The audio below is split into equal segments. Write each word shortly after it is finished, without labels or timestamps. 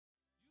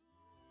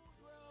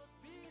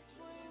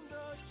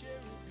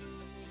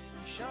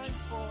shine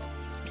forth.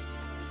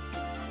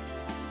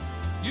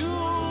 You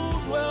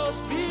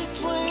dwells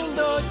between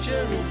the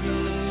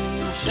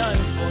cherubim,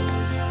 shine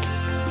forth.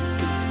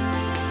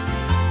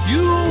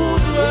 You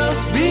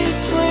dwells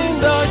between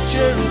the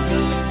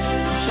cherubim,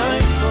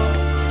 shine forth.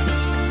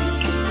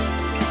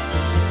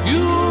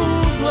 You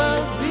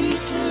dwells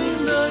between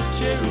the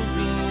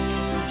cherubim,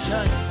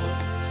 shine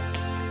forth.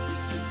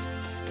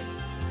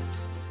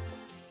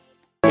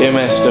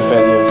 Amen,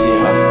 Stephanius.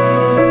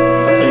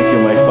 Thank you,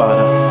 my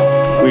Father.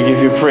 We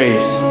give you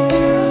praise.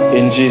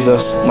 In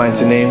Jesus'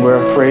 mighty name we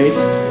have prayed,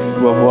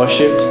 we have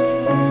worshipped.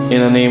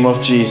 In the name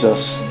of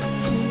Jesus.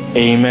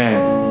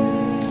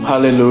 Amen.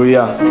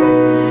 Hallelujah.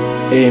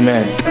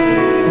 Amen.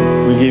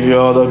 We give you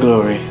all the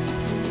glory.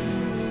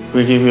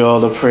 We give you all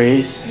the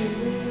praise.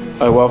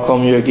 I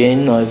welcome you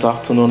again this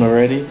afternoon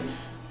already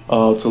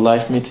to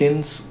live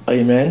meetings.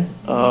 Amen.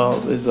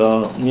 There's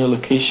a new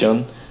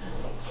location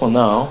for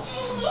now.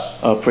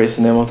 Praise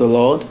the name of the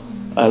Lord.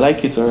 I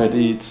like it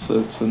already. It's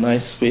a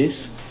nice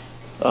space.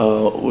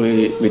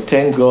 We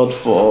thank God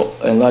for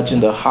enlarging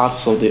the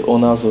hearts of the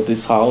owners of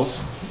this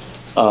house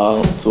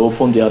to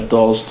open their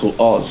doors to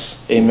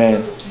us.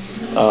 Amen.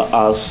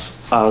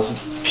 As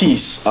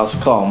peace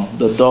has come,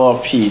 the door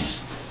of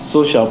peace,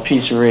 so shall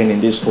peace reign in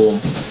this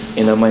home.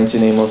 In the mighty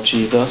name of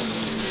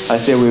Jesus, I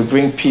say we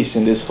bring peace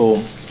in this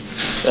home.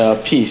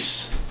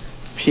 Peace,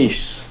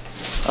 peace,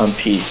 and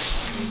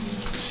peace.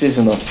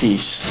 Season of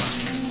peace.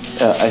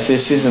 I say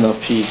season of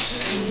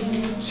peace.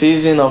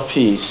 Season of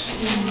peace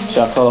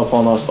shall call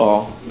upon us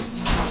all.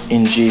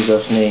 In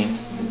Jesus' name.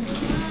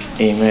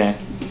 Amen.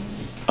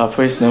 I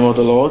praise the name of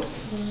the Lord.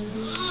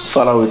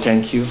 Father, we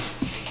thank you.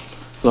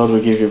 Lord,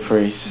 we give you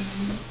praise.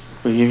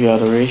 We give you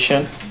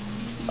adoration.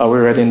 Are we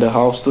ready in the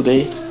house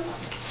today?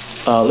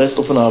 Let's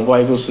open our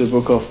Bibles to the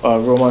book of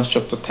Romans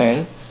chapter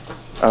 10.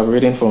 I'm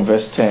reading from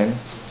verse 10.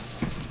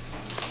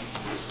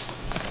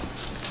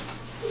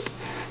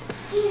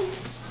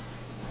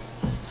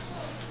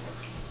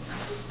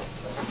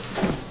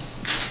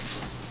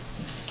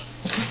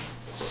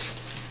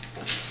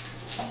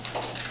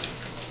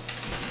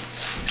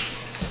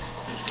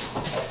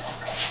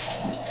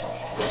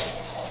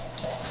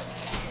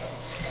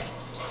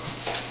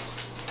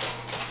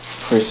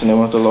 Praise the name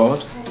of the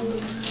Lord.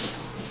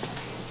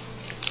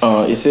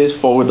 It says,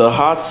 for with the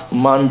heart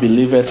man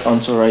believeth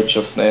unto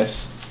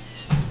righteousness,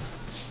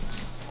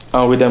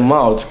 and with the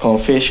mouth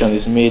confession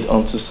is made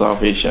unto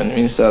salvation. It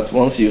means that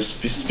once you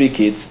speak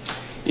it,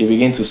 you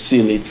begin to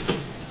seal it.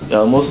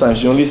 Most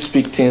times you only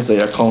speak things that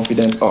you're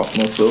confident of,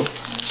 not so?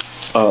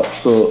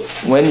 So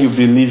when you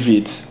believe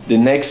it,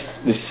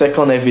 the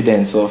second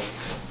evidence of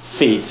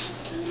faith,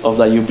 of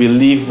that you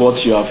believe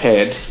what you have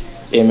heard,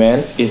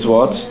 amen, is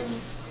what?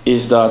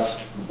 Is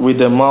that with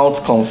the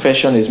mouth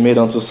confession is made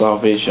unto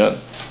salvation.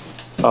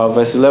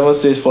 Verse 11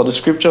 says, for the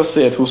scripture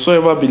saith,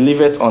 whosoever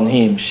believeth on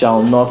him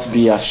shall not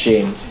be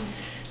ashamed.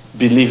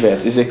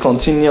 Believeth is a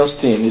continuous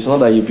thing. It's not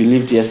that you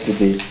believed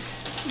yesterday.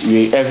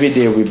 Every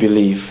day we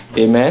believe.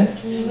 Amen?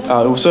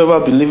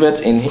 Whosoever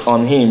believeth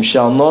on him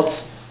shall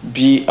not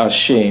be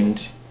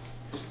ashamed.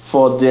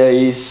 For there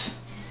is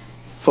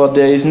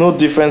no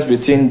difference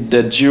between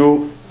the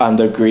Jew and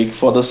the Greek,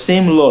 for the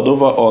same Lord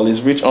over all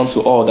is rich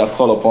unto all that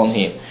call upon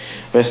him.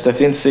 Verse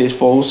 13 says,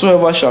 for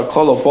whosoever shall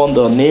call upon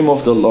the name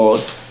of the Lord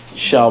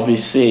shall be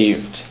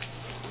saved.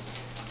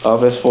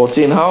 Verse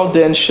 14, how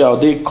then shall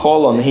they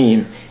call on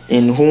him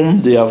in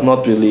whom they have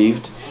not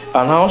believed?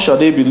 And how shall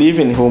they believe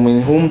in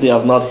whom they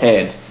have not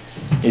heard?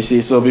 You see,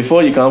 so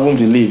before you can even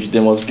believe,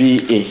 there must be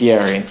a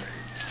hearing.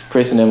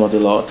 Praise the name of the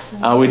Lord.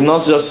 And we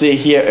not just say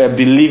here,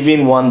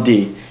 believing one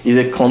day. It's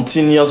a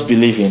continuous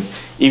believing.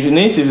 If it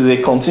means it is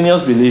a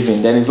continuous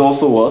believing, then it's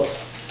also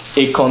what?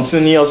 A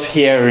continuous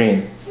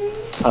hearing.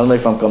 I don't know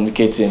if I'm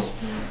communicating.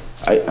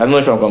 I don't know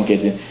if I'm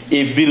communicating.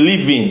 If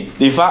believing,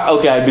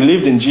 I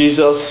believed in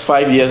Jesus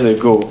 5 years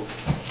ago.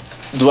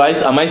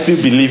 Am I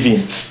still believing?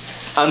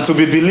 And to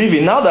be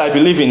believing, now that I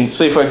believe in,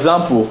 say for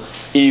example,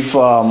 if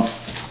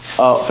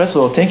first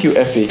of all, thank you,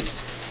 Effie,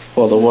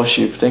 for the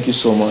worship. Thank you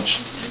so much.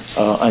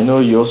 I know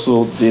you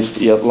also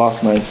did it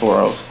last night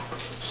for us.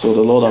 So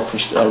the Lord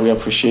we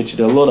appreciate you.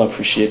 The Lord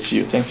appreciates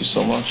you. Thank you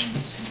so much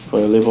for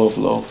your labor of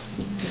love.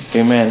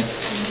 Amen.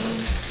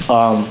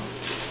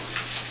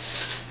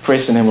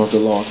 Praise the name of the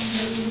Lord.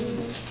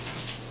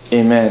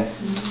 Amen.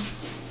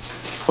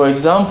 For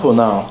example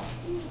now,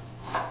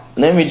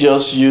 let me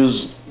just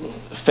use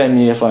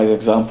Femi for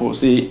example.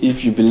 Say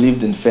if you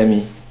believed in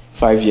Femi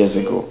 5 years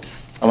ago.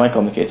 Am I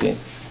communicating?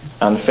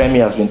 And Femi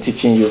has been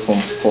teaching you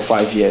for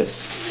 5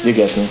 years. You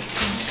get me?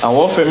 And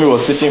what Femi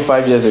was teaching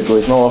 5 years ago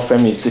is not what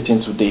Femi is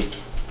teaching today.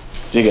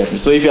 You get me?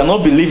 So if you are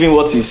not believing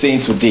what he's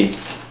saying today,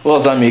 what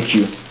does that make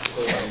you?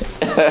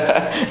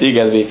 You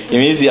get me? It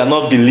means you are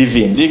not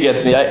believing. Do you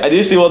get me? I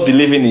didn't see what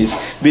believing is.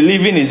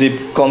 Believing is a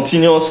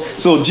continuous.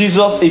 So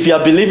Jesus, if you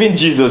are believing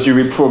Jesus,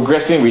 you'll be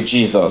progressing with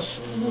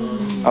Jesus.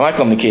 Am I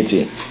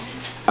communicating?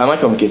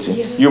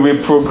 Yes. You'll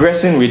be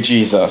progressing with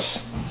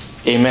Jesus.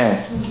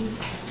 Amen.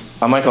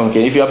 Am I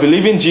communicating? If you are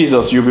believing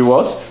Jesus, you'll be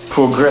what?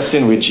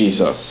 Progressing with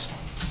Jesus.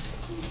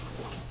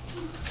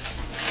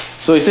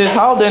 So it says,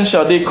 how then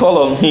shall they call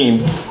on him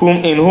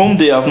in whom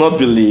they have not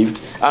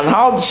believed? And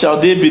how shall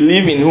they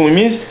believe in whom? It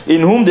means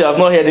in whom they have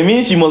not heard. It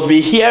means you must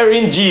be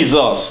hearing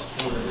Jesus.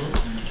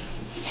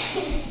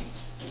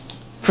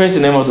 Praise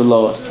the name of the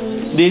Lord.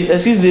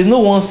 There's no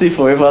one saved,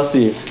 forever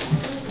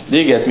saved. Do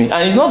you get me?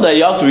 And it's not that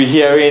you have to be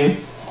hearing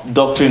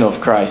doctrine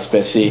of Christ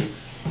per se.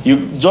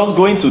 You just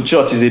going to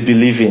church is a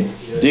believing.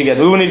 Do you get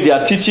me? Even if they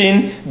are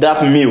teaching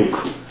that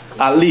milk,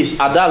 at least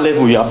at that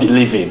level you are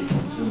believing.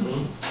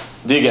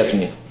 Do you get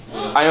me?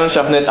 Iron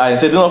sharpened iron.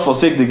 Say, do not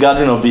forsake the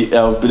gathering of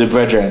the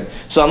brethren.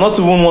 So I'm not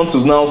even want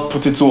to now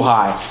put it too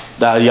high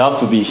that you have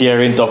to be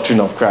hearing doctrine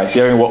of Christ,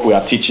 hearing what we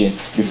are teaching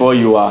before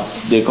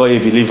they call you a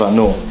believer.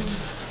 No.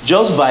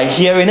 Just by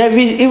hearing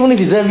even if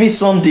it's every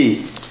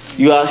Sunday,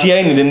 you are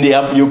hearing it,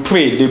 then you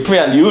pray, they pray,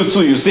 and you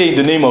too, you say in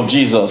the name of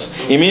Jesus.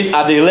 It means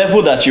at the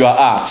level that you are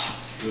at,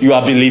 you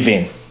are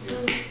believing.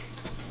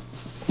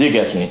 Do you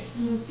get me?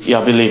 You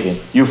are believing.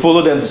 You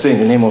follow them to say in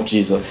the name of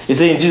Jesus. They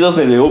say in Jesus'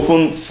 name, they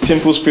open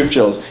simple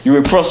scriptures. You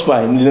will prosper.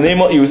 In the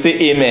name of, you will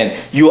say amen.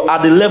 You are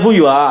at the level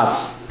you are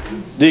at.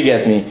 Do you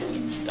get me?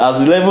 As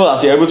the level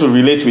as you're able to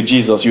relate with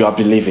Jesus, you are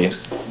believing.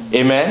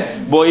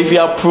 Amen. But if you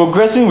are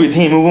progressing with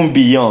him even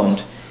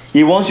beyond,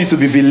 he wants you to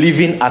be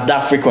believing at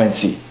that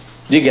frequency.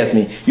 Do you get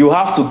me? You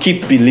have to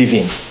keep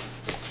believing.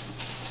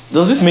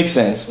 Does this make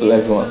sense to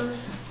everyone?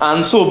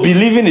 And so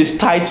believing is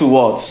tied to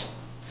what?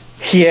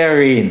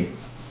 Hearing.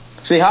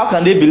 Say, how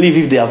can they believe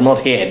if they have not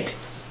heard?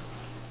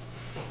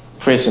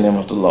 Praise the name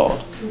of the Lord.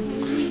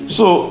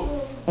 So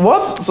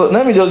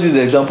let me just use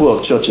the example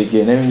of church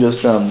again. Let me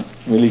just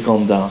really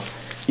calm down.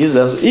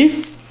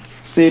 If,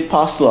 say,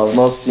 pastor has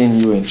not seen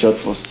you in church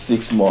for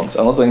 6 months,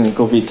 I'm not saying in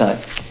COVID time,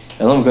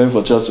 you're not going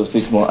for church for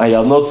 6 months, and you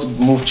have not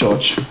moved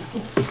church,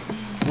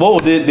 what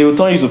would they will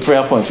turn you to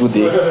prayer point, would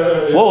they?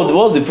 What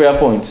was the prayer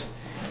point?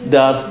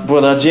 That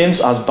Brother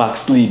James has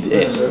backslid.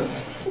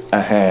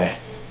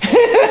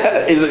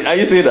 Are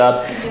you saying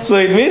that? So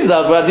it means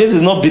that Brother James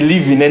is not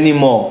believing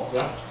anymore.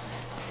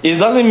 It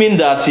doesn't mean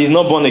that he's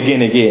not born again.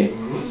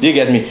 Do you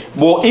get me?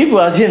 But if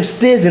Brother James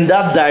stays in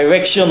that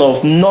direction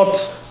of not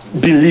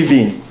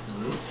believing,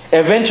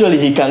 eventually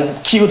he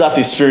can kill that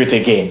his spirit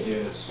again.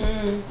 Yes.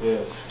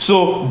 Yes.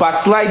 So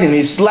backsliding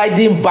is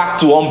sliding back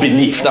to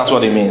unbelief. That's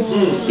what it means.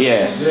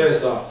 Yes.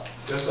 Yes, sir.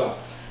 Yes, sir.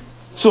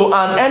 So,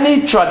 and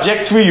any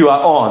trajectory you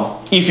are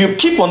on, if you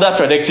keep on that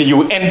trajectory, you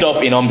will end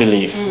up in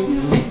unbelief.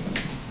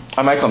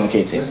 Am I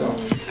communicating? Yes,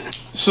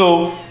 sir.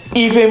 So,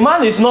 if a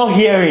man is not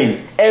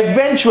hearing,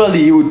 eventually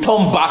he will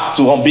turn back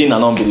to being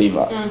an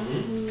unbeliever.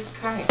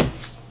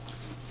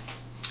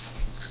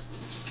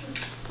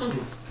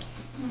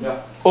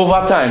 Yeah.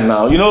 Over time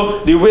now, you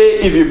know, the way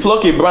if you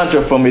pluck a branch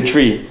from a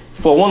tree,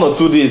 for 1 or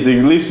 2 days,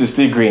 the leaves is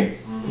still green.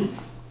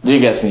 Do you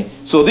get me?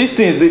 So these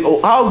things,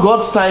 how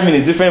God's timing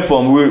is different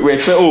from we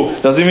expect. Oh,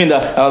 does it mean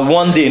that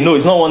one day? No,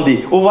 it's not one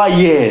day. Over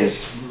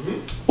years.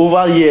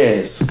 Over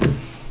years.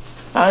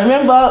 I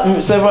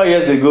remember several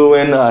years ago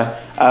when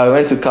I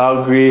went to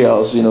Calgary. I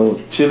was,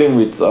 chilling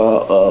with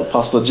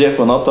Pastor Jeff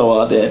on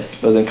Ottawa then.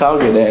 He was in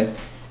Calgary then.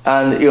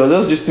 And it was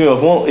just this thing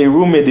of a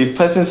roommate, the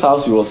person's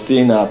house he was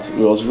staying at,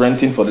 he was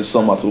renting for the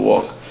summer to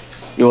work.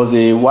 It was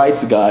a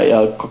white guy,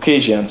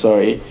 Caucasian,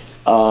 sorry.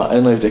 I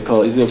don't know if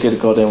is it okay to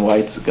call them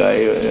white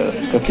guy,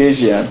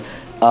 Caucasian.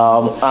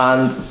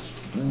 And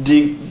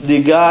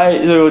the guy,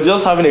 they were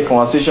just having a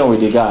conversation with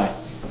the guy.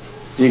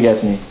 Do you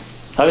get me?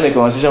 Having a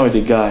conversation with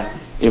the guy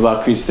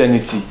about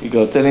Christianity. He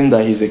was telling him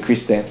that he's a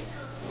Christian.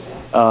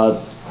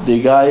 The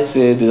guy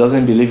said he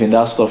doesn't believe in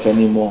that stuff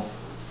anymore.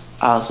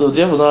 So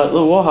Jeff was like,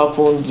 oh, what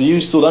happened?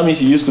 So that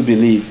means you used to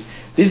believe.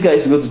 This guy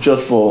used to go to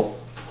church for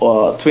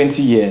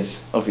 20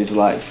 years of his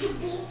life.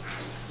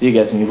 You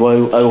get me?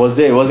 But I was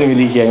there, he wasn't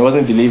really hearing, he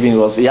wasn't believing,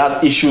 he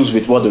had issues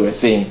with what they were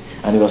saying,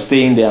 and he was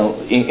staying there,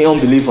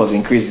 unbelief was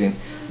increasing.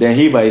 Then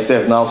he by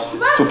himself now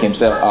took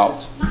himself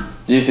out.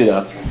 Do you see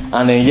that?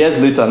 And then years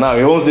later, now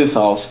he owns this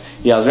house,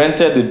 he has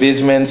rented the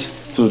basement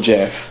to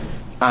Jeff,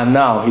 and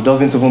now he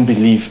doesn't even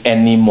believe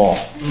anymore.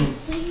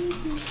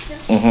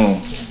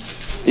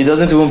 He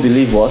doesn't even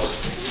believe what?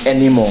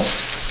 Anymore.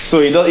 So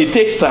it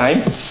takes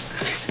time.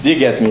 Do you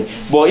get me?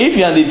 But if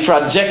you're on the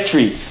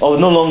trajectory of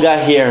no longer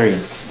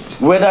hearing,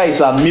 whether it's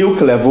at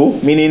milk level,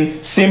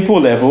 meaning simple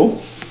level,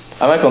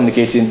 am I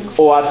communicating?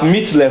 Or at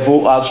meat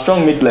level, or at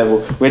strong meat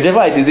level,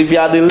 whichever it is, if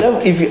you're at the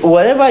level,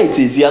 whatever it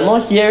is, you're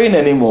not hearing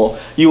anymore,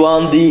 you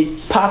are on the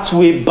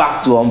pathway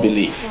back to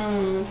unbelief.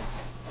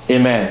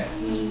 Amen.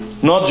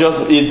 Not just,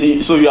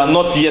 so you are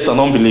not yet an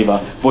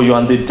unbeliever, but you're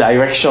on the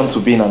direction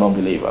to being an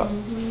unbeliever.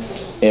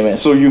 Amen.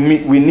 So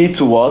we need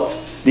to what?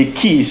 The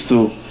key is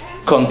to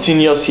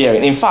continuous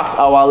hearing. In fact,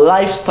 our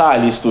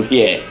lifestyle is to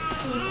hear.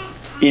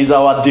 Is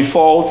our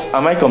default,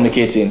 am I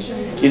communicating?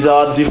 Is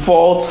our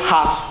default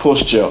heart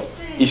posture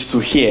is to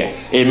hear.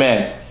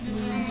 Amen.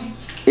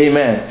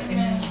 Amen.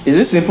 Is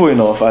this simple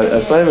enough? I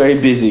started very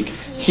basic.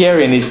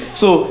 Hearing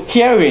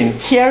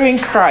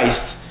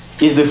Christ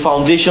is the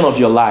foundation of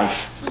your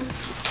life.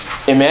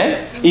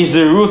 Amen. Is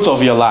the root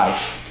of your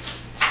life.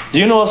 Do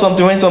you know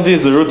something? When something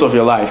is the root of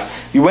your life,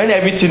 when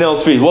everything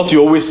else fails, what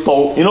you always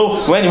fall,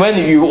 when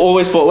you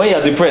always fall, when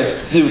you're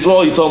depressed, this is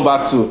all you turn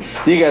back to.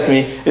 Do you get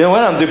me?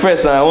 When I'm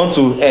depressed and I want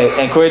to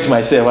encourage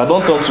myself, I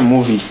don't turn to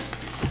movie.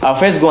 I'll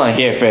first go and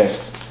hear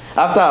first.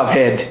 After I've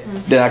heard,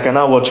 then I can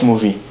now watch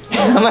movie.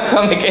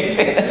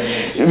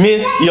 It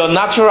means your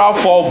natural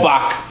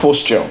fallback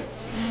posture.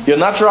 Your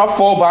natural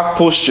fallback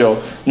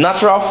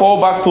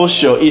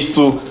posture is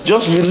to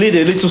just read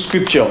a little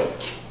scripture.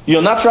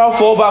 Your natural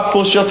fallback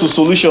posture to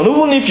solution.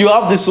 Even if you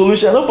have the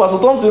solution, no, Pastor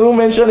Thompson will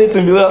mention it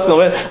in the last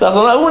comment.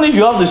 Even if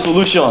you have the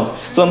solution,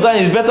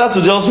 sometimes it's better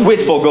to just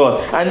wait for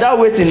God. And that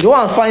waiting, go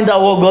and find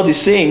out what God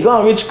is saying. Go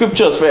and read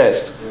scriptures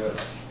first.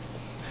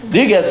 Do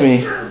you get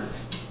me?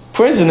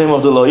 Praise the name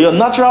of the Lord. Your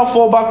natural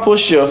fallback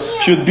posture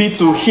should be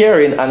to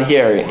hearing and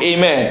hearing.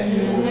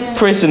 Amen.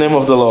 Praise the name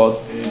of the Lord.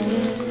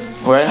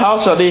 Right? How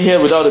shall they hear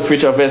without the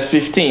preacher? Verse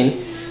 15.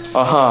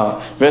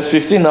 Verse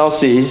 15 now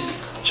says,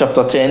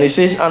 chapter 10, it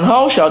says, and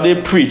how shall they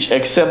preach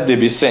except they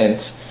be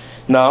sent?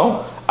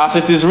 Now, as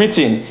it is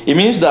written, it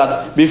means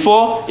that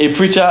before a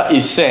preacher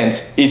is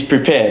sent, he's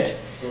prepared.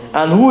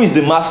 And who is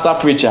the master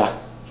preacher?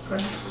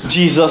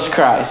 Jesus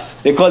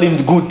Christ. They call him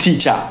good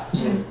teacher,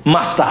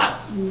 master.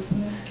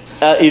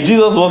 If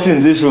Jesus walks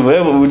in this room,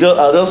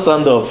 I'll just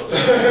stand up.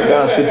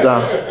 Go and sit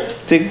down.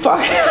 Take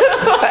back.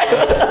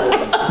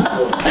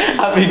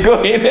 I'll be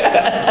going.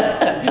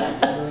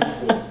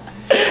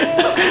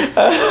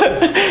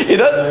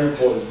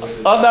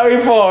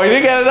 Ordinary Paul. You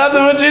get that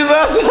with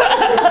Jesus?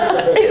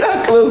 In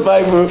that close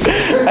Bible.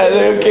 I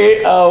say,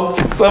 okay,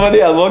 somebody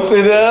has walked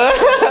in there.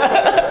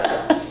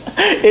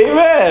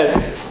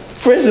 Amen.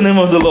 Praise the name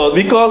of the Lord.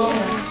 Because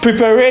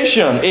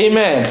preparation,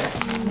 amen.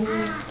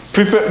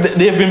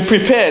 They've been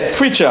prepared.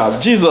 Preachers.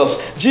 Jesus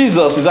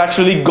is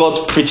actually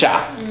God's preacher.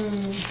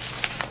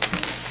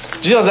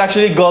 Jesus is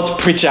actually God's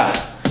preacher.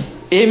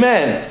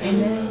 Amen.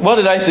 What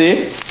did I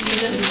say?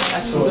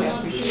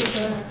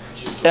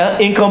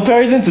 In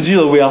comparison to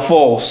Jesus, we are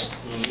false.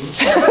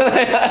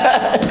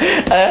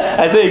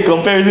 I say in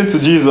comparison to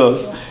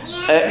Jesus.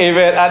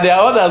 Amen. And there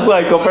are others who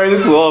are in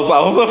comparison to us are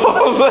also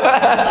false.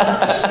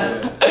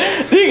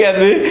 Do you get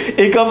me?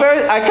 In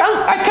comparison, I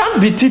can't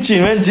be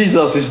teaching when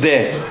Jesus is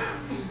there.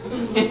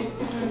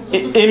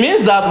 It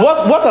means that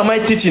what am I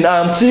teaching? I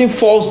am teaching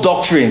false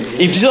doctrine.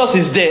 If Jesus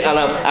is there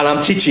and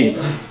I'm teaching.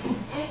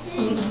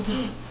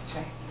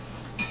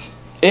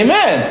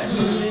 Amen.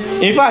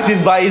 In fact,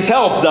 it's by his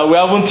help that we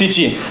are even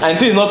teaching. And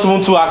it is not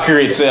even too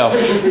accurate self.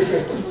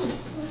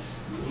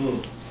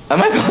 Am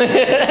I going?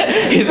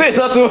 He said it's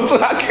not too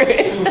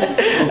accurate.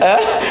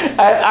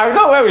 I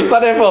know where we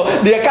started from.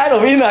 The kind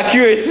of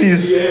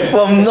inaccuracies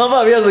from a number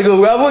of years ago.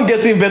 We are even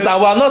getting better.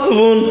 We are not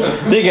even.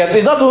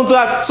 It's not even too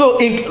accurate. So,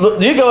 do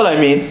you get what I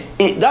mean?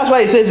 That's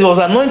why he says he was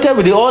anointed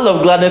with the oil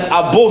of gladness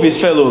above his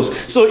fellows.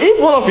 So, if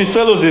one of his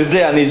fellows is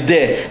there and is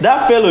there,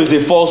 that fellow is a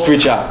false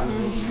preacher.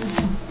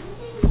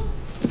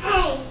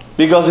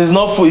 Because it's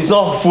not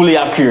fully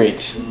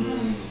accurate.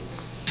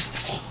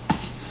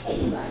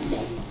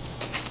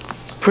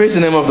 Praise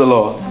the name of the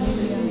Lord.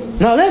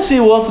 Now let's see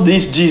what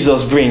this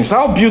Jesus brings.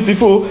 How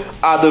beautiful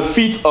are the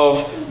feet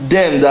of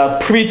them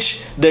that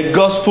preach the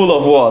gospel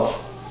of what?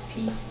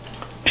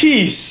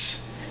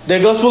 Peace. The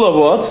gospel of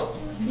what?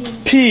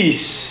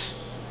 Peace.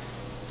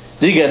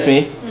 Do you get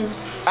me?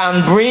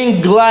 And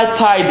bring glad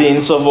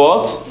tidings of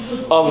what?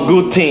 Of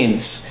good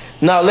things.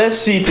 Now let's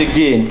see it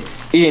again.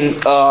 In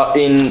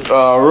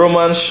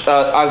Romans,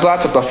 Isaiah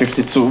chapter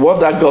 52, what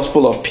that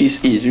gospel of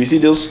peace is. We see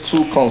those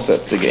two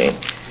concepts again.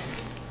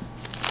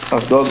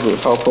 As God will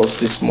help us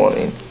this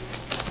morning.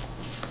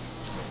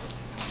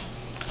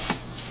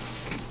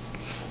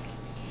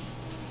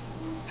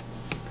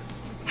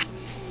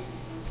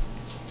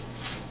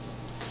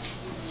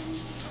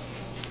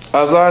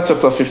 Isaiah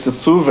chapter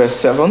 52, verse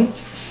 7.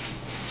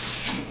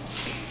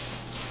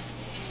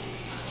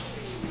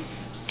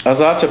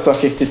 Isaiah chapter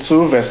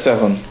 52, verse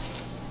 7.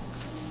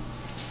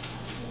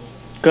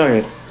 Go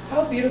ahead.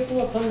 How beautiful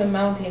upon the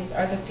mountains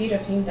are the feet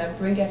of him that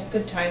bringeth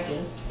good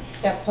tidings,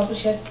 that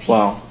publisheth peace.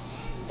 Wow.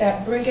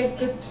 That bringeth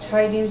good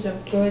tidings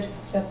of good,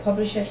 that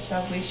publisheth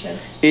salvation.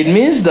 It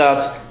means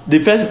that the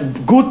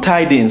first good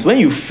tidings, when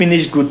you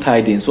finish good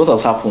tidings, what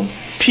has happened?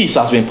 Peace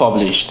has been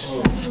published.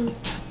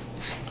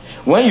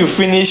 When you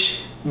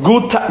finish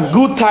good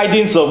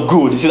tidings of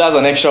good, you see that's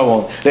an extra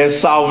one, then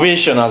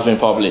salvation has been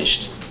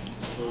published.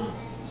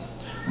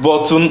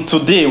 But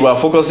today we are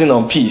focusing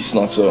on peace,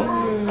 not so.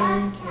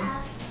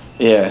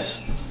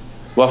 Yes.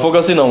 We are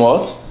focusing on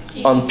what?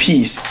 On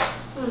peace.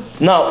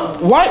 Now,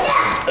 why?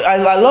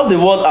 I love the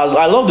word as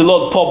I love the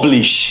Lord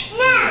publish.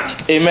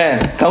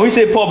 Amen. Can we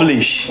say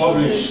publish?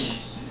 Publish.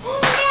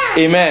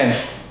 Amen.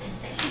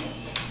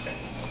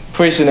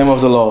 Praise the name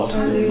of the Lord.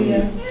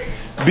 Hallelujah.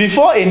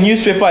 Before a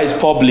newspaper is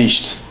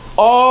published,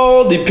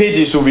 all the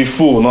pages will be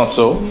full, not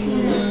so?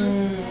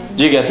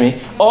 Do you get me?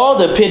 All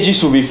the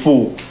pages will be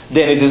full.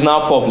 Then it is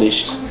now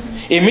published.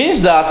 It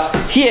means that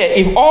here,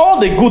 if all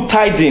the good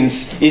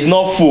tidings is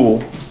not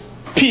full,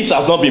 peace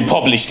has not been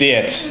published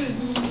yet.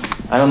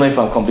 I don't know if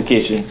I'm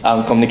communicating.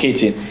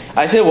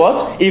 I say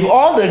what? If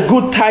all the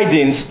good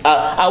tidings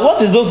and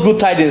what is those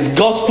good tidings?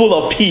 Gospel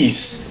of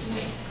peace.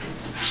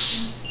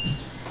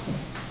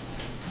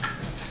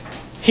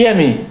 Hear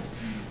me.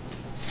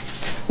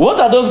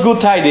 What are those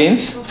good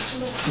tidings?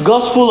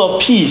 Gospel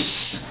of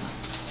peace.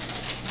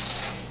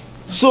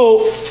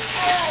 So,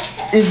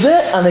 is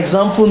there an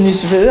example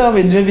newspaper?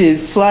 Maybe a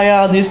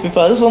flyer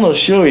newspaper. I just want to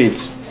show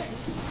it.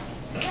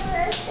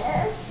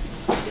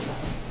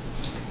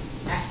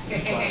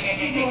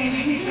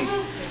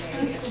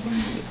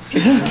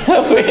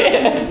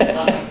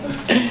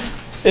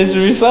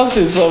 It's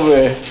something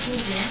somewhere.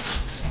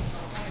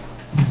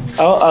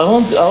 I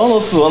want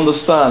us to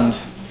understand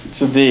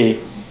today,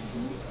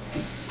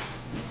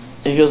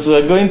 because we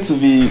are going to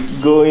be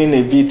going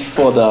a bit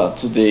further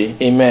today.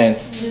 Amen.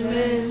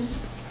 Amen.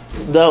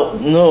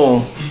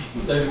 No.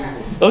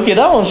 Okay,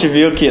 that one should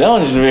be okay. That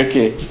one should be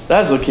okay.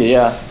 That's okay.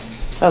 Yeah,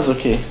 that's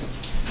okay.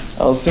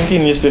 I was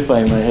thinking newspaper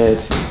in my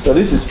head, but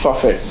this is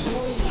perfect.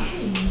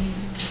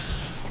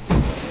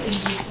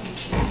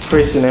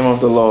 Praise the name of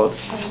the Lord.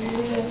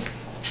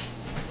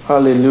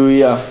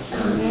 Hallelujah.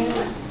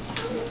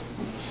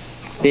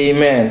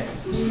 Amen.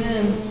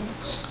 Amen.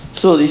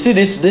 So you see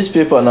this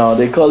paper now,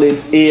 they call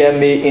it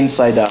AMA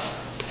Insider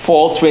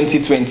for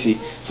 2020.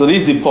 So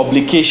this is the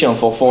publication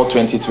for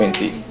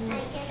 2020.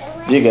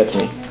 Do you get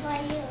me?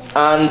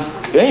 And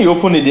when you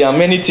open it, there are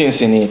many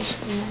things in it.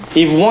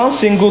 If one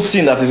single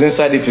thing that is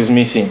inside it is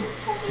missing,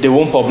 they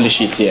won't publish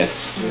it yet.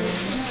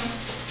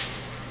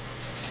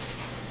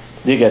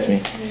 Do you get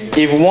me?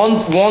 If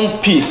one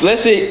piece,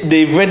 let's say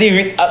they've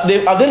already have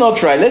they not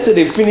tried? Let's say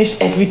they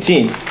finished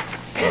everything,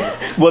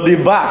 but the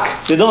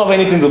back, they don't have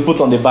anything to put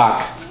on the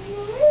back.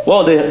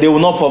 Well, they will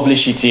not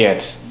publish it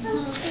yet.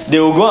 They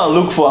will go and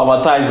look for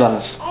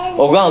advertisers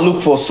or go and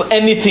look for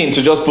anything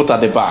to just put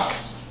at the back.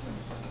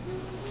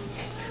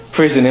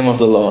 Praise the name of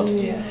the Lord.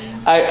 Yeah.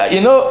 I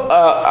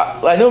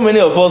know many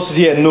of us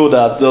here know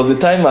that there was a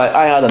time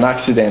I had an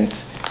accident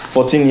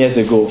 14 years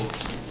ago,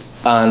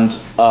 and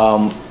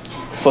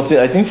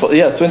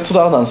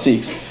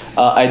 2006.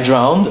 I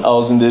drowned. I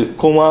was in the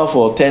coma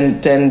for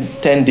 10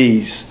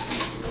 days,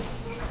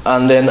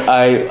 and then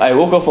I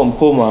woke up from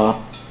coma.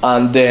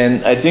 And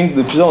then I think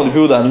some of the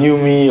people that knew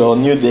me or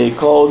they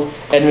called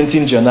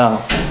Edmonton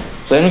Journal.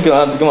 So Edmonton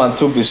had to come and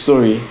took the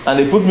story, and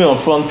they put me on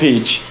front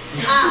page.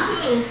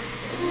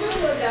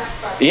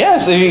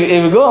 Yes, if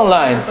you go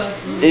online,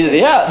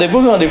 they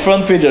put me on the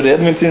front page of the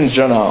Edmonton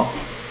Journal.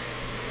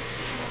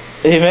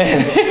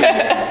 Amen.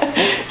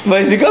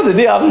 But it's because they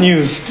didn't have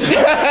news.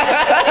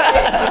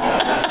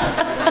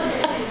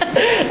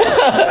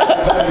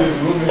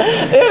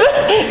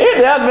 If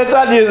they had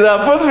better news, they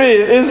put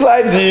me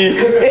inside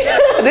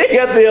they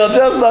get me on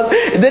just not.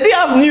 They didn't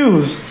have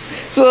news.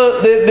 So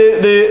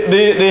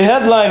the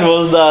headline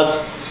was that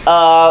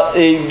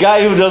a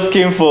guy who just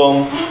came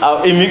from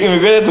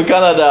immigrated to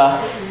Canada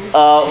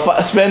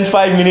spent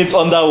 5 minutes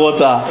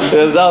underwater.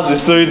 That was the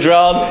story.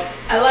 Drowned.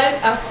 I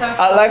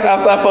like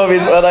after 4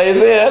 minutes under. You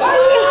see it?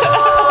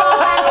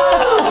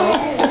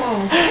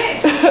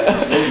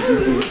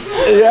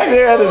 You actually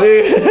had to do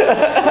it.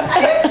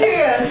 Are you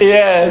serious?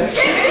 Yes.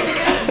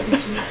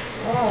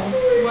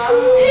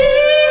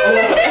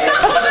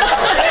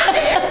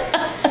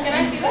 Can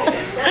I see that?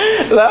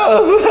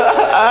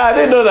 I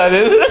didn't know that.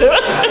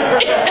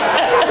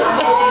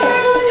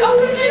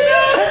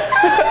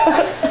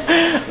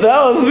 That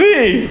was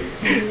me.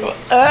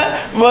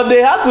 But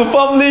they had to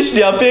publish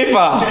their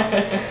paper.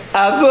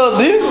 And so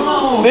this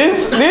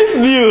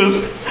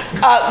news,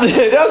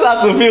 they just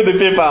had to fill the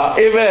paper.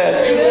 Amen.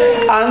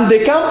 And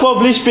they can't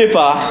publish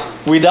paper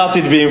without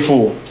it being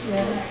full.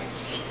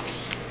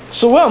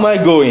 So where am I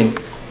going?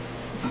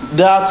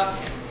 That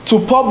to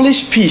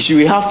publish peace, you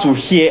will have to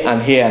hear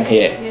and hear and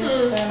hear.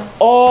 Yes,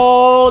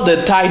 all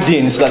the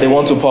tidings that they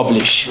want to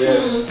publish.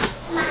 Yes.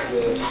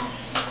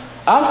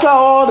 After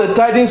all the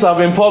tidings have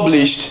been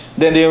published,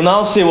 then they will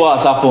now say what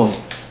has happened.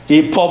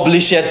 He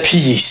published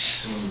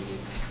peace.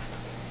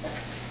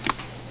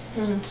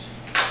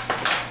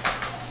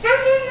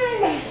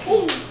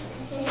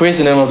 Praise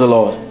the name of the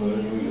Lord.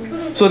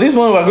 So this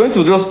morning we are going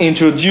to just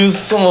introduce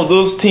some of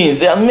those things.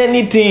 There are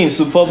many things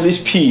to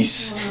publish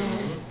peace.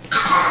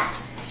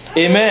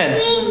 Amen.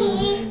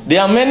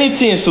 There are many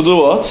things to do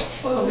what?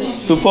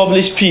 To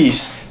publish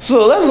peace.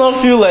 So let's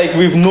not feel like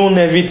we've known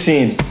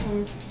everything.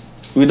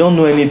 We don't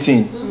know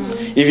anything.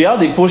 If you have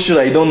the posture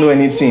that you don't know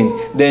anything,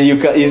 then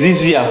it's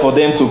easier for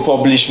them to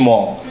publish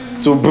more,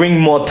 to bring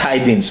more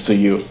tidings to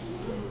you.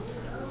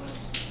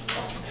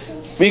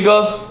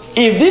 Because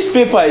if this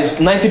paper is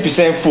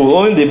 90% full,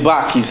 only the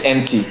back is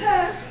empty,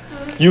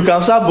 you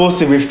can start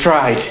boasting, we've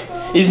tried.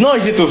 It's not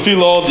easy to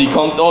fill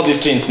all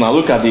these things now.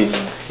 Look at this.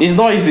 It's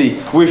not easy.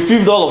 We've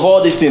filled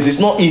all these things. It's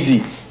not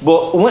easy.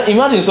 But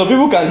imagine some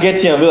people can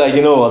get here and be like,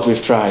 you know what,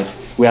 we've tried.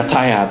 We are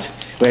tired.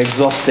 We're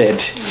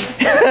exhausted.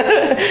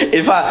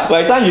 In fact,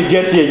 by the time you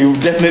get here, you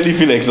definitely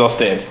feel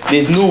exhausted.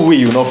 There's no way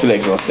you will not feel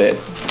exhausted.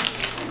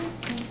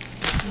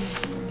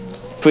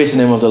 Praise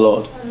the name of the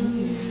Lord.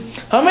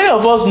 How many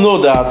of us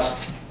know that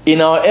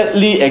in our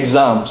earthly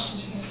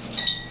exams,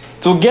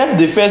 to get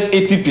the first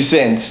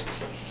 80%,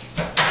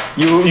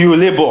 you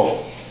labor.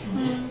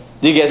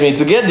 Do you get me?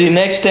 To get the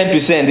next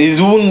 10%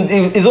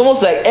 is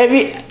almost like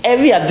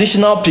every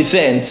additional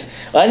percent,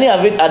 or any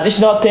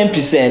additional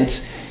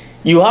 10%,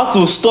 you have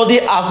to study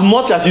as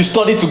much as you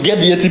study to get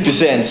the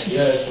 80%.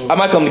 Yes.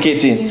 Am I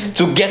communicating?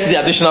 To get the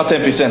additional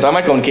 10%. Am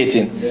I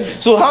communicating?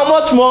 Yes. So how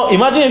much more?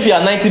 Imagine if you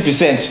are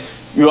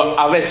 90%, you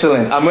are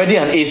excellent. I'm already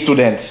an A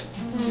student.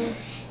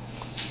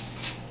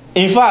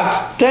 In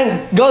fact,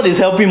 thank God is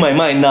helping my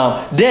mind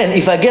now. Then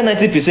if I get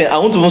 90%, I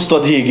won't even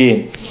study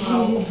again.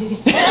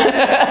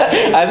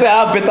 I say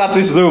I have better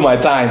things to do with my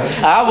time.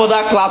 I have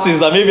other classes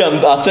that maybe I'm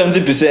at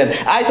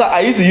 70%. I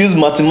used to use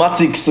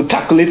mathematics to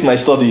calculate my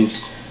studies.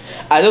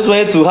 I just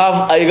wanted to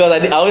have,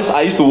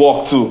 I used to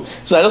work too.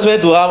 So I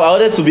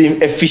wanted to be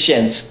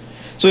efficient.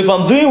 So if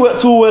I'm doing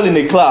too well in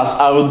a class,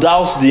 I will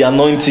douse the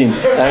anointing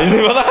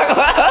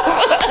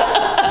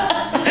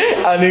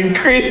and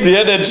increase the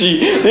energy.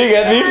 You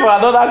get me, for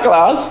another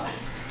class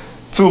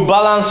to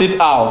balance it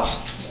out.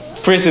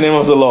 Praise the name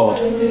of the Lord.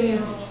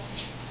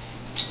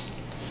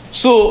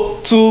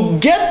 So to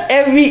get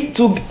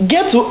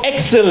to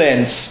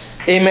excellence,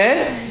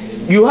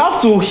 amen, you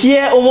have to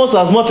hear almost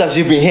as much as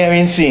you've been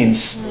hearing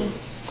since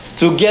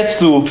to get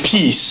to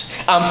peace.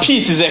 And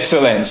peace is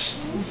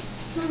excellence.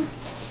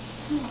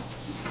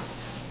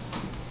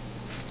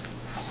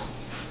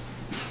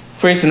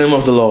 Praise the name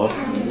of the Lord.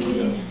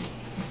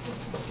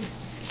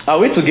 Are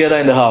we together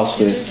in the house,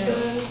 please?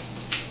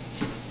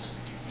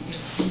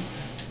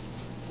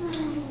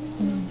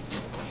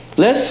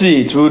 Let's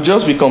see it. We'll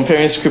just be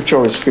comparing scripture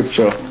with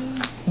scripture.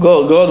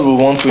 God will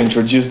want to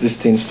introduce these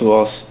things to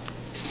us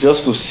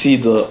just to see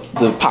the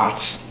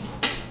path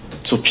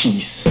to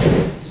peace.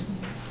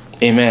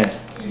 Amen.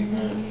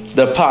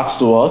 The path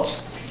to what?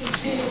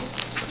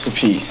 To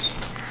peace.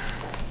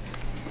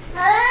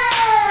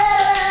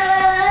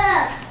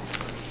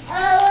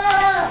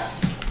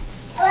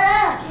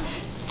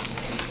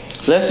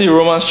 Let's see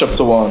Romans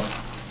chapter 1.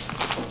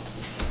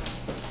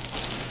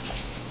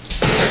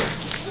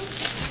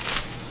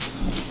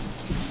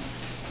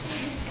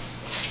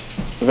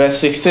 Verse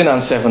 16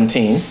 and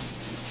 17.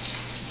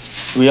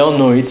 We all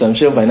know it. I'm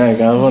sure by now you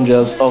can even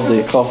just off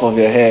the cuff of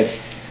your head. I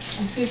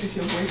see it with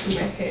your voice in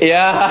my head.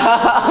 Yeah.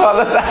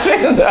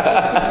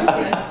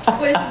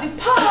 Where's the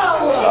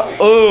power?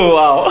 Oh,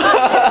 wow.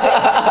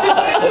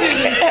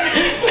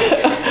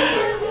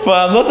 For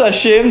I'm not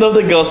ashamed of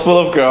the gospel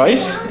of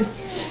Christ.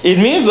 It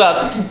means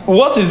that,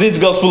 what is this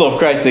gospel of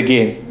Christ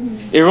again?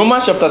 In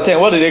Romans chapter 10,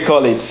 what do they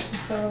call it?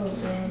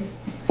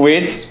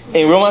 Wait,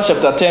 in Romans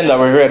chapter 10 that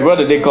we read, what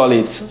do they call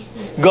it?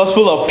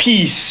 Gospel of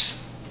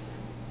peace.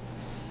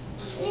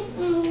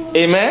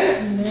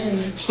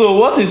 Amen? So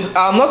what is,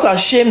 I'm not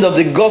ashamed of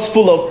the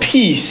gospel of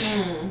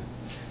peace.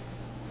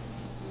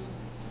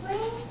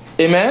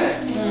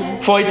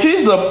 Amen? For it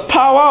is the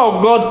power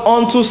of God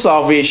unto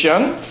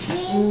salvation,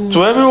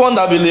 to everyone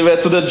that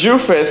believeth, to the Jew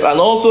first, and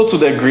also to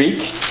the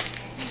Greek.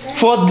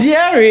 For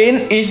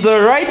therein is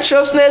the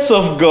righteousness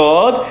of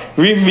God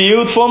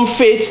revealed from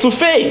faith to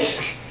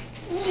faith.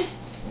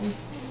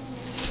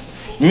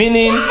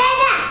 Meaning,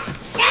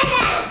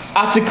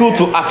 article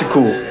to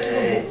article.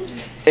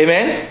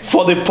 Amen?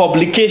 For the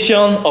publication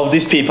of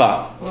this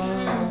paper.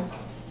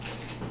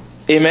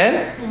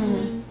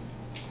 Amen?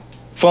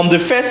 From the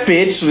first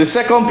page to the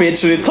second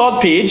page to the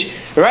third page,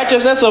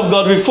 righteousness of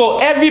God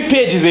before every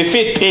page is a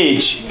faith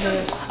page.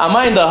 Am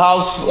I in the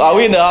house? Are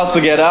we in the house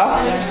together?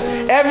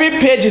 Every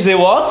page is a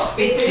what?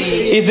 Faith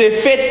page. Is a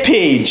faith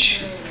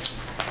page.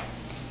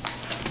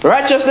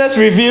 Righteousness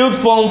revealed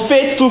from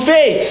faith to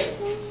faith.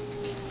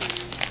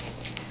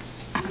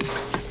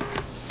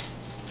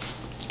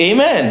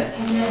 Amen.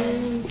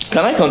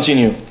 Can I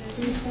continue?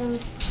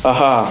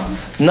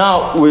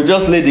 Now we'll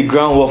just lay the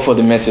groundwork for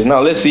the message.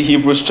 Now let's see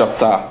Hebrews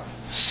chapter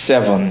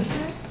 7.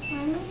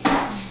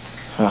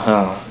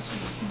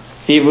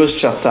 Hebrews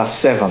chapter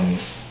 7.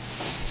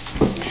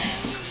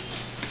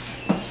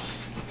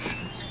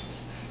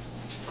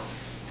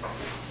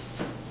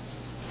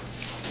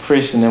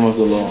 Praise the name of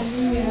the Lord.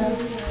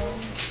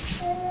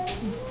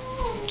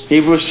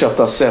 Hebrews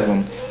chapter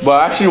 7. But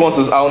I actually want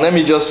to, let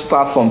me just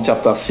start from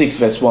chapter 6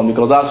 verse 1,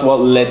 because that's what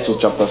led to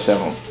chapter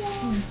 7.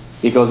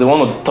 Because they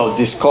want to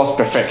discuss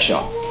perfection.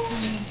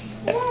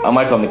 Am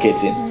I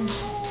communicating?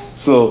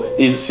 So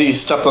it's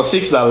chapter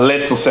 6 that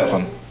led to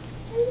 7.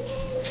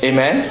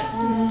 Amen?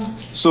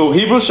 So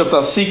Hebrews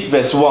chapter 6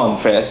 verse 1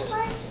 first.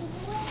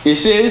 It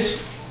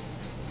says,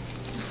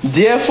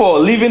 therefore,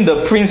 leaving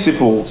the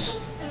principles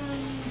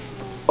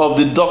of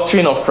the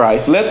doctrine of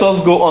Christ, let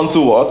us go on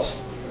to what?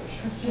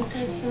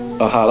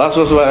 That's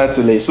what I had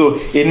to lay. So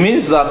it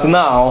means that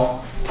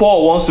now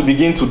Paul wants to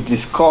begin to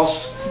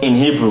discuss in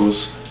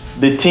Hebrews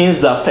the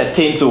things that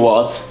pertain to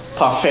what?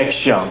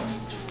 Perfection.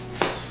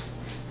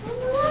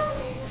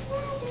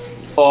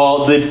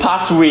 Or the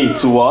pathway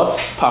to what?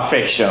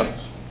 Perfection.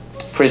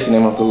 Praise the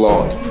name of the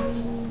Lord.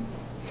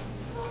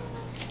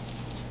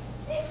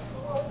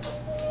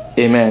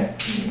 Amen.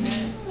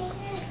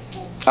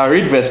 I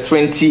read verse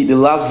 20, the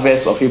last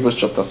verse of Hebrews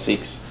chapter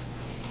 6.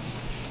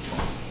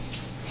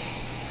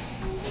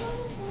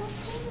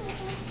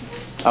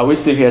 Are we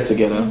still here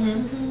together?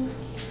 Mm-hmm.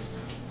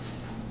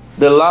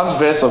 The last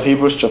verse of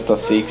Hebrews chapter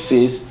 6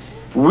 says,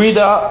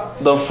 "Whither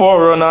the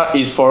forerunner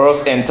is for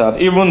us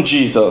entered, even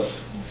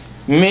Jesus,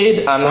 made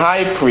an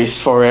high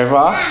priest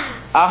forever,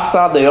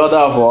 after the order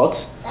of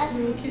what?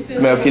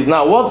 Melchizedek."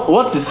 Now,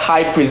 what is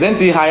high priest? Isn't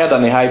he higher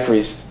than a high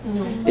priest?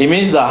 It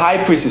means the high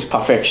priest is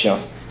perfection.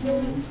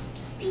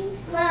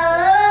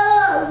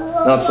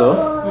 Not so?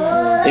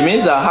 It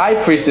means the high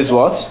priest is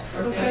what?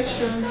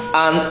 Perfection.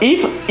 And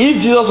if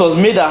Jesus was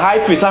made a high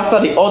priest after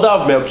the order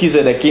of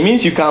Melchizedek, it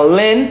means you can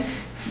learn.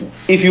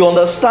 If you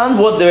understand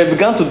what they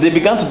began to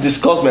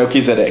discuss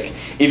Melchizedek.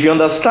 If you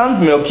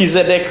understand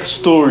Melchizedek's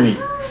story,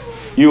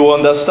 you will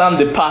understand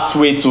the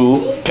pathway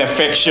to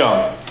perfection.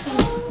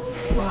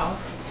 Wow.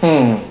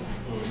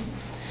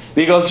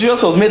 Because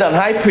Jesus was made an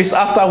high priest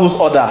after whose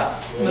order?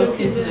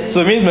 Melchizedek.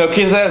 So it means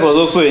Melchizedek was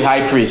also a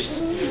high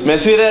priest.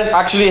 Melchizedek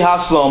actually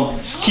has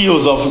some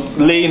skills of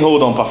laying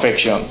hold on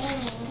perfection.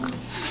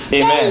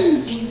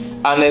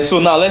 Amen. And then so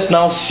now let's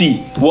now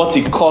see what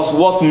it costs,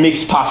 what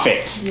makes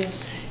perfect.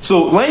 Yes.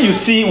 So when you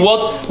see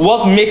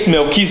what makes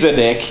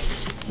Melchizedek,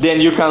 then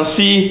you can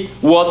see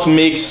what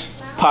makes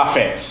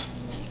perfect.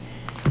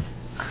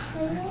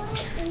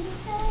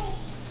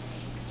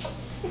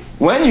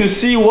 When you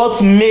see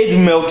what made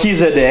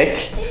Melchizedek,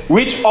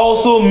 which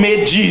also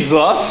made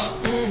Jesus,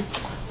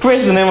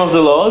 praise the name of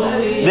the Lord,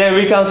 then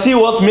we can see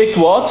what makes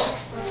what?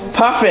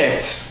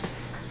 Perfect.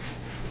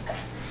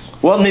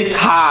 What makes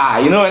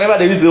high? You know, whenever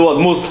they use the word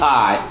most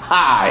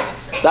high,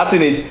 that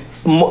thing is,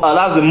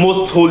 that's the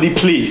most holy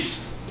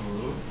place.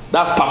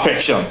 That's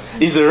perfection.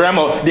 It's the realm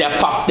of, they are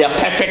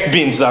perfect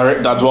beings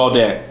that dwell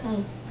there.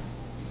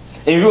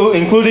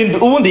 Including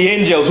even the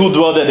angels who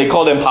dwell there, they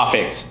call them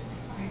perfect.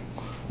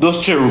 Those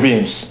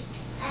cherubims.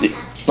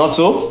 Not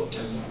so?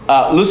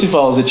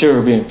 Lucifer was a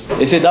cherubim.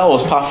 They said that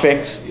was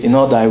perfect in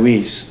all thy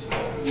ways.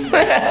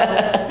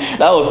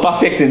 That was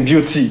perfect in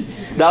beauty.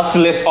 Thou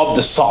sealest up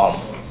the sun.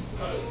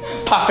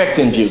 Perfect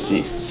in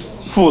beauty.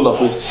 Full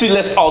of it.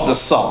 Sealest out the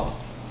sun.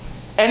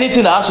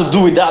 Anything that has to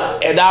do with that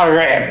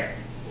realm.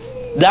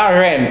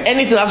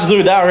 Anything that has to do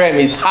with that realm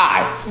is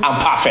high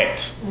and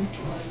perfect.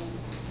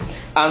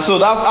 And so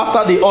that's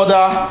after the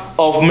order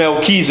of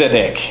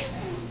Melchizedek.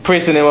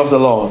 Praise the name of the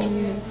Lord.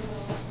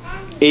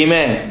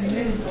 Amen.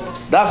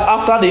 That's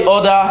after the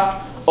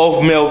order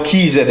of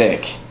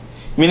Melchizedek.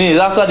 Meaning it's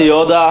after the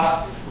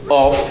order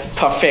of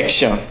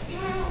perfection.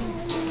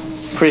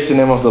 Praise the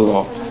name of the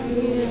Lord.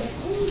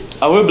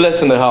 Are we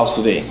blessed in the house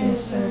today? Yes,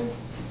 sir.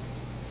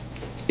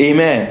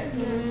 Amen.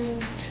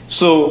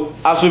 So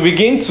as we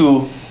begin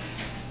to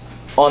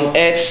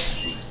unearth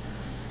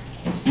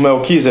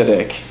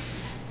Melchizedek,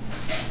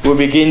 we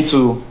begin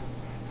to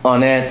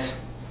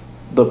unearth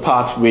the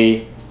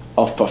pathway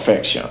of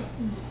perfection.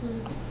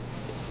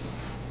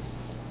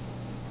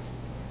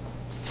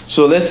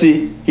 So let's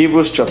see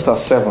Hebrews chapter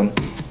 7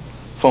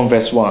 from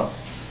verse 1.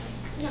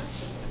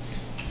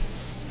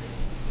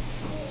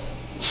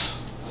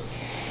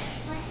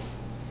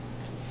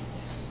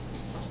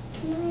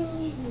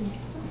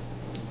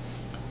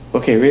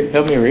 Okay, read.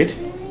 Help me read.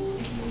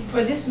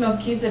 For this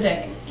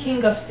Melchizedek,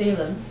 king of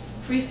Salem,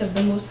 priest of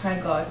the Most High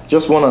God,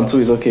 Just 1 and 2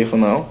 is okay for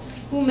now.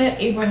 who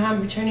met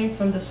Abraham returning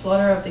from the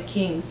slaughter of the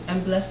kings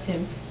and blessed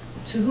him,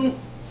 to whom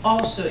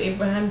also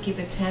Abraham gave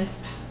the 10th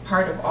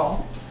part of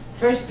all,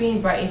 first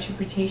being by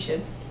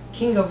interpretation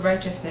king of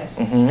righteousness,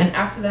 and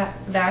after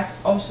that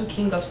also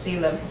king of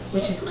Salem,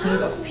 which is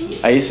king of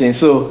peace. Are you saying?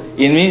 So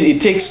it means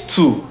it takes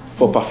 2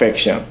 for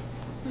perfection.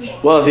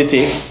 What does it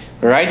take?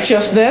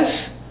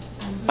 Righteousness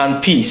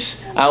and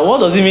peace. And what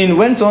does it mean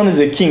when someone is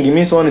a king? It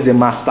means someone is a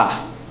master.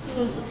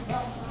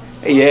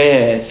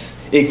 Yes,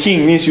 a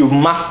king means you've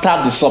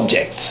mastered the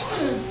subject.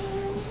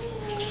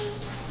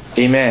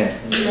 Amen.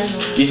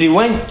 You see,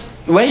 when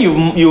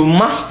you've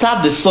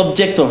mastered the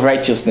subject of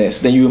righteousness,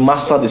 then you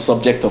master the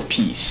subject of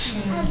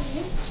peace.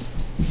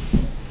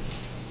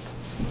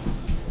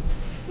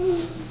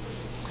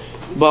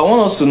 But I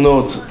want us to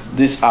note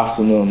this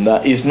afternoon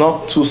that it's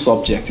not 2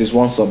 subjects, it's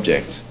 1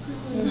 subject.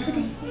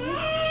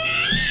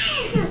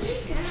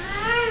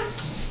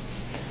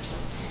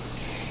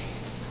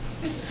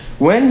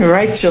 When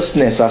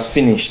righteousness has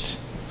finished,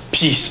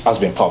 peace has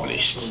been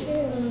published.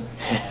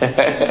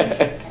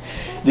 When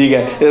he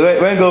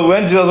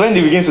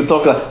begins to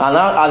talk,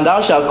 and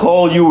thou shalt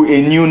call you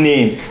a new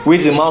name,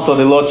 which the mouth of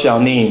the Lord shall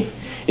name.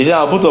 He said,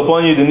 I'll put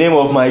upon you the name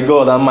of my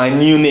God and my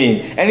new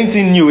name.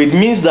 Anything new, it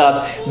means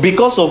that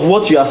because of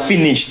what you have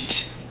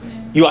finished,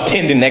 you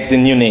attain the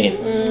new name.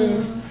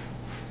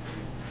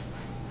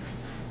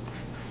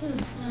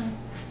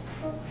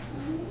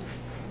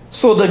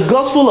 So the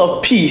gospel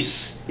of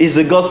peace is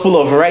the gospel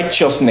of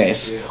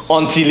righteousness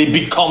until it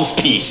becomes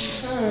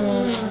peace.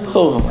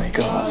 Oh my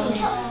God.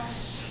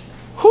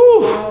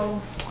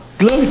 Whew.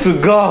 Glory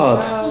to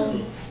God.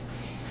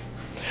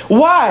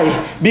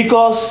 Why?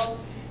 Because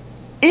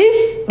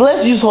if,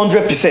 let's use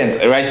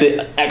 100%, right? Say,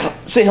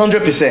 Say 100%.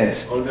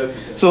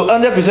 100%. So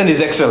 100% is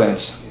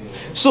excellence.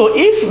 So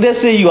if let's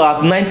say you are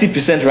at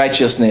 90%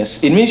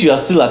 righteousness, it means you are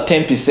still at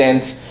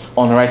 10%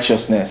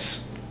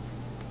 unrighteousness.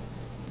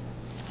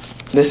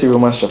 Let's see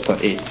Romans chapter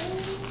 8.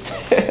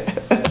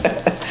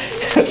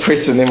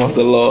 Praise the name of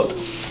the Lord.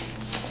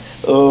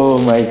 Oh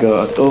my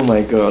God, oh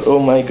my God, oh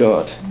my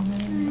God.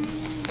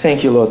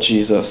 Thank you, Lord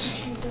Jesus.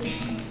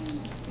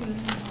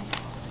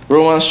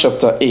 Romans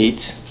chapter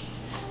 8.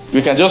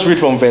 We can just read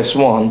from verse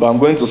 1, but I'm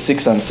going to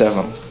 6 and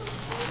 7.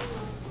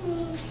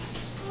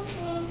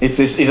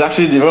 It's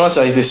actually, the Romans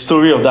is a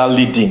story of that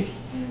leading.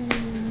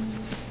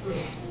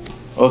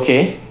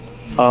 Okay.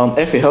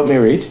 Effie, help me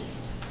read.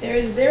 There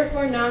is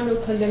therefore now no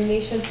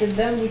condemnation to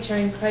them which are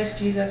in Christ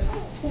Jesus,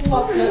 who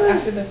walk not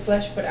after the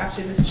flesh, but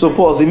after the Spirit. So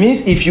pause. It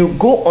means if you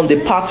go on the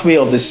pathway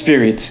of the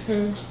Spirit,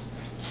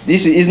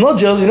 this is not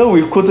just,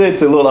 we've quoted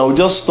it a lot and we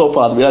just stop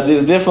at that. There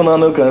is therefore now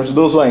no condemnation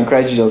to those who are in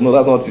Christ Jesus. No,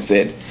 that's not what he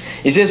said.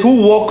 He says,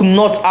 who walk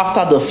not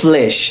after the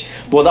flesh,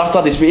 but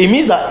after the Spirit. It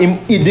means that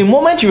in the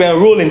moment you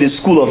enroll in the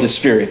school of the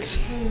Spirit,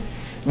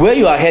 where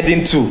you are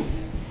heading to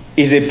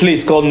is a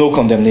place called no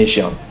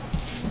condemnation.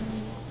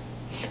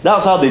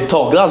 That's how they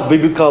talk. That's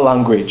biblical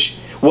language.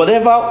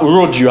 Whatever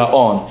road you are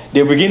on,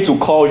 they begin to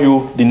call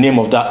you the name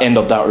of that end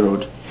of that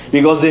road.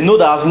 Because they know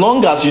that as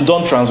long as you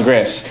don't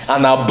transgress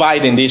and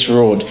abide in this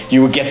road,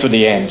 you will get to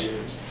the end.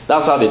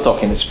 That's how they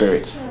talk in the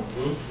Spirit.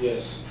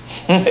 Yes.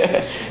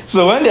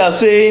 So when they are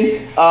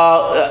saying,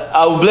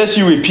 I will bless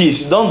you with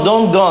peace,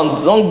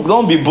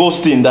 don't be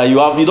boasting that you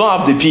don't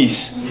have the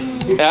peace.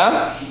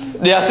 Yeah?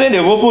 They are saying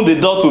they've opened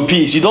the door to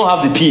peace. You don't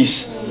have the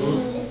peace.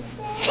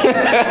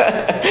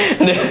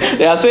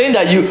 They are saying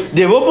that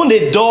they've opened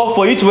the door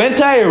for you to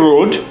enter a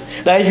road,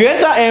 that if you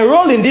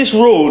enroll in this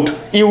road,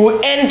 it will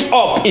end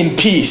up in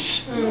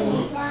peace.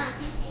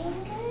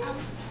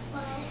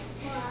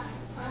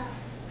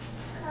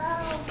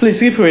 Please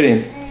keep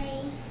reading.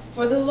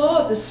 For the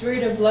law of the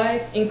Spirit of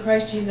life in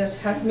Christ Jesus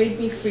hath made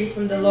me free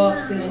from the law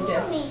of sin and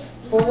death.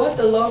 For what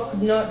the law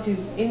could not do,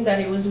 in that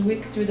it was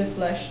weak through the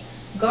flesh,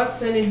 God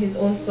sending his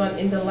own Son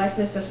in the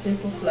likeness of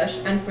sinful flesh,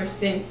 and for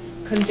sin,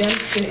 condemned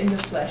sin in the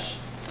flesh,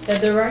 that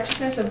the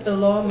righteousness of the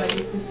law might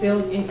be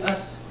fulfilled in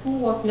us, who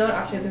walk not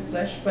after the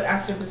flesh, but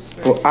after the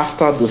Spirit. Or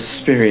after the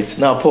Spirit.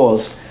 Now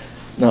pause.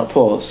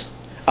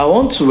 I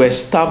want to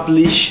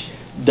establish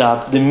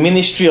that the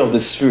ministry of the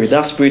Spirit,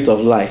 that Spirit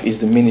of life, is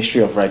the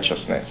ministry of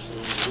righteousness.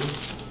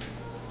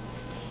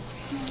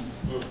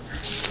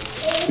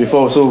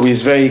 So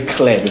it's very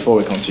clear before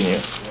we continue.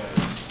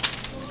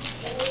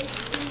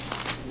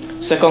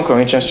 2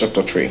 Corinthians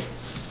chapter 3.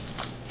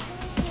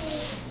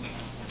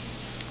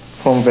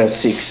 From verse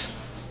 6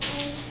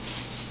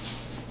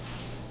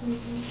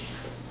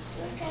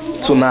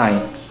 to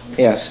 9.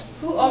 Yes.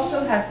 Who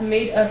also hath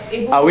made us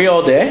able... Are we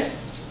all there?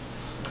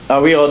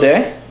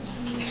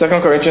 2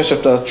 Corinthians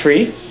chapter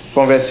 3,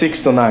 from verse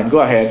 6 to 9. Go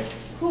ahead.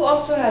 Who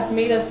also hath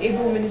made us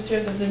able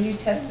ministers of the New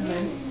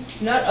Testament,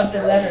 not of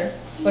the letter,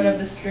 but of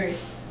the Spirit.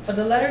 For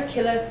the letter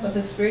killeth, but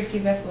the Spirit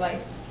giveth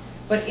life.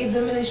 But if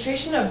the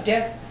ministration of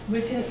death,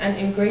 written and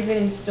engraven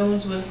in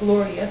stones, was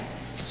glorious,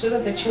 so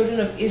that the children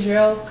of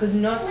Israel could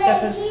not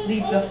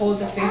steadfastly behold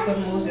the face of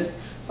Moses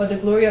for the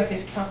glory of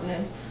his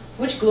countenance,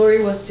 which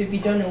glory was to be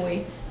done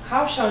away,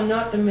 how shall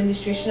not the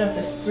ministration of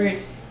the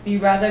Spirit be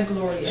rather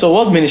glorious? So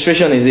what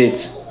ministration is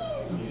it?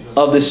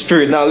 Of the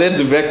Spirit. Now let's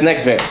do the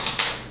next verse.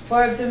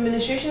 For if the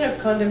ministration of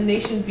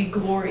condemnation be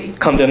glory,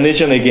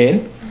 condemnation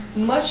again,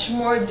 much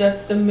more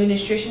doth the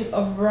ministration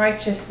of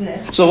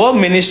righteousness. So what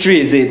ministry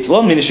is it?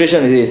 What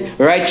ministration is it?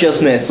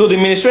 Righteousness. So the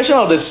ministration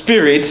of the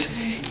Spirit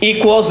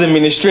equals the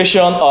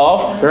ministration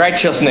of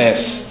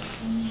righteousness.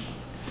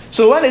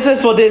 So when it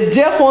says, for there is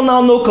therefore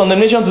now no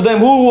condemnation to them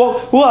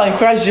who are in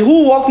Christ,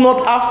 who walk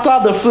not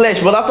after the flesh,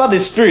 but after the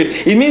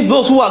Spirit, it means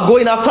those who are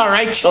going after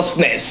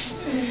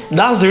righteousness.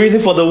 That's the reason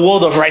for the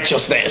word of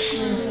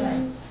righteousness.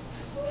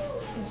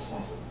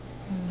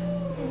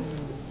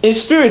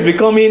 Is Spirit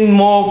becoming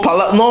more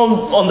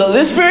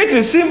the Spirit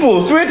is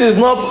simple. Spirit is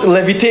not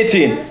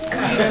levitating.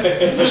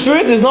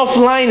 Spirit is not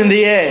flying in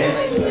the air.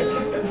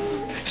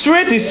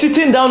 Spirit is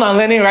sitting down and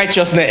learning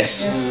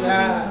righteousness.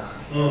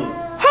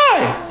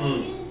 Hi.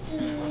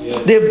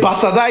 They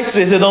bastardize.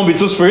 They say don't be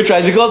too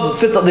spiritual because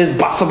there's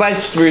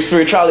bastardized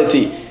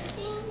spirituality.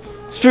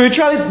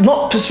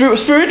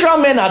 Spiritual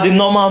men are the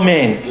normal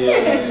men.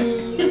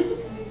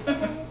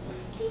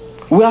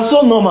 We are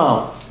so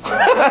normal.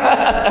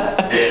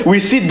 We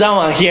sit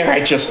down and hear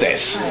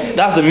righteousness.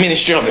 That's the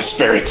ministry of the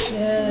Spirit.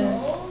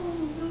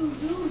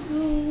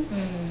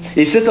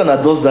 It's Satan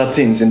that does that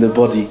things in the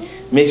body.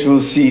 Makes people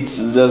see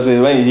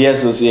it. When he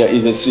hears it's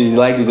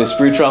a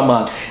spiritual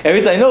man.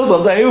 Every time,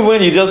 sometimes even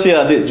when you just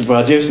hear that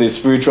Brother James is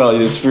spiritual,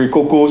 is spirit,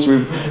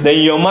 then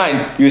in your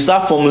mind you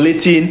start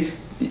formulating.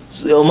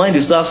 Your mind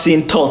you start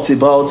seeing thoughts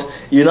about.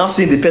 You're not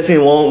seeing the person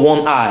in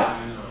one eye.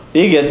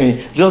 You get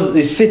me? Just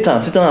the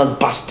Satan. Satan has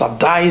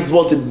bastardized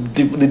what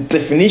the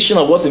definition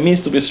of what it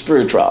means to be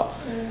spiritual.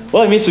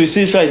 What it means to be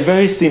spiritual is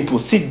very simple.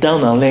 Sit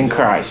down and learn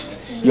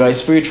Christ. You are a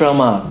spiritual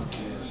man.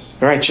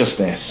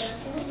 Righteousness.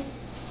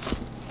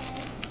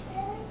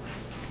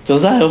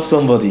 Does that help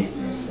somebody?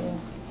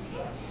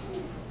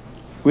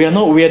 We are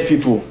not weird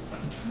people.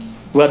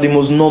 We are the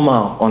most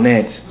normal on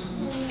earth.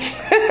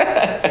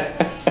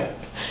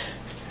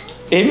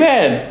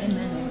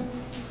 Amen.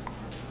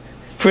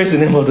 Praise the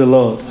name of the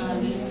Lord.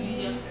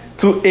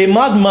 To a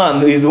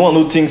madman is the one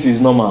who thinks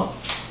he's normal.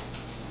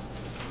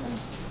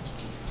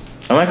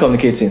 Am I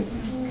communicating?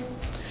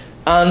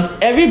 And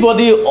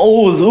everybody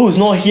who is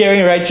not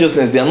hearing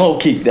righteousness, they are not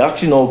okay. They're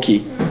actually not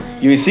okay.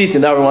 You will see it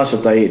in that Romans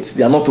chapter 8.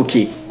 They are not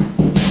okay.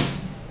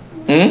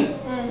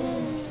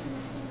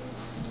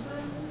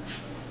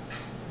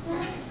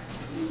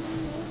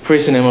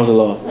 Praise the name of the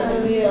Lord.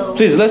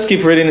 Please, let's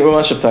keep reading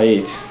Romans chapter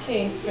 8.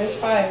 Okay, verse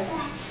 5.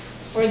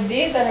 For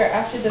they that are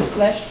after the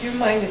flesh do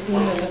mind the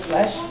things of the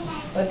flesh,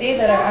 but they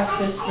that are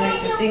after the Spirit,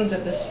 the things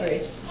of the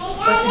Spirit.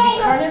 But to be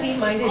carnally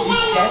minded is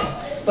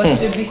death, but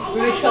to be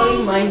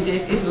spiritually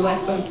minded is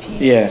life and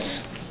peace.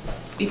 Yes.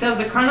 Because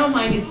the carnal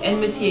mind is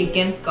enmity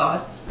against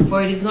God,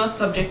 for it is not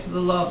subject to the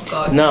law of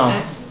God. Now,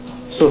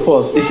 so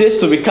pause. It says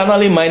to be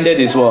carnally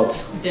minded is what?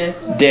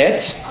 Death.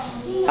 Death.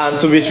 And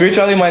to be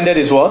spiritually minded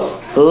is what?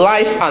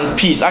 Life and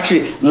peace.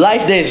 Actually,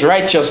 life there is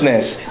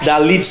righteousness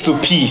that leads to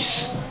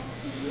peace.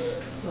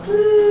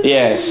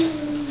 Yes.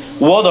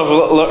 Word of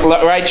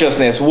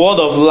righteousness, word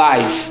of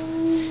life.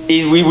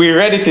 We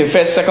read it in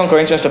 2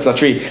 Corinthians chapter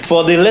 3.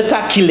 For the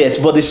letter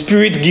killeth, but the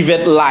spirit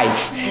giveth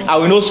life.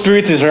 And we know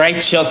spirit is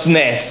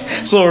righteousness.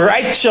 So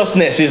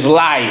righteousness is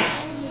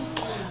life.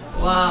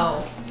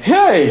 Wow.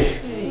 Hey.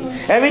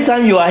 Every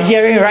time you are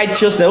hearing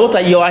righteousness,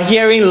 you are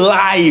hearing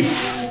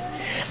life.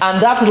 And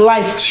that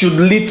life should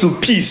lead to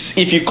peace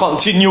if you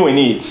continue in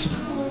it.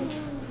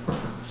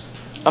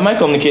 Am I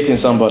communicating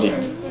somebody?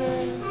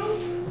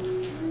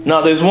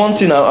 Now there's one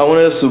thing I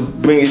wanted us to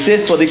bring. It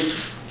says for the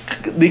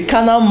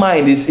carnal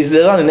mind is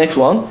there on the next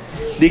one?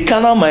 The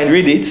carnal mind,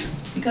 read it.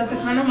 Because the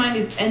carnal mind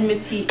is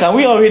enmity. Can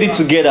we all read it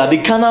together?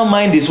 The carnal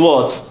mind is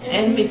what?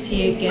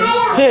 Enmity against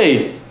God.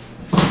 Hey,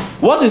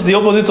 what is the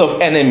opposite of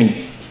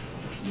enemy?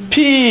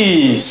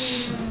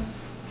 Peace.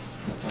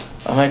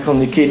 Am I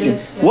communicating?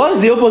 Yes, yes. What's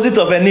the opposite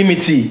of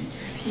enmity?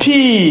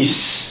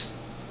 Peace.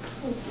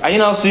 Are you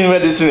now seeing where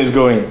this thing is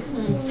going?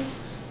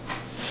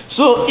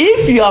 So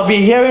if you have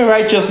been hearing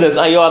righteousness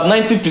and you're at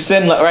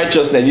 90%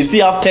 righteousness, you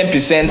still have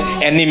 10%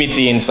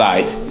 enmity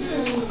inside.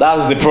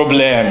 That's the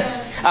problem. And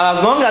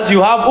as long as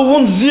you have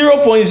even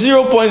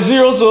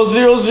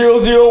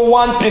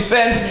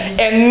 0.0000001%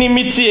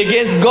 enmity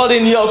against God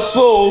in your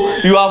soul,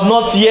 you have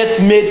not yet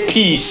made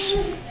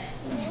peace.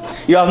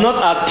 You have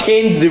not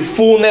attained the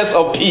fullness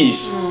of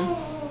peace.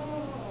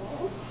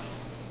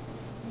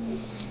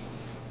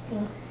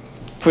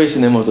 Praise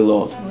the name of the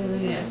Lord.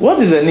 What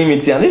is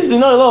enmity? And this, a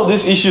lot of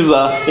these issues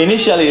are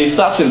initially it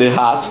starts in the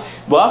heart,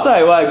 but after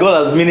a while, God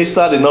has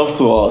ministered enough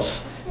to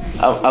us.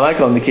 Am I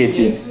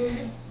communicating?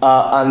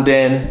 And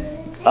then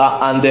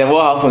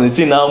what happens? The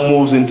thing now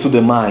moves into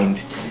the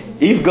mind.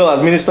 If God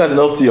has ministered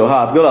enough to your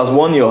heart, God has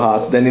won your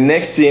heart, then the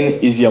next thing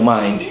is your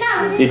mind,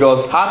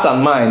 because heart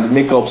and mind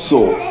make up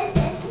soul.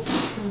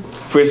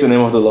 Praise the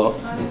name of the Lord.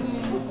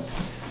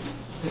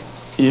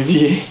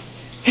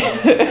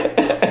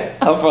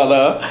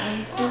 Father,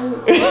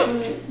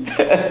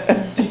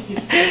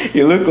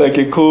 you look like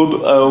a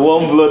cold,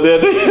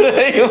 warm-blooded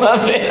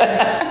human being.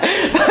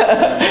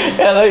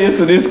 I'm not used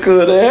to this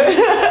cold,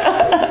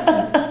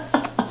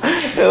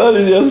 What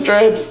is your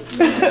strength?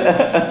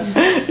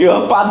 You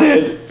are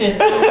padded.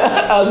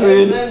 As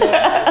in,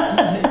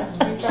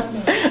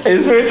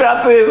 it's spiritual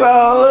things.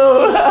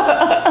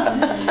 Hallelujah.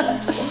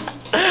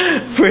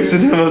 Praise the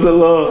name of the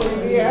Lord.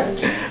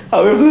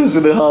 Are we blessed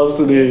in the house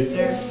today? Yes,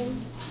 sir.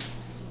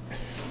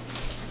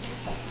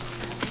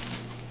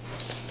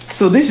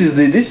 So this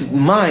is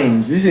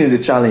mind. This is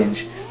the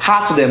challenge.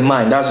 Heart then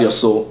mind. That's your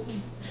soul.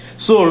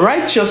 So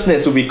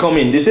righteousness will be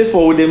coming. This says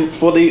with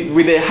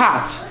the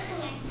heart,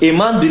 a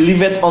man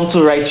believeth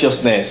unto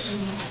righteousness.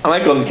 Am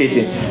I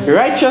communicating?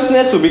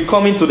 Righteousness will be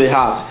coming to the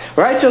heart.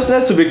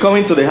 Righteousness will be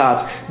coming to the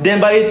heart. Then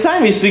by the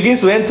time it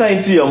begins to enter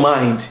into your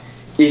mind,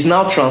 it's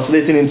now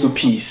translating into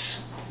peace.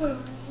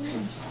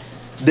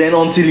 Then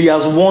until he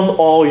has won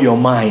all your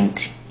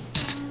mind,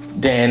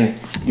 then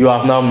you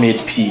have now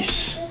made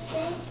peace.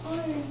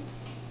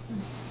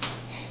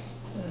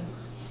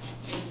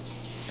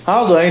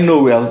 How do I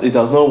know it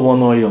has not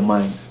won all your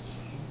minds?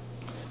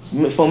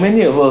 For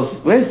many of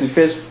us, where's the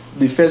first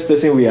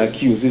person we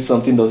accuse if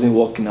something doesn't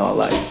work in our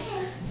life?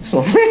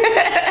 So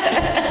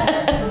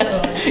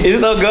it's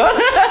not God?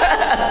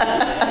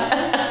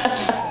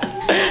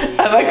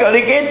 Am I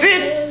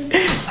communicating?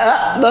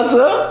 That's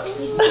all?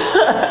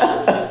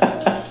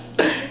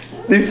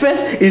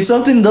 If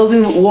something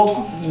doesn't work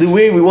the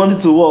way we want it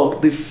to work,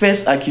 the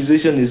first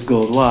accusation is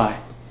God. Why?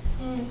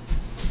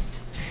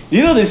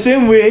 You know, the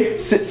same way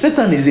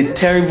Satan is a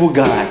terrible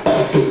guy.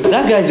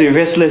 That guy is a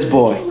restless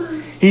boy.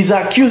 He's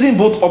accusing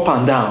both up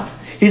and down.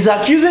 He's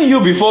accusing you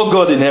before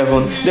God in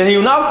heaven. Then he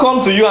will now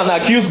come to you and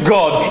accuse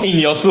God in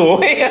your soul.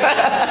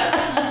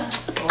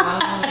 That's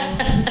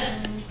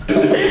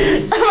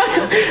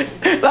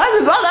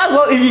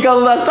all. If you can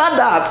understand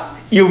that,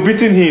 you've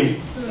beaten him.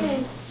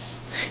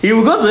 He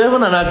will go to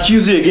heaven and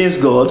accuse you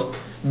against God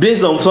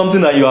based on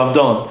something that you have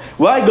done.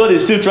 While God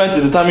is still trying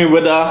to determine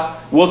whether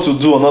what to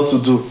do or not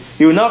to do,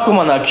 He will now come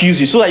and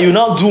accuse you so that you will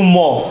now do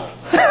more.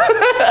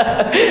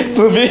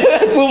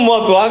 to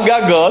more to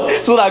anger God,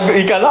 so that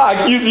He cannot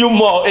accuse you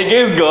more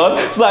against God,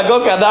 so that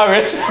God cannot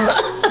respond.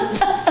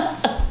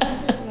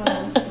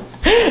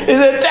 He's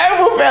a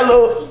terrible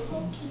fellow.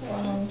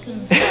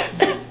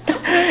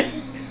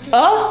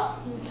 Huh?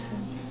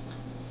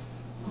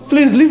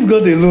 Please leave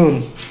God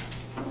alone.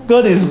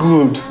 God is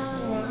good.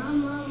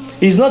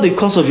 He's not the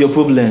cause of your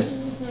problem.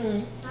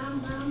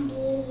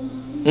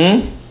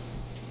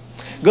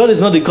 God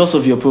is not the cause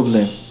of your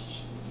problem.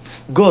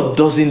 God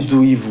doesn't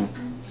do evil.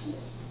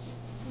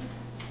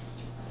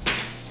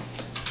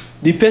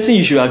 The person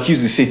you should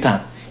accuse is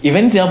Satan. If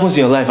anything happens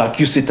in your life,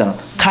 accuse Satan.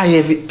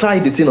 Tie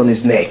the thing on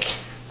his neck.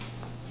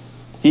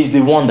 He's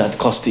the one that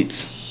caused it.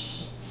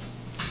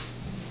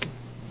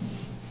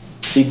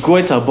 He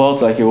goeth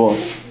about like a what?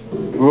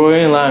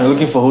 Roaring lion,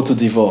 looking for who to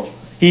devour.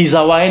 He is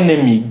our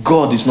enemy.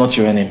 God is not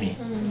your enemy.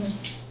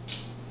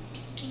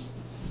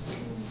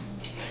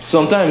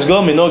 Sometimes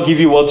God may not give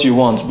you what you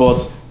want,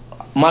 but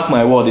mark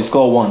my word, it's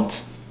called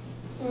want.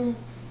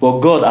 But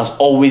God has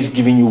always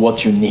given you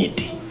what you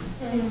need.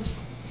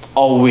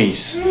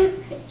 Always.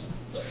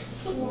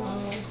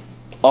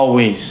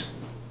 Always.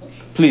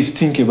 Please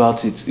think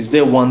about it. Is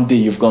there one day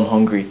you've gone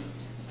hungry?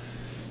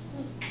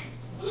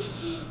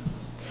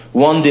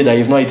 One day that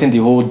you've not eaten the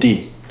whole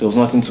day, there was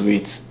nothing to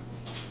eat.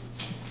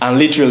 And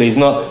literally, it's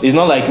not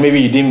like maybe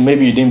you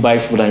didn't buy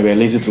food and you were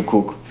lazy to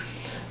cook.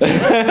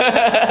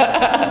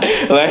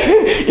 Like,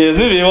 is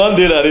it one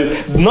day that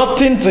is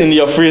nothing in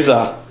your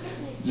freezer,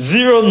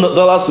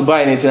 $0 to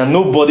buy anything, and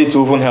nobody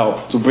to even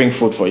help to bring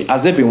food for you?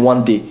 Has there been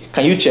one day?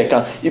 Can you check?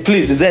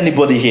 Please, is there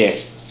anybody here?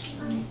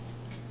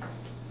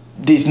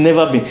 There's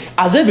never been.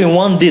 Has there been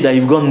one day that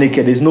you've gone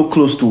naked? There's no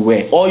clothes to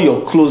wear. All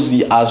your clothes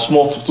are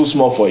too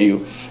small for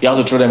you. You have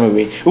to throw them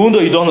away. Even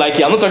though you don't like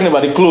it. I'm not talking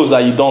about the clothes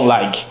that you don't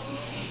like.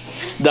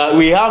 That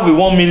we have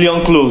 1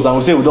 million clothes and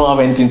we say we don't have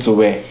anything to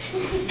wear.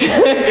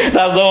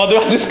 That's not what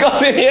we're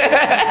discussing here.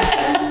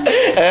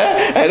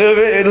 I know,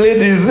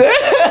 ladies.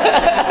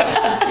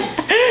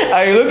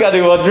 And you look at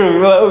the wardrobe,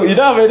 you're like, oh, you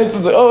don't have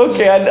anything to do. Oh,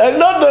 okay, I don't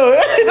know.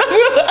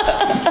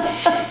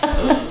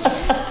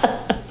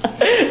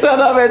 Don't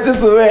have anything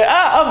to wear.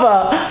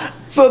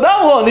 So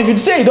that one, if you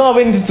say you don't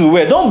have anything to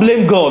wear, don't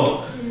blame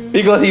God.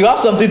 Because you have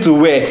something to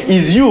wear.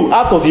 It's you,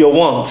 out of your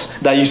want,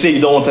 that you say you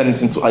don't want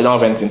anything to. I don't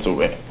have anything to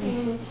wear.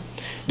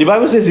 The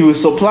Bible says He will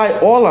supply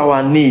all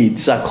our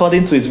needs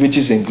according to His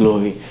riches in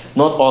glory.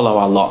 Not all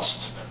our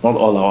lusts, not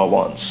all our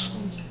wants.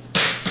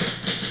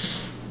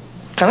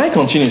 Can I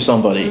continue,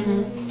 somebody?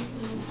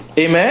 Amen?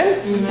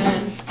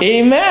 Amen?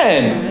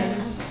 Amen.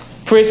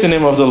 Praise the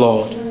name of the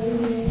Lord.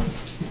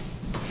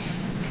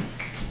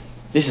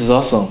 This is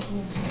awesome.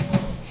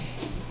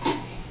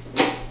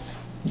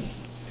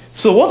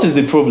 So what is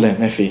the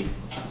problem, Effie?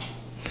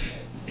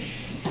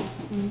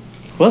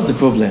 What's the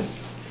problem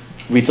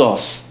with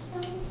us?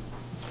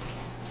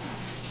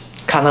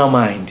 Carnal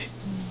mind.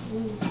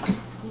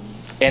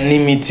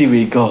 Enmity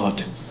with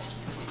God.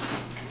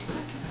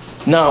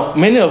 Now,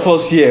 many of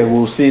us here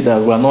will say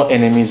that we are not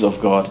enemies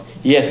of God.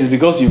 Yes, it's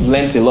because you've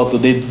learned a lot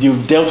today.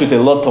 You've dealt with a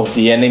lot of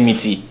the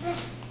enmity.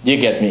 Do you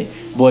get me?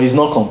 But it's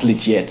not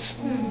complete yet.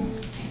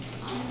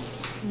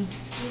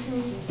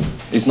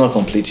 It's not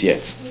complete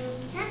yet.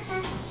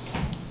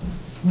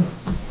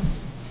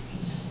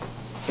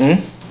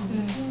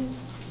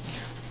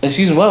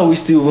 Excuse me, why are we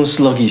still even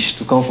sluggish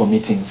to come for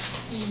meetings?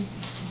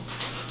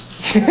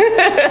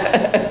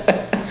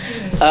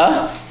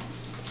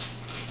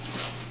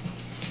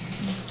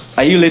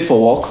 Are you late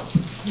for work?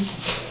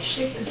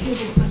 Shake the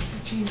table, Pastor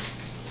James.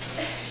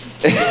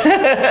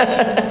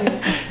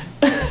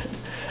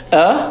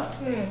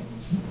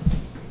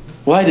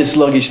 Why the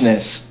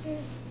sluggishness?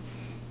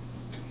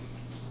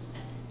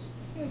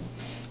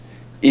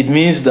 It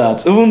means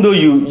that even though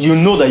you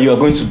know that you are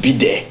going to be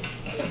there,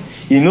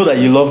 you know that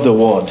you love the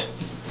word,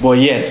 but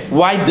yet,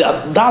 why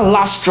that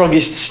last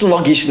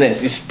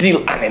sluggishness is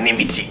still an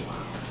enmity?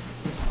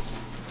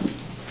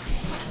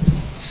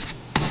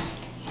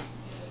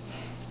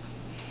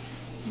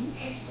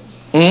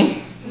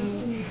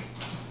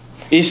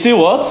 It's still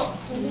what?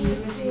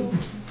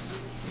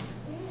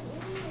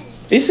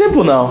 It's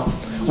simple now.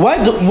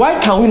 Why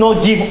can we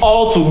not give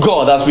all to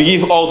God as we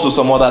give all to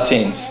some other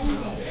things?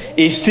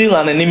 It's still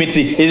an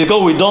enmity. It's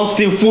because we don't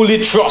still fully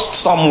trust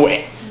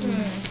somewhere.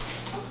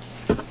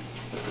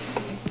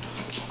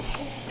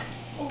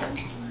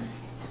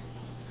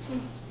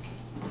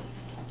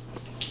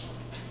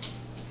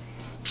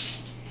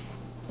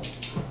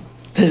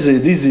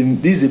 This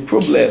is a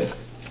problem.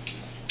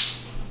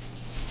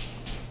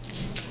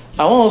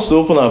 I want us to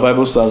open our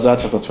Bibles to Isaiah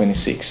chapter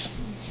 26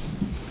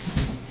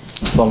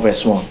 from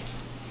verse 1.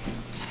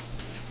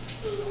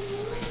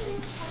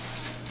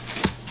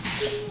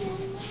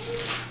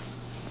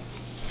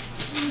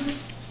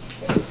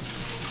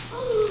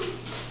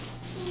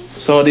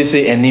 Somebody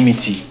say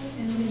enmity.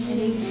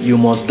 You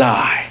must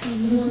die.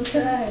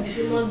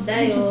 You must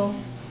die, oh.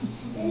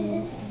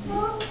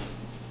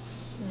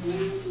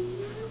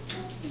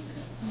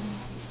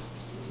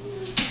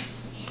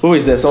 Who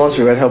is there? Someone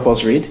should help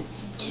us read.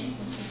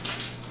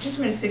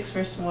 Deuteronomy 6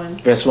 verse 1.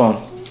 Verse 1.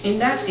 In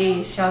that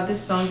day shall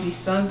this song be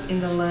sung in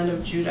the land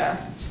of Judah.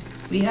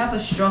 We have a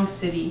strong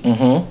city.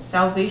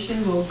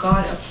 Salvation will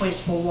God appoint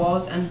for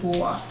walls and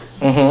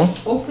bulwarks.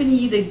 Open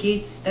ye the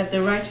gates, that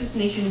the righteous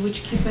nation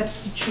which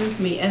keepeth the truth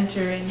may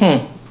enter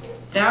in.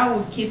 Thou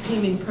wilt keep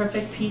him in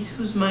perfect peace,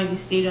 whose mind is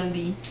stayed on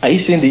thee. Are you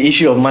seeing the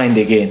issue of mind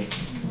again?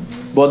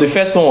 But the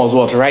first one was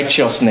what?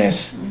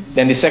 Righteousness.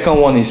 Then the second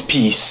one is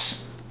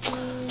peace.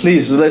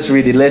 Please, let's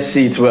read it. Let's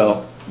see it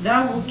well.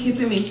 Thou wilt keep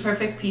him in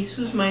perfect peace,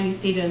 whose mind is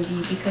stayed on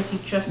thee, because he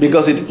trusted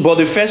But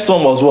the first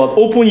one was what?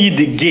 Open ye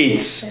the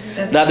gates,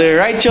 that the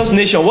righteous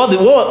nation. What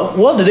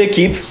did they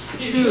keep?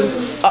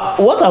 Truth.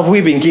 What have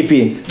we been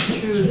keeping?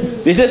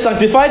 Truth. They say,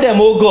 sanctify them,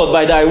 O God,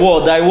 by thy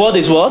word. Thy word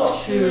is what?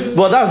 Truth.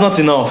 But that's not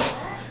enough.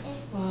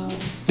 Wow.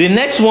 The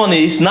next one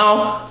is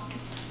now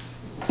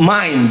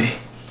mind.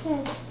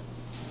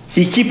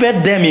 He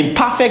keepeth them in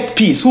perfect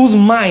peace, whose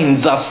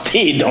minds are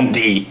stayed on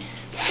thee,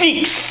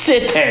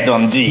 fixated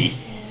on thee.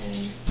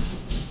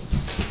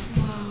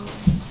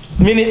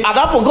 Meaning, at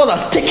that point, God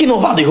has taken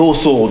over the whole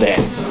soul there.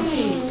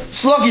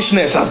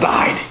 Sluggishness has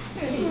died.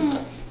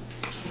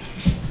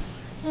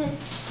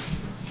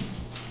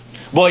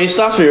 But it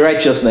starts with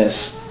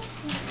righteousness.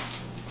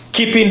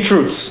 Keeping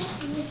truth.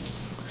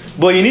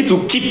 But you need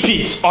to keep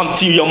it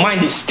until your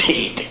mind is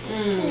stayed.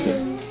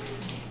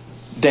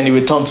 Then you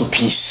return to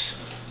peace.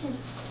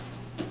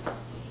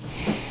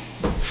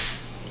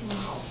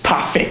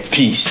 Perfect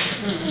peace.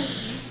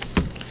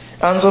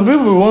 And some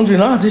people are wondering,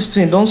 this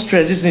thing, don't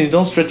stretch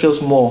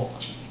us more.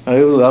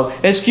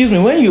 Excuse me,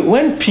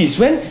 when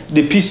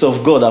the peace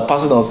of God that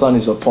passes understanding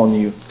is upon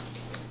you,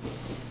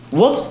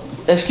 what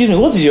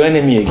is your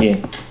enemy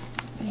again?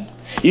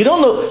 You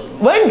don't know,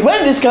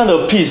 when this kind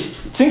of peace,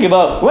 think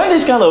about, when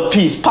this kind of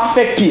peace,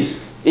 perfect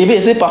peace, if they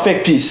say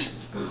perfect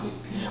peace,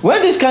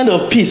 when this kind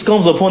of peace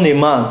comes upon a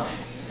man,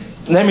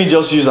 let me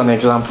just use an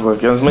example,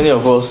 because many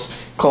of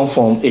us come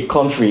from a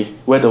country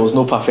where there was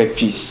no perfect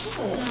peace.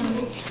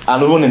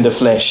 And even in the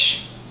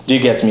flesh. Do you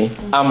get me?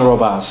 Armed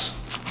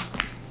robbers.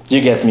 Do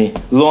you get me?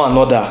 Law and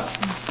order.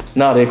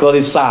 Now they call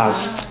it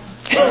SARS.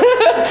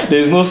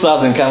 There's no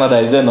SARS in Canada,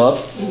 is there not?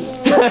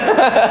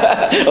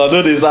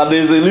 Although there's a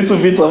little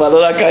bit of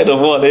another kind of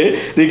one,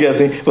 eh? Do you get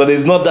me? But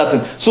there's not that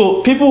thing.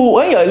 So people,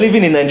 when you're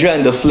living in Nigeria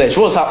in the flesh,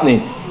 what's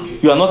happening?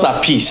 You are not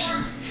at peace.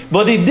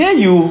 But the day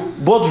you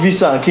bought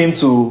visa and came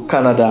to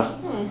Canada,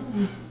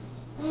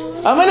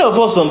 how many of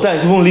us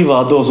sometimes even leave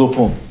our doors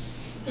open?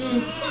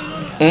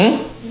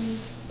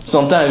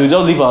 Sometimes we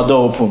just leave our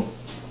door open.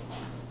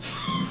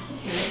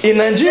 In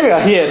Nigeria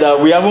here, that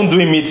we haven't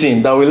doing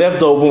meeting, that we left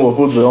door open, we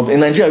put the door. In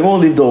Nigeria, we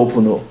won't leave door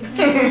open, no.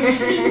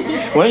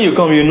 When you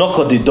come, you knock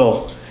on the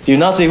door. You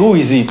now say, who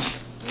is it?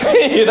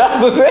 You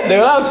have to say, they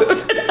will have to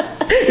say.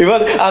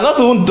 And not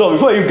even door,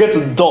 before you get to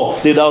the door,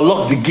 they will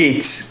lock the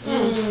gate.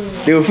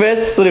 They will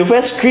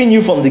first screen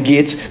you from the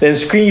gate, then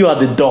screen you at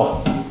the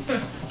door.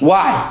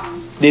 Why?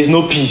 There's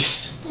no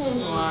peace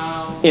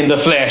in the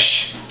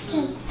flesh.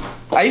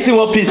 Are you seeing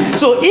what peace?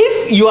 So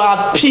if you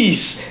are at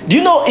peace, do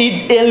you know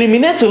it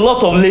eliminates a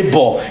lot of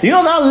labor? You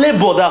know that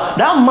labor,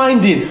 that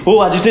minding,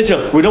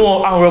 agitation, we don't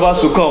want armed robbers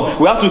to come.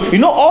 We have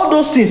to, all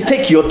those things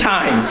take your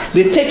time.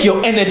 They take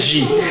your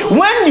energy.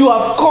 When you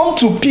have come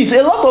to peace,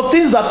 a lot of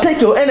things that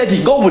take your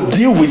energy, God will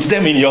deal with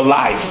them in your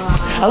life.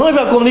 I don't know if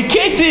you're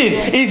communicating.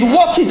 It's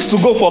worth it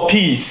to go for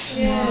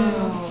peace.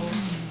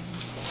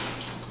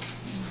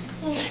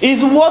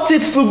 It's worth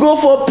it to go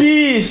for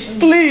peace.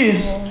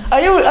 Please.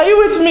 Are you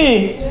with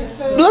me?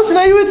 Blessing,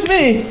 are you with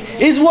me?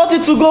 It's worth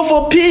it to go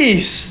for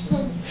peace.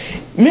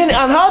 And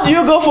how do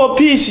you go for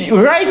peace?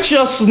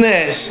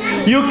 Righteousness.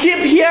 You keep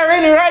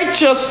hearing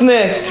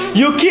righteousness.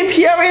 You keep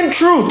hearing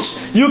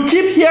truth. You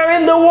keep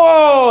hearing the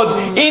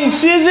word in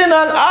season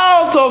and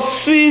out of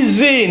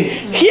season.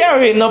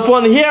 Hearing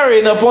upon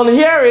hearing upon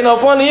hearing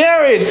upon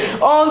hearing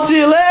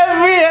until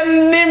every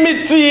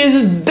enmity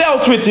is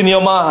dealt with in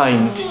your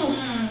mind.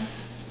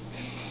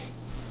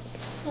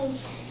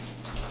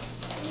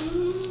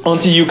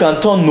 Until you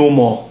can turn no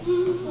more.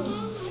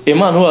 A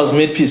man who has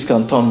made peace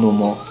can turn no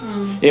more.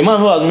 A man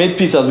who has made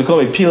peace has become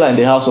a pillar in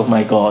the house of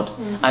my God,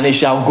 and he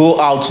shall go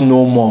out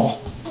no more.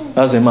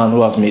 That's a man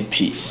who has made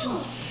peace.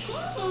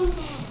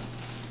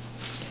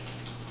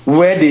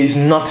 Where there is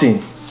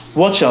nothing,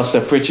 what shall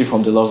separate you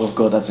from the love of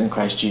God that's in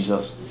Christ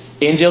Jesus?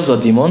 Angels or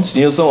demons?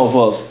 Some of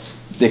us,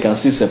 they can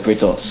still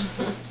separate us.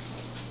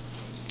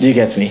 Do you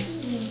get me?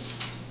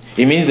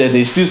 It means that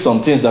there's still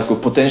some things that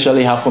could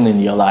potentially happen in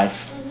your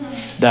life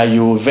that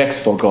you will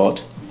vex for God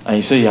and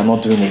you say you are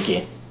not doing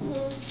again.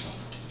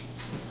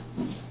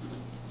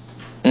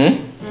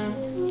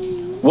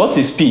 What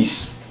is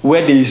peace?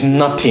 Where there is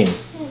nothing.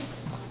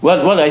 What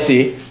did I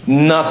say?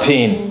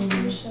 Nothing.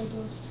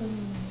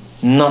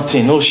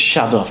 Nothing. No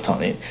shadow of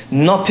turning.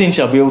 Nothing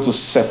shall be able to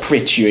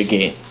separate you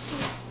again.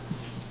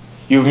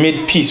 You've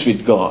made peace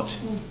with God.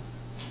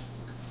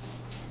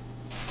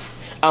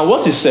 And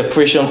what is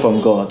separation from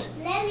God?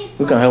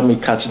 Who can help me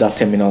catch that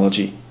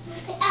terminology?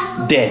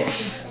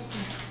 Death.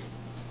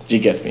 Do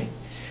you get me?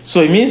 So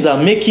it means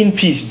that making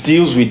peace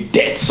deals with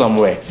death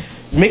somewhere.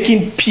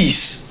 Making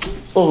peace,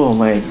 oh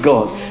my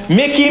God.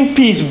 Making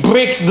peace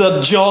breaks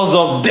the jaws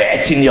of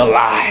death in your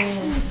life.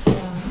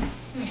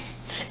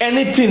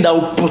 Anything that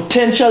will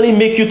potentially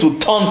make you to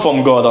turn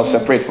from God or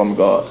separate from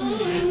God.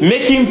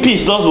 Making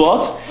peace does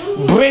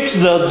what? Breaks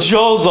the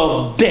jaws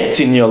of death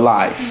in your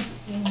life.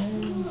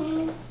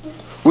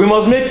 We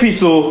must make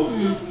peace, oh.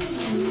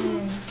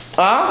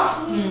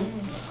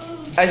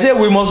 I said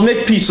we must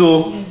make peace,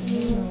 oh.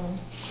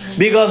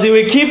 Because he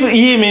will keep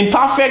him in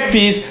perfect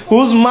peace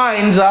whose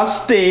minds are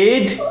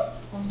stayed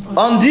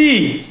on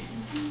thee.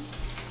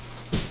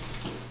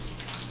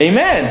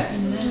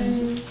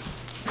 Amen.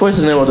 Praise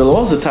the name of the Lord.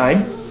 What's the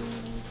time?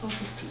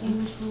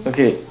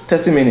 Okay,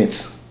 30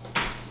 minutes.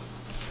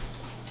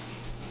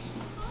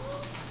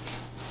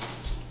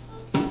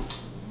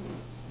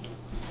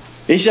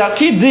 He shall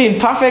keep thee in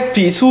perfect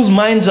peace whose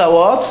minds are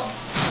what?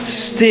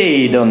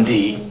 Stayed on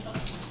thee.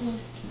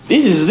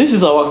 This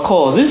is our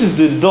cause. This is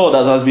the door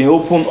that has been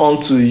opened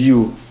unto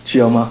you,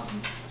 Chioma.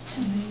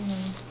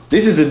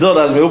 This is the door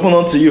that has been opened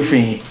unto you,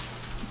 Fihi.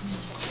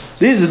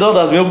 This is the door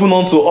that has been opened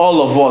unto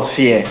all of us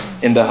here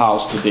in the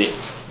house today.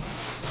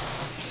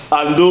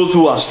 And those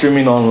who are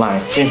streaming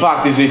online. In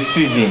fact, it's a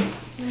season.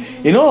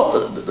 You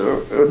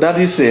know,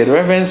 Daddy said,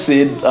 Reverend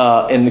said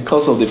in the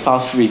course of the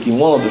past week, in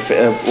one of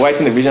the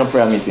Writing the Vision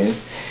prayer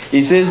meetings,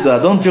 he says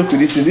that don't joke with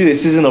this. This is a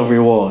season of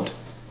reward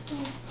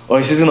or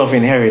a season of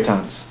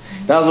inheritance.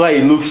 That's why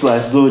it looks like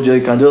though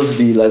it can just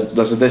be like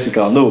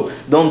lackadaisical. No,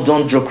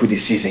 don't joke with the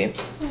season.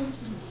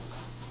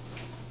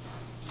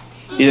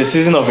 It's a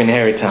season of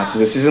inheritance.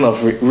 It's a season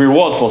of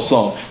reward for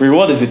some.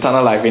 Reward is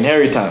eternal life.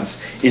 Inheritance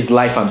is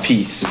life and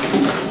peace.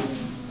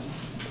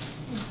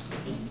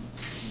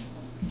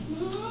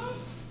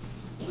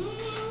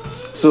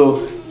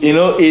 So, you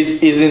know,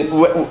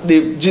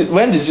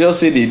 when the Jesus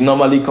said it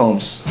normally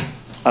comes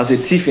as a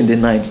thief in the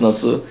night, not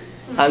so.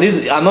 And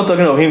this, I'm not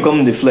talking of him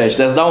coming in the flesh.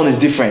 That one is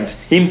different.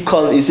 Him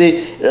come, you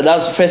say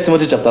that's 1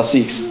 Timothy chapter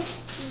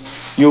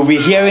 6. You'll be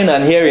hearing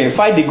and hearing.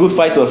 Fight the good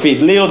fight of faith.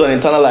 Lay hold on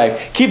eternal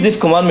life. Keep this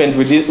commandment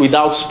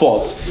without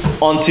spot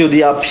until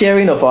the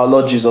appearing of our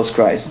Lord Jesus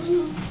Christ.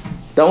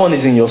 That one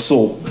is in your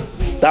soul.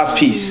 That's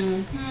peace.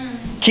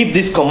 Keep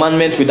this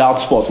commandment without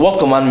spot. What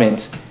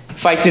commandment?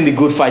 Fighting the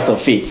good fight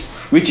of faith,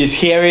 which is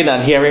hearing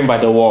and hearing by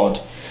the word.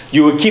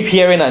 You will keep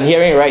hearing and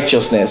hearing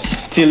righteousness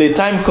till the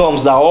time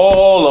comes that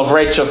all of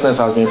righteousness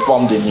has been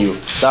formed in you.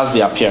 That's the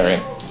appearing.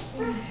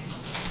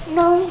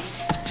 No.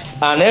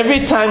 And every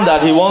time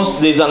that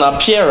there's an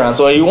appearance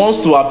or he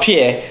wants to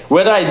appear,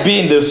 whether it be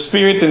in the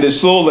spirit, in the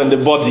soul, and the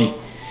body,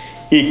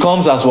 he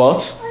comes as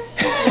what?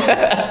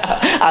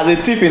 As a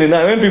thief in the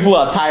night. When people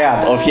are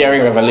tired of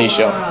hearing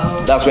revelation,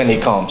 that's when he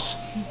comes.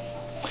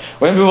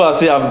 When people are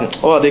saying,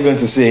 what are they going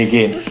to say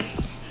again?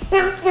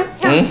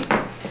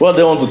 What do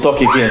they want to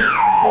talk again?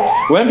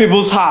 When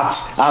people's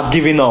hearts have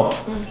given up,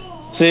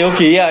 say,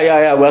 okay,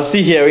 yeah, we're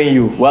still hearing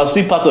you. We're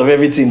still part of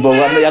everything, but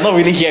you're not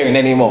really hearing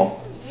anymore.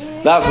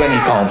 That's when he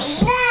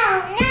comes.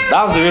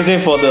 That's the reason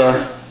for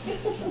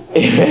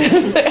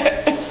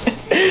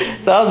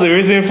that's the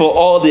reason for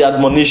all the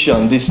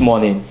admonition this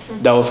morning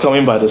that was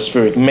coming by the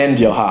Spirit. Mend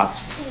your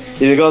hearts. It's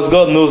because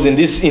God knows in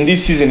this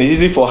season it's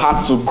easy for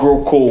hearts to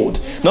grow cold.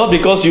 Not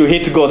because you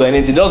hate God or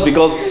anything, just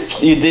because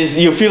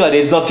you feel like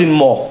there's nothing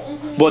more.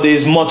 But there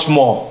is much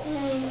more.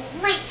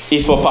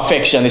 It's for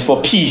perfection. It's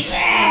for peace.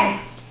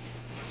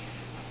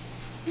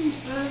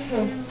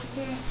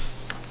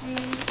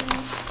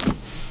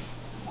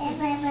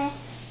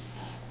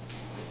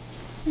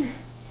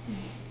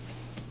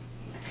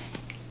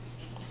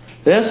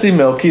 Let's see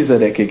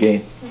Melchizedek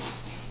again.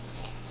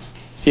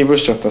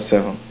 Hebrews chapter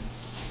 7.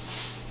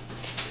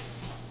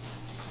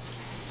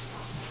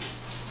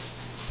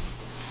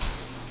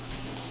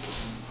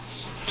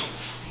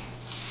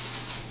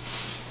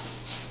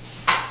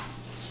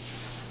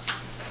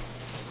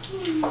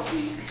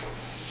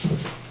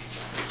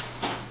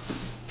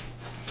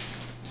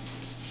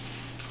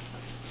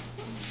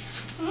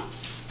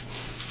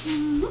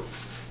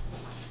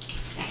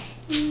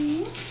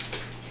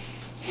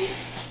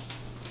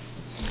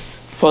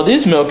 For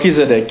this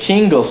Melchizedek,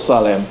 king of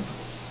Salem,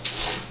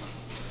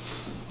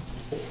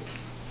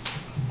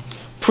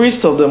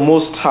 priest of the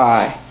Most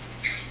High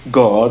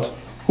God,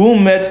 who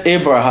met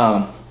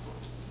Abraham,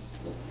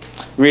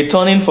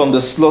 returning from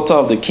the slaughter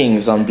of the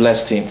kings, and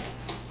blessed him,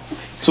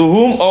 to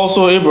whom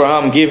also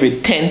Abraham gave a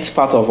tenth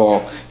part of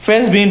all,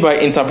 first being by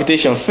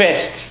interpretation,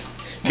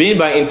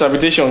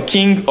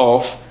 king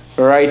of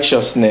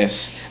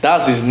righteousness.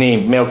 That's his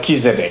name,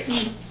 Melchizedek.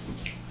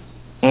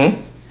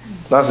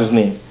 That's his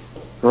name.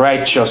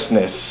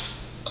 Righteousness.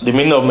 The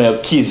meaning of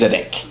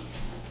Melchizedek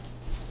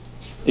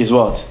is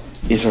what?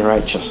 Is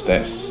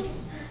righteousness.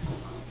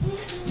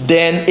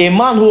 Then a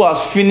man who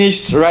has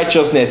finished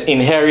righteousness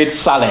inherits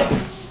Salem.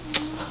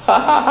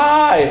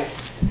 Am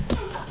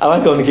I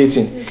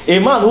communicating? A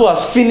man who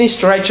has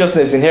finished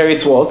righteousness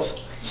inherits what?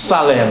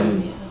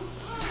 Salem.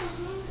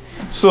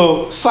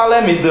 So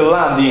Salem is the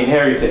land he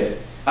inherited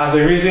as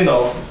a reason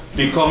of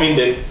becoming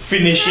the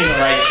finishing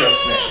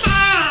righteousness.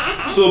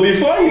 So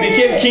before he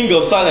became king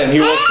of Salem, he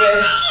was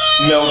first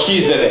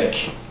Melchizedek.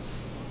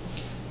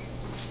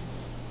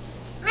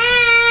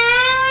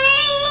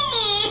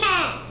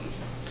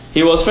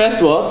 He was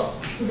first what?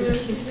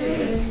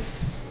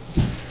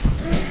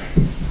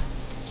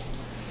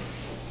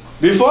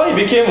 Before he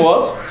became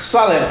what?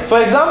 Salem.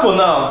 For example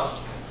now,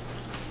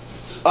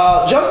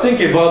 just think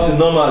about it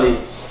normally.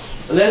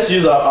 Let's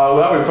use we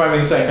have a prime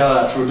minister in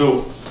Canada,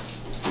 Trudeau.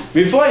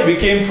 Before he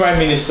became prime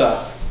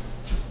minister,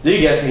 do you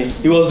get me?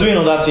 He was doing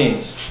other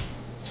things.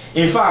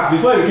 In fact,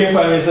 before he became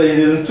prime minister,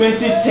 in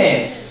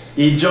 2010,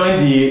 he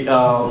joined the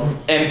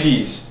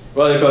MPs,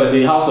 what they call it,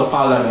 the House of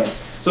Parliament.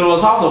 So it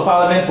was House of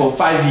Parliament for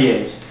 5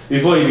 years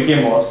before he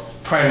became what?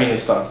 Prime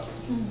minister.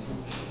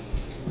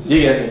 Do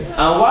you get me?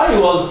 And while he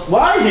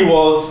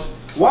was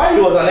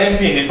an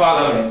MP in the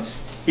Parliament,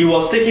 he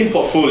was taking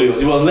portfolios.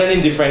 He was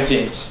learning different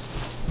things.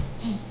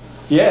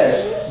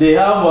 Yes, they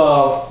have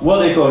what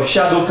they call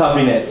shadow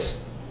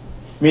cabinets,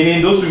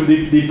 meaning those people,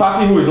 the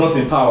party who is not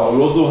in power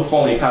will also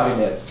form a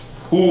cabinet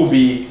who will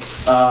be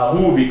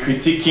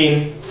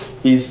critiquing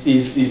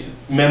his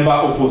member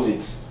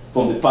opposite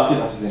from the party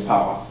that is in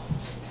power.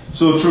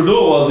 So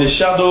Trudeau was a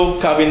shadow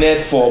cabinet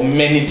for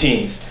many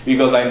things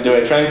because they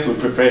were trying to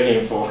prepare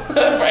him for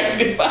prime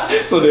minister.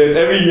 So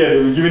every year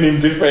they were giving him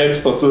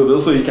different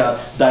portfolios so he can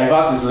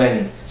diverse his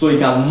learning, so he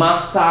can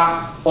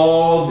master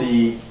all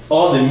the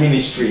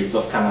ministries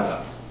of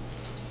Canada.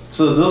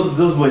 So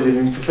those boys, they've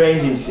been preparing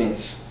him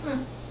since.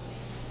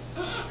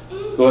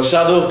 There was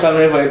shadow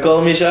cabinet for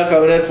economy, shadow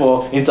cabinet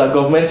for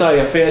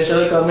intergovernmental affairs,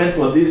 shadow cabinet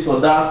for this,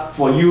 for that,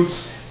 for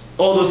youth.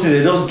 All those things,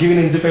 they're just giving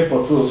him different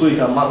portfolios so he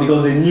can map,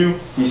 because they knew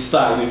his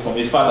style from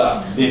his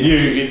father. They knew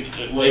he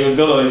was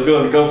going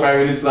to become prime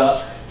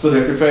minister, so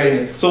they're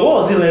preparing him. So what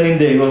was he learning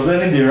there? He was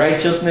learning the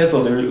righteousness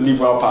of the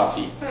Liberal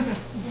Party.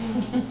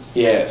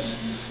 Yes.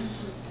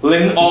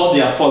 Learning all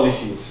their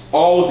policies,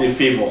 all they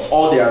favor,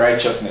 all their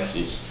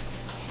righteousnesses.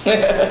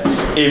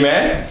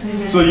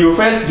 Amen? So you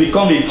first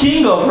become a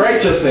king of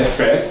righteousness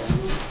first.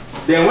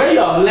 Then when you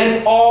have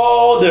learned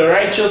all the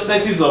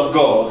righteousnesses of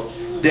God,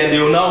 then they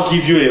will now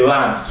give you a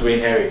land to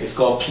inherit. It's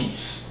called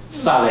peace.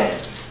 Salem.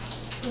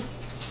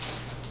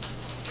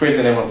 Praise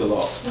the name of the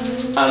Lord.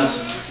 And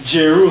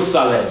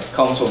Jerusalem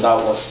comes from that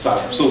word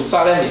Salem. So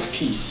Salem is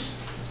peace.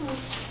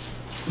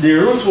 The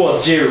root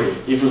word Jeru,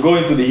 if we go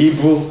into the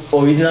Hebrew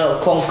original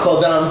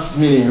concordance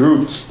meaning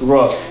root,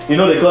 you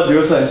know they call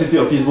Jerusalem city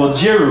of peace, but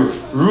Jeru,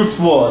 root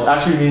word,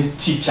 actually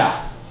means teacher.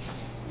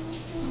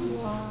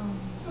 Wow.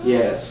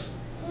 Yes.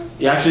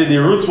 Actually, the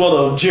root word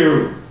of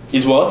Jeru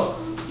is what?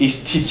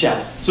 Is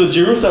teacher. So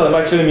Jerusalem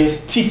actually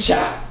means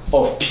teacher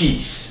of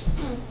peace.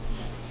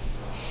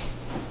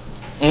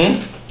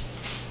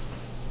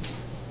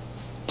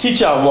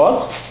 Teacher of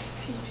what?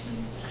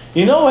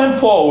 You know when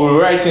Paul will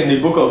write in the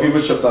book of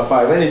Hebrews chapter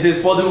 5, when he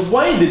says, "For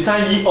why in the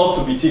time ye ought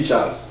to be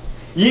teachers,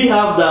 ye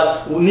have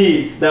that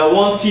need that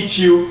one teach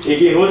you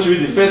again, what should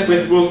be the first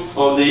principles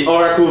of the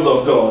oracles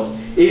of God."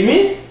 It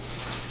means,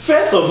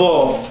 first of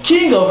all,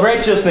 king of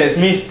righteousness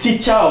means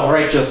teacher of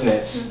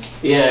righteousness.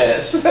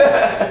 Yes.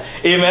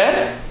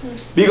 Amen?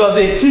 Because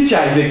a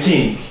teacher is a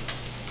king.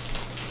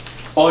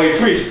 Or a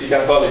priest, you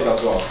can call it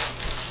as well.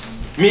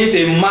 Means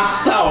a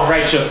master of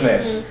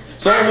righteousness.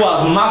 Someone who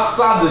has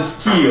mastered the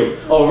skill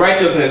of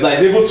righteousness, that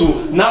is able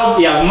to, now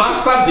he has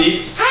mastered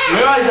it.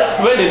 Remember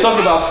when they talk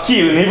about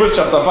skill in Hebrews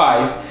chapter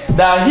 5,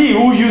 that he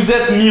who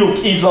useth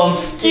milk is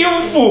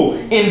unskillful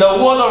in the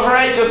word of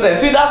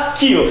righteousness. See, that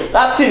skill,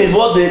 that thing is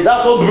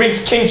that's what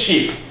brings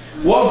kingship,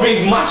 what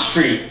brings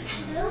mastery,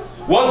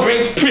 what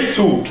brings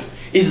priesthood,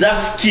 is that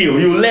skill.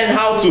 You learn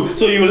how to,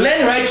 so you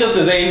learn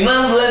righteousness and you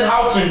now learn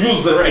how to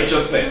use the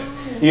righteousness.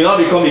 You now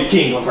become a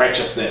king of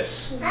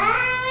righteousness.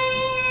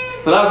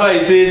 So that's why he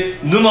says,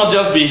 do not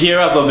just be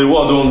hearers of the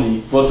word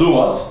only, but do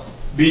what?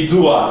 Be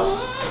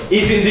doers.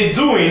 It's in the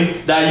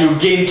doing that you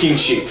gain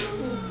kingship.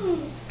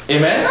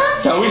 Amen?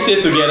 Can we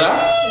say together?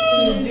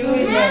 It's in the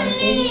doing that you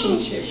gain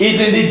kingship. It's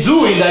in the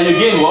doing that you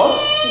gain what?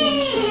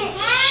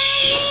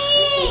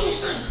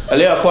 A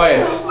little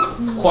quiet.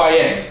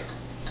 Quiet.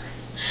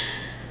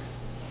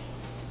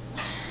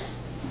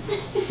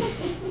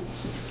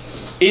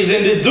 It's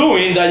in the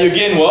doing that you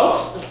gain what?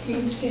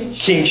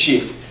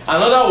 Kingship.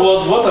 Another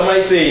word, what am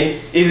I saying?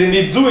 Is in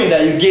the doing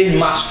that you gain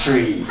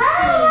mastery.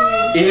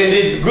 Is in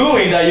the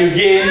doing that you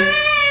gain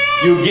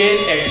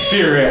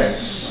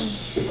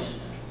experience.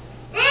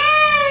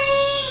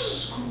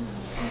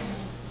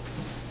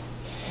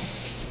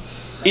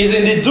 Is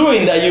in the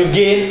doing that you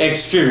gain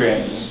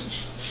experience.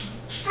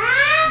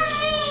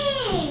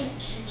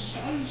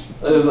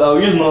 I'll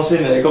use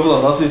nursing, a couple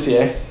of nurses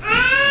here.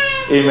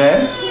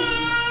 Amen.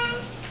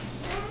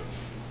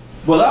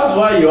 But that's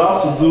why you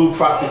have to do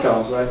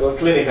practicals, right? Or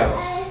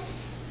clinicals.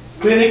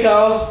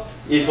 Clinicals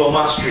is for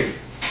mastery.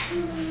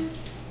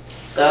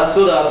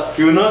 So that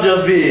you will not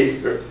just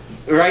be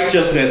a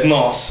righteousness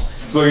nurse,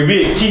 but you'll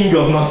be a king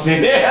of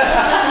nursing.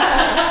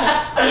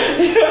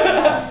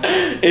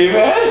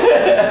 Amen?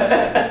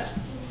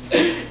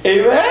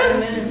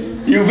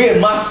 Amen? You'll be a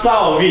master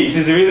of it.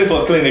 It's the reason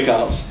for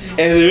clinicals.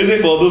 And it's the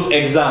reason for those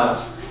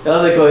exams.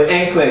 That's they call it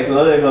NCLEX,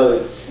 what they call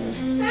it.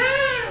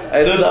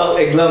 I know that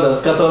exam that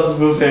scatters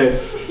people's head.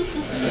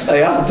 I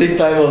have to take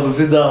time off to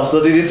sit down and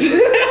study it.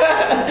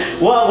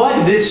 Why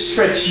did they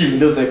stretch you in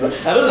those exams?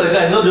 And those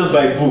exams not just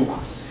by book.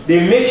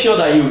 They make sure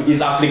that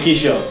it's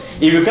application.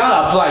 If you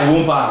can't apply, you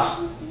won't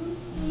pass.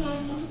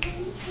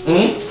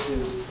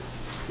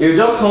 If you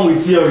just come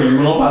with theory, you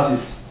will not pass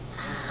it.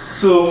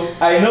 So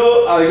I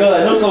know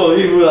some of the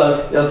people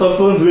that are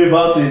talking to me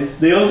about it.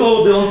 They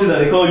also do something that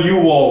they call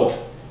U-World.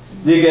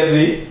 Do you get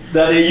me?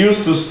 That they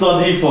used to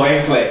study for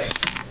NCLEX.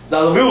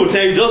 Now the people will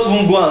tell you just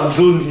don't go and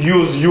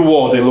use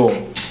U-World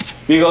alone.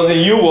 Because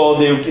in U-World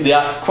there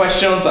are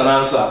questions and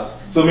answers.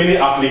 So many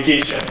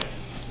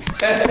applications.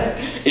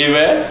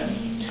 Amen?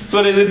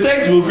 So there's a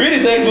textbook, read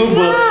the textbook,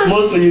 but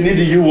mostly you need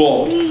the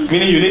U-World.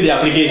 Meaning you need the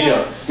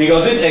application.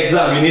 Because this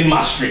exam you need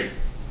mastery.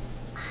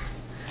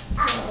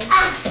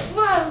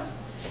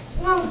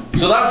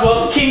 So that's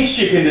what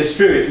kingship in the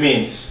spirit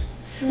means.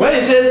 When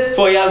it says,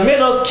 for he has made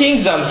us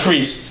kings and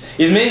priests,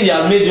 it means he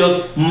has made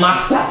us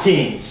master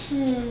kings.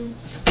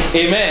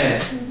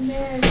 Amen.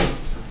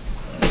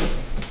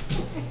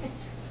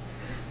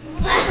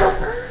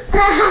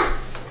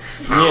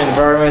 New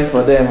environment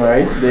for them,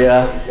 right? They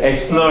are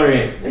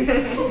exploring.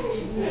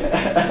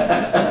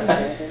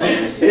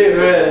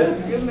 Amen.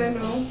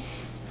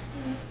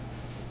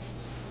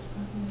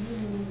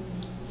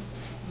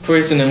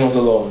 Praise the name of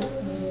the Lord.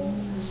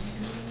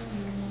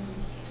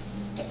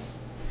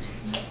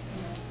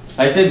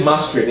 I said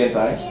mastery, didn't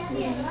I?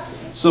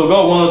 So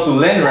God wants us to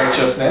learn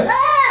righteousness.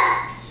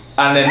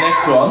 And the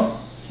next one,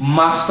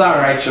 master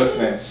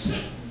righteousness.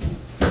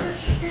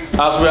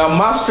 As we are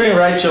mastering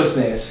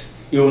righteousness,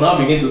 it will now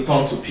begin to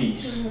turn to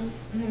peace.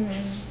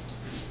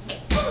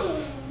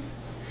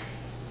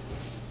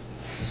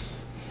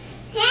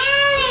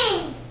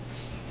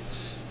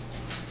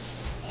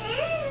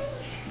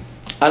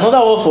 Another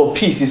word for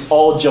peace is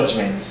all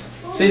judgment.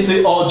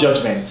 Say all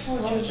judgment.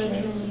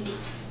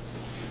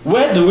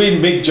 Where do we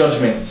make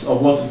judgments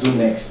of what to do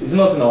next? Is it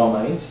not in our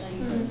minds?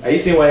 Are you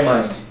saying why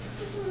mind?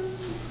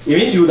 It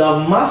means you would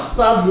have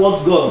mastered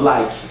what God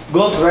likes,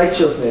 God's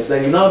righteousness,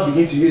 then you now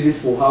begin to use it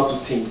for how to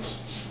think.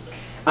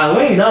 And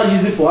when you now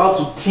use it for how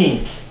to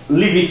think,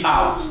 live it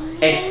out,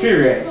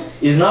 experience,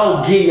 is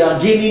now you are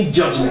gaining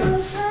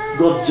judgments,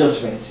 God's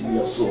judgments in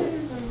your soul.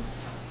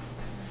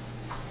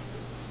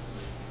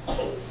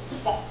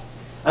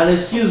 And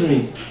excuse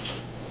me.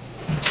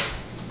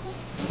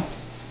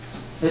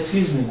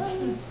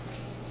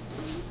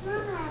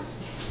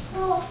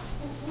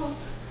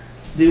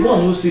 The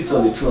one who sits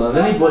on the throne,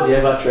 has anybody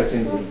ever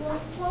threatened him?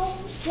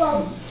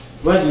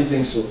 Why do you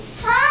think so?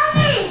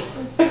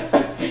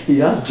 He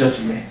has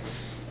judgment.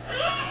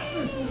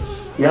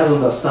 He has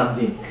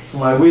understanding.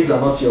 My ways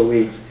are not your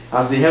ways.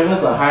 As the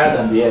heavens are higher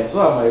than the earth,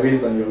 so are my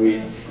ways than your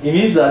ways. It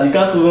means that you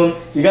can't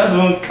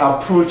even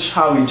approach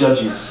how he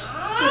judges.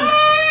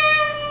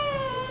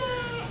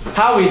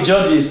 How he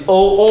judges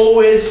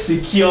always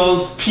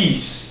secures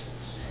peace.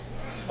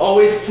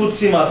 Always puts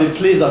him at a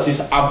place that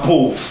is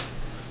above,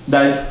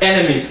 that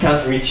enemies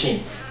can't reach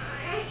him.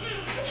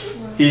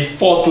 He's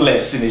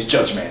faultless in his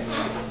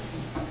judgments.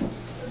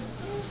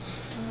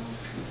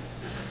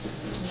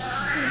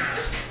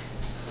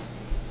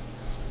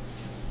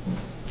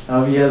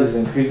 Javier is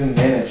increasing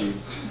energy.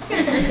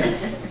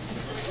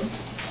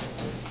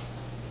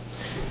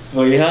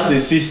 But he has a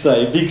sister,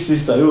 a big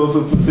sister, who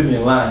also puts him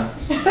in line.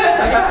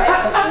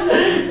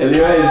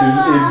 Elia is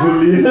a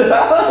bully.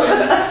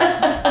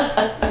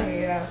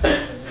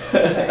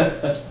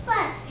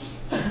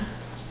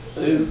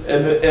 There's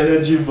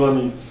energy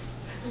bunnies.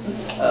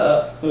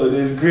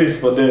 There's grace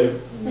for them.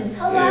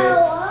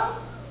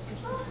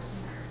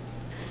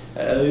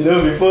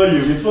 Before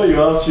you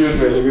have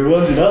children, we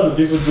wonder how do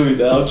people do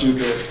without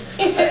children.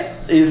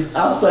 It's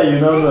after you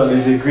know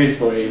there's a grace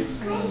for it.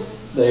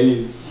 There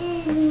is.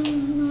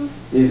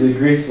 There's a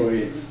grace for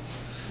it.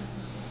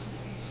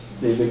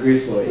 There's a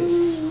grace for it.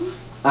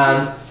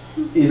 And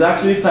it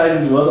actually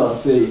ties into what I'm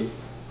saying.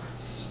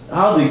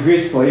 How the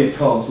grace for it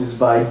comes is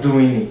by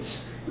doing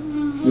it.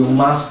 You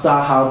master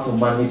how to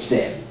manage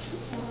them.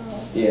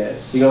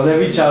 Yes, because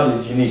every child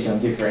is unique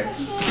and different.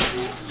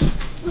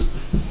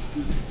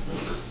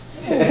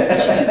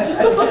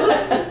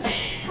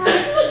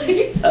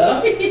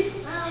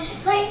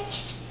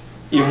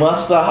 You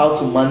master how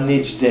to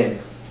manage them.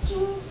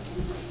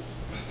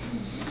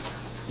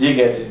 Do you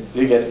get it?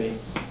 Do you get me?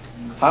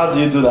 How do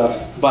you do that?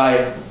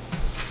 By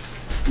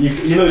you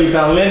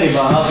can learn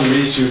about how to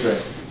raise children.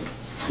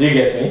 Do you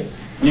get me?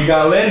 You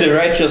can learn the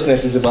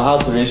righteousness is about how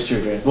to raise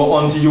children. But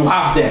until you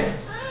have them,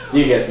 do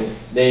you get me?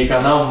 Then you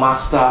can now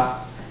master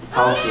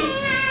how to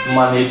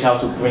manage, how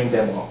to bring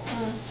them up.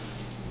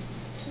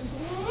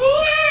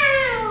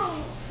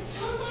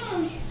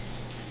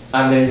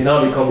 And then you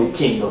now become a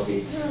king of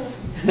it.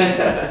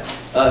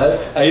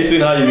 Are you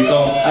seeing how you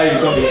become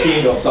a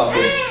king of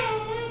something?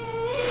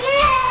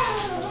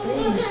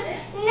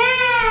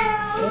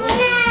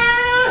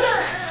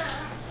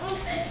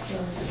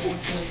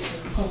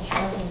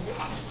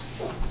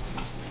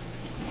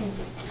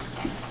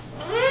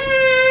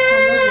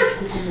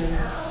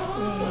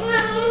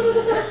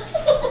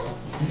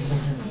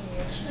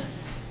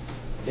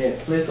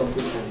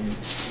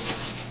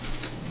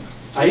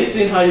 Are you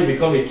seeing how you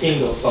become a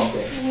king of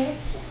something?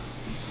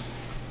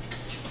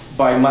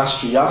 By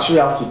mastery. You actually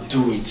have to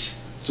do it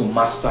to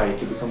master it,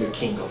 to become a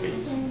king of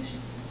it.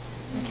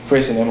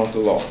 Praise the name of the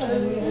Lord.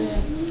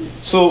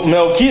 So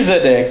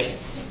Melchizedek,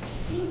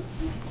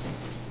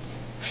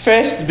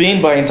 first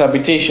being by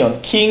interpretation,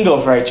 king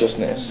of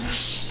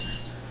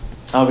righteousness.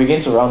 I'll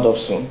begin to round up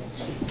soon.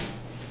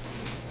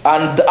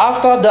 And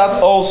after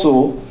that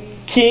also,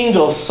 king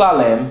of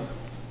Salem,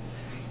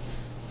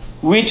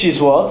 which is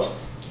what?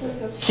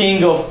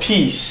 King of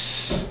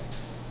peace.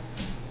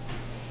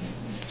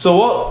 So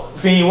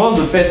what's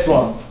the first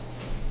one?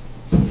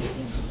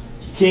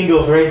 King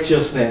of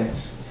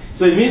righteousness.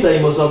 So it means that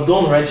you must have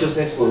done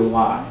righteousness for a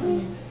while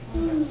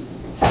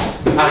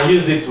and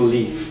used it to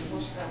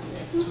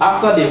live.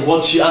 After they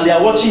watch you, and they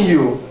are watching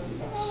you.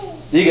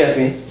 Do you get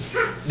me?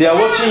 They are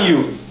watching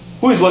you.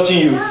 Who is watching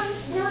you?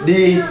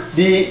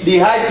 The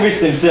high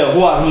priest himself,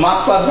 who has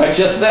mastered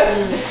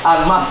righteousness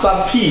and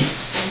mastered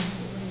peace.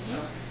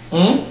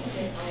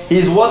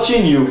 He's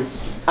watching you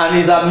and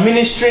he's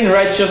administering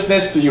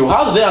righteousness to you.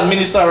 How do they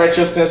administer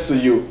righteousness to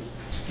you?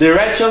 The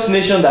righteous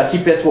nation that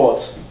keepeth what?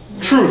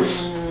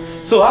 Truth.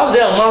 So how do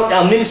they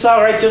administer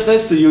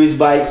righteousness to you is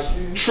by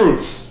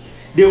truth.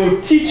 They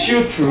will teach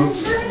you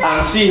truth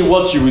and see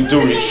what you will do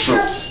with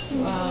truth.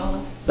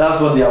 Wow. That's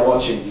what they are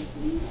watching.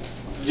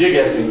 Do you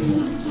get me?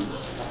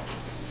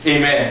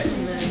 Amen.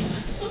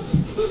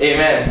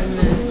 Amen.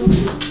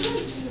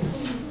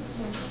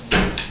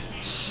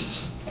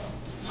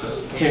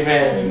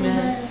 Amen.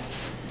 Amen.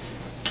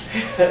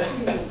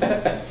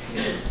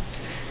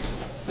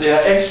 They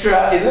are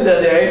extra. Isn't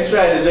that they are extra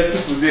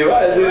energetic today?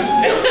 What is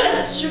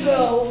this? Sugar.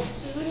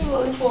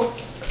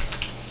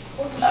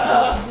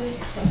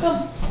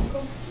 Come.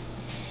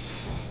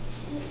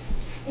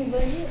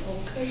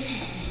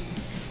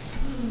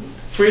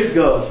 Praise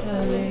God.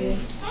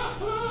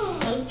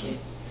 Okay.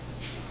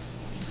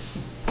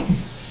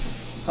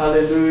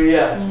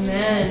 Hallelujah.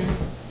 Amen.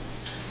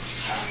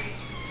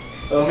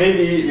 Or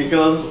maybe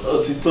because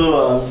Otito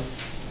and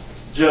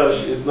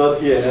Josh is not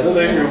here. I don't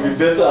know if you'll be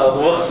better at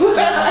what.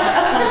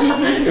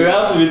 You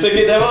have to be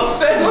taking them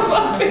upstairs or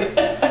something.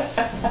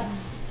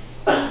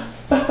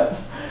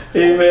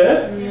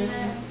 Amen.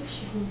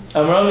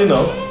 I'm rounding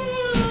up.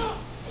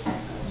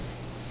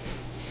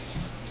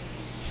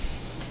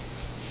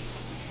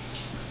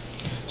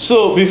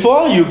 So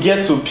before you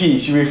get to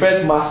peace, you will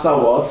first master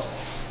what?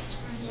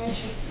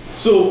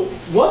 So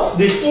what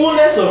the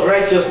fullness of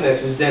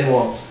righteousness is then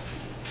what?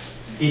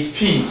 Is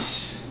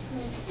peace.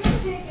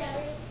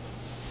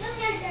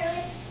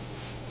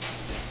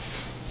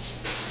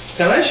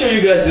 Can I show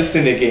you guys this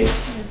thing again?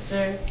 Yes,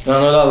 sir.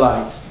 Another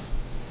light.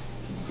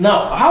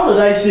 Now, how did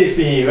I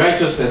say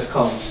righteousness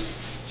comes?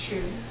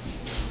 True.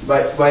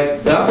 By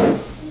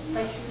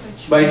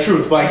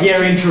truth, by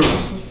hearing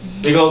truth.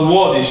 Because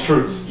word is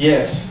truth.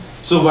 Yes.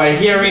 So by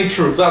hearing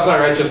truth, that's how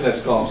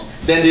righteousness comes.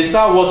 Then they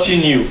start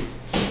watching you.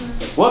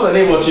 What are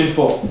they watching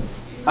for?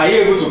 Are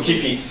you able to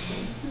keep it?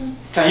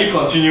 Can you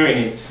continue in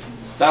it?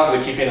 That's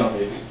the keeping of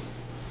it.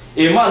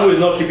 A man who is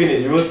not keeping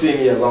it, you won't see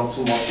me as I'm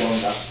 2 months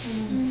younger.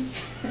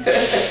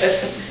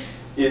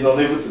 He is not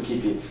able to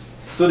keep it.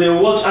 So they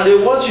watch, and they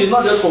watch it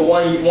not just for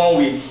one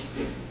week.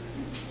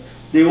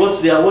 They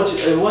watch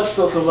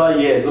us over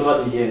years,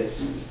 over the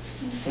years.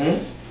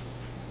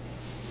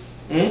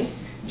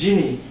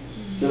 Ginny,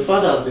 your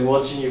father has been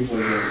watching you for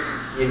years.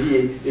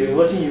 They've been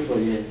watching you for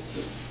years.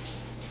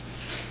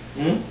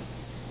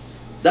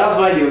 That's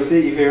why they will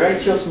say, if a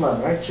righteous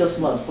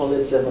man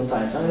falleth 7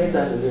 times, how many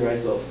times does he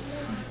rise up?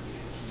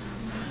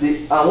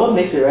 And what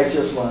makes a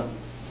righteous man?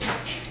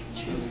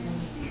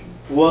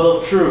 Word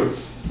of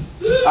truth.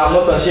 I'm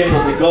not ashamed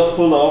of the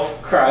gospel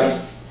of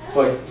Christ,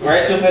 for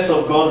righteousness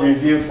of God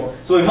revealed for.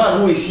 So a man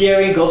who is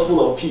hearing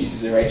gospel of peace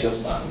is a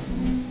righteous man.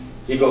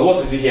 Because what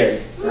is he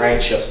hearing?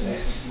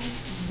 Righteousness.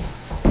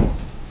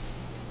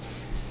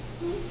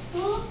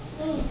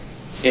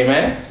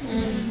 Amen?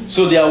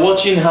 So they are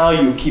watching how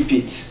you keep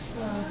it.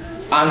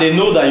 And they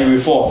know that you will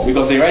fall.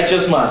 Because a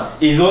righteous man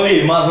is only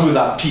a man who is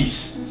at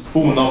peace, who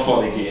will not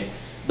fall again.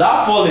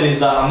 That falling is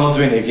that I'm not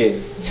doing it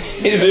again.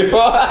 It's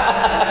before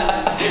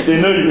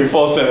they know you will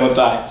fall 7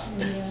 times.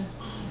 Yeah.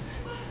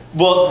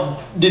 But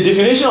the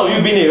definition of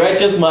you being a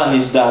righteous man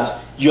is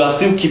that you are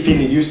still keeping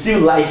it. You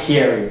still like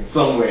hearing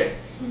somewhere.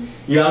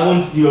 You are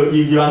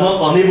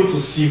not unable to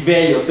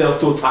sever yourself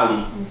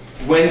totally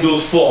when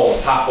those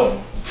falls happen.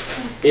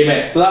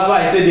 Amen. That's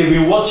why I said they've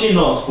been watching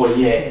us for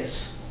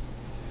years.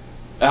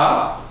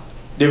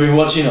 They've been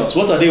watching us.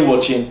 What are they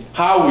watching?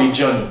 How we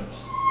journey.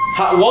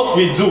 What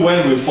we do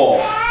when we fall.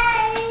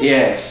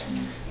 Yes.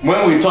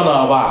 When we turn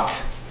our back,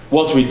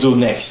 what we do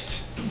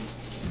next.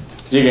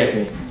 Do you get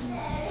me?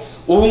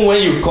 Even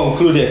when you've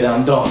concluded,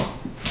 I'm done.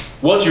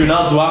 What you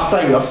now do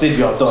after you have said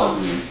you are done.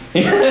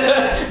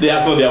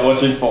 That's what they are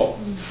watching for.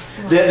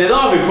 They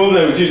don't have a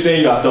problem with you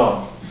saying you are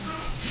done.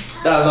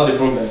 That's not the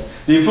problem.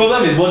 The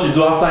problem is what you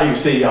do after you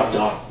say you have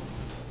done.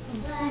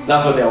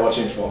 That's what they are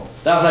watching for.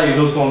 That's how you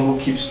know someone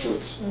who keeps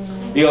truth.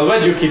 Because where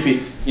do you keep it?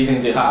 It's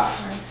in the heart.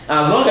 And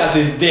as long as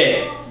it's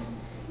there,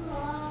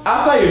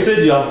 after you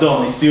said you have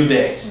done, it's still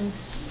there.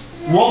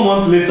 1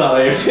 month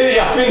later, you say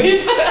you have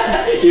finished,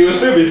 he will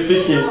still be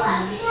speaking.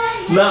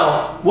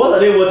 Now, what are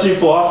they watching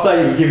for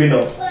after you've given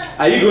up?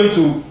 Are you going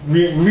to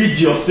rid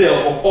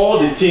yourself of all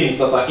the things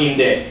that are in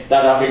there,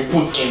 that have been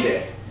put in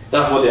there?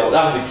 That's what they are.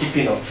 That's the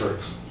keeping of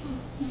truth.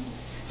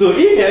 So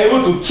if you're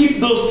able to keep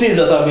those things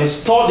that have been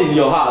stored in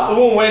your heart,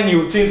 even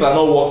when things are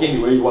not working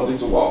the way you want it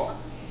to work.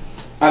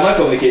 I'm not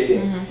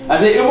communicating. I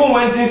say even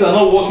when things are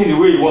not working the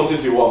way you want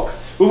it to work,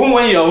 even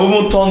when you have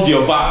even turned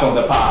your back on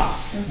the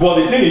past, but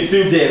the thing is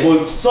still there,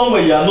 but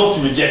somewhere you are not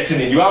rejecting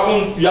it. You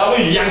haven't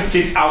yanked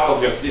it out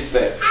of your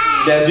system.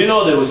 Then do you know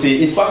what they will say?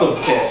 It's part of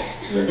the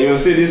test. They will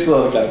say this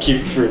one can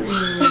keep fruit.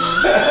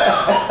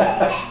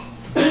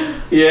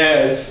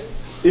 Yes.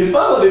 It's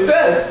part of the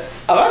test.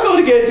 Am I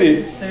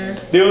communicating? Sir.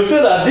 They will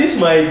say that this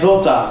my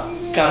daughter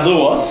can do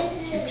what?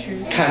 Keep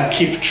truth. Can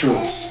keep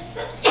truth.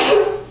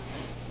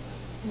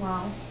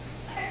 Wow.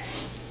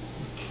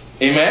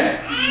 Amen?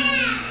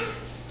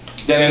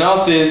 Then it now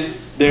says,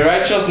 the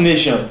righteous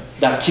nation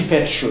that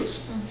keepeth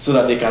truth, so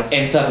that they can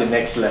enter the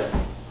next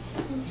level.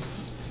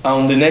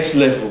 And on the next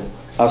level,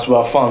 as we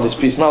have found this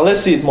peace. Now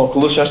let's see it more.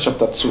 Colossians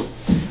chapter 2.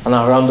 And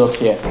I'll round up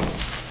here.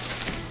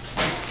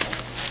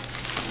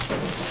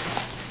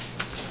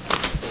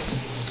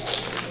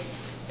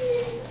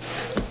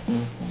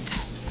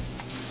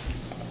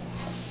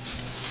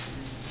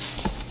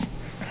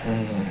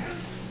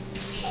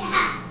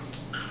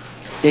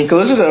 In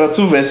Colossians chapter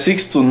 2, verse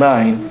 6 to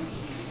 9,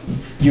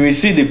 you will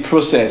see the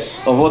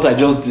process of what I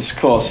just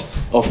discussed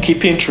of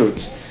keeping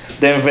truth.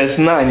 Then verse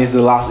 9 is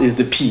the last, is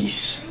the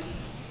peace.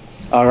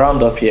 I'll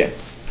round up here.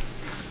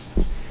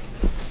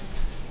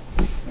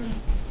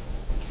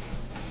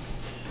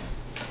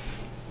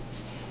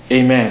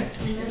 Amen.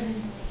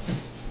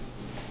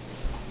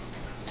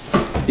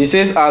 He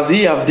says, as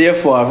ye have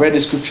therefore, I've read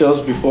the scriptures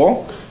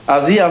before,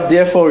 as ye have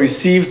therefore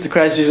received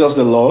Christ Jesus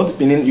the Lord,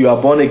 meaning you are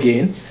born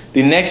again,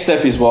 the next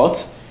step is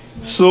what?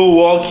 So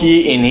walk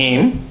ye in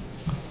him.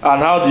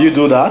 And how do you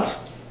do that?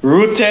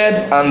 Rooted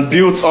and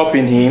built up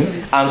in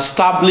him, and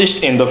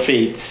established in the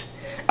faith,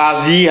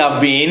 as ye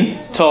have been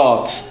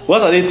taught.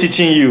 What are they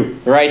teaching you?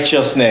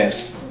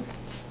 Righteousness.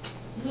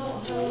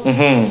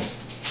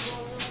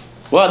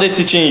 What are they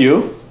teaching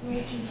you?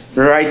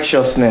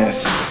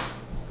 Righteousness.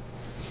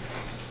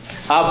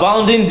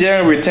 Abounding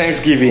therein with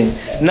thanksgiving.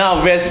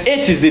 Now verse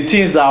 8 is the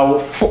things that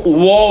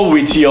war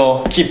with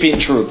your keeping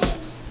truth.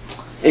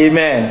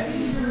 Amen.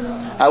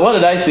 And what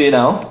did I say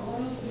now?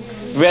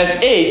 Verse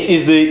 8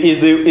 is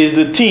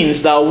the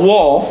things that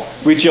war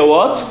with your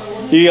what?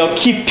 Your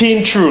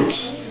keeping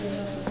truth.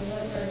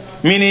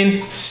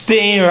 Meaning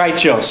staying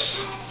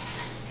righteous.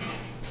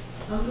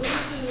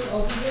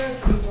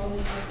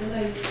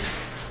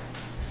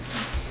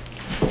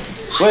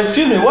 Well,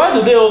 excuse me, why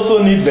do they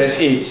also need verse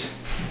 8?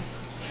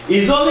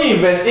 It's only in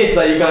verse 8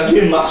 that you can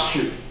gain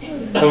mastery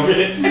of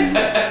it.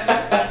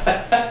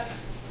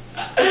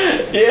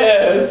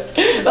 Yes,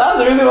 that's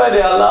the reason why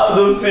they allow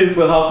those things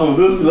to happen,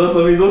 those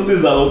philosophies, those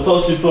things that will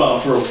touch you to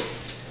and fro.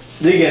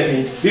 They get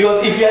me?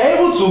 Because if you're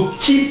able to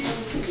keep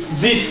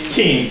this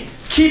thing,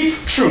 keep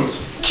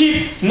truth,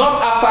 keep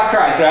not after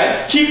Christ,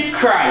 right? Keep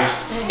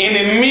Christ in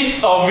the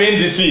midst of vain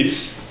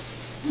deceits.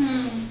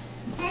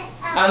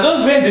 And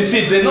those vain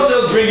deceits, they not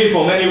just bring it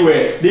from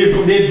anywhere. They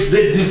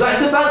design,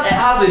 Satan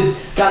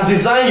can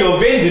design your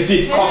vain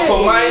deceit,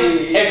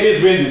 customize every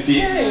vain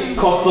deceit,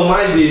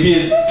 customize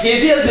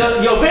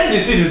it. Your vain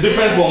deceit is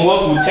different from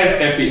what will tempt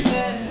Epi.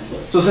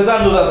 So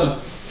Satan knows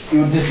that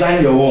you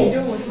design your own.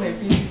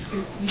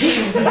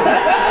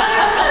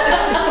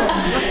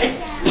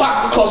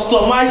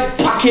 Customized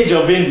package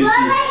of vain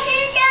deceit.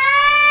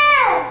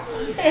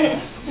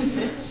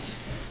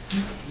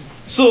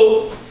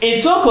 So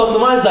it's so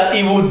customized that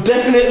it will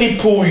definitely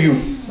pull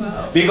you.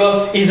 Wow.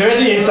 Because it's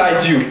already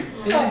inside you.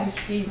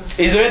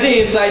 It's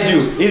already inside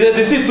you. It's a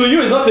deceit. To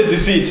you, it's not a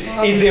deceit.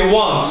 It's a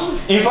want.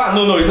 In fact,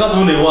 no, it's not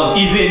even a want.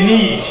 It's a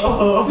need.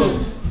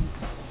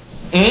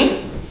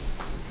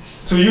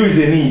 To you, it's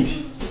a need.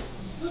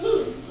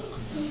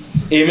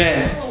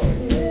 Amen.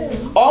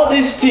 All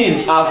these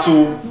things are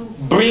to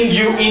bring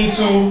you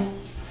into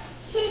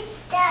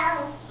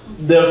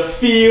the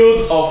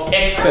field of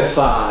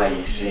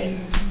exercising.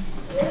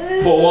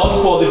 For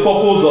what? For the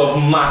purpose of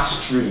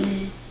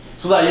mastery.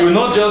 So that you will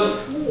not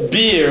just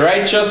be a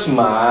righteous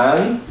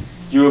man,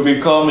 you will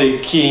become a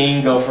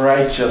king of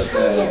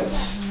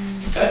righteousness.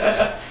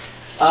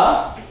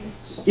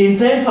 In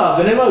time past,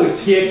 whenever we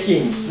hear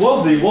kings,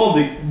 what's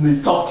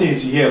the top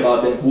things you hear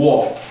about them?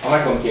 War. Am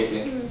I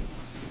communicating?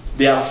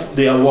 They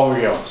are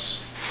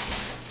warriors.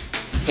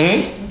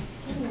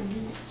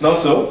 Not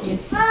so?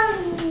 Yes.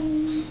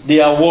 They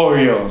are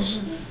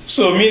warriors.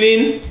 So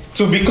meaning,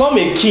 to become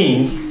a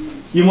king,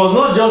 you must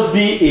not just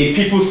be a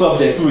people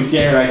subject who is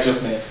hearing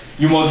righteousness.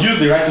 You must use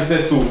the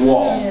righteousness to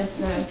war.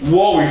 Yes,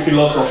 war with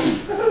philosophy.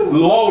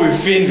 War with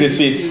vain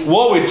deceit.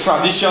 War with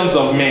traditions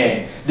of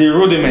men. The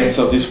rudiments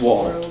of this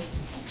world.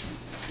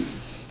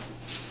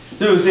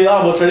 They will say,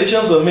 but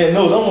traditions of men.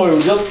 No, don't worry,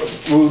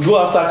 we'll go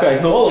after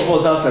Christ. No, all of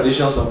us have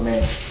traditions of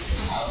men.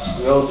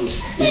 We all do.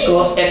 It's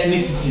called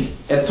ethnicity.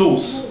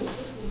 Ethos.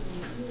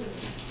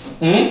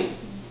 Hmm?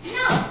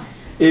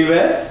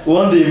 Amen.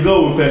 One day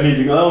God will permit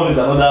because that one is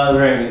another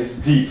realm. It's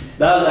deep.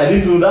 That's why I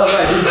didn't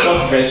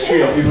talk verse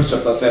 3 of Hebrews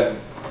chapter 7.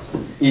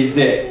 It's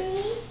there.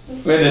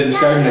 When they're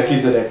describing the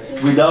kids there.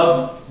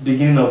 Without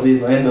beginning of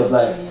days or end of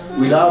life.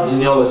 Without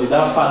genealogy,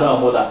 without father or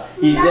mother.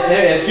 He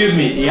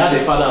had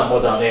a father and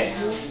mother on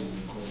earth.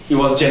 It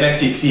was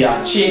genetics. He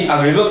had changed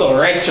as a result of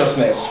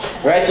righteousness.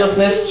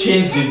 Righteousness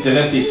changed his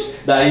genetics.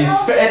 That his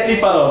earthly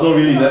father was not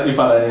really his earthly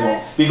father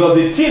anymore. Because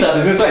the thing that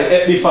is inside his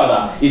earthly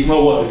father is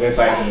not what is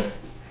inside him.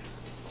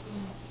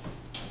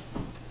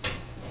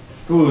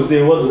 Who will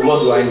say, what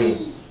do I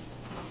mean?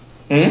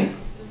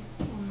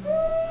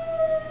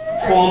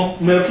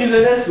 From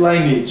Melchizedek's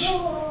lineage,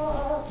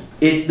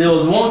 there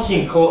was one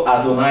king called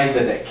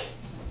Adonizedek,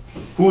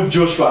 who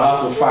Joshua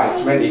had to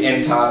fight when they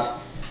entered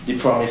the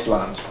promised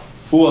land,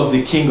 who was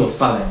the king of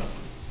Salem.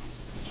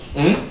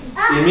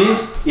 It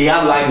means he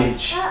had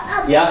lineage.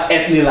 He had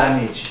earthly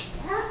lineage.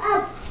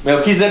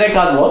 Melchizedek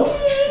had what?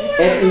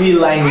 Earthly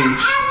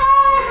lineage.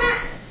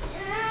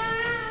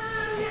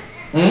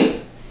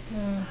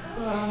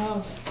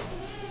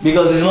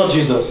 Because it's not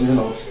Jesus, it's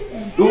not.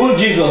 Even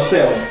Jesus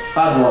himself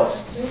had what?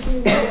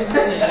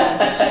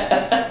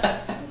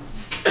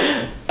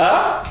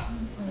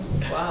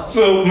 Wow.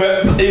 So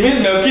it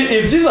means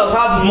if Jesus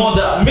had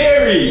mother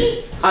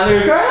Mary, and he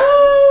would cry,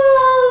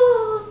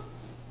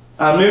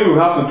 and Mary will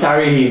have to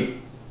carry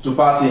him to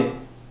party.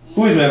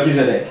 Who is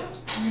Melchizedek?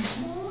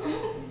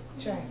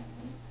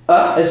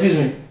 Excuse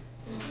me.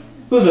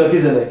 Who's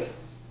Melchizedek?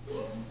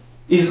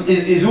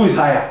 Is who is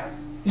higher?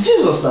 It's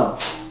Jesus now.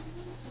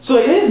 So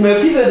it means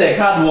Melchizedek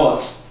had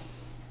what?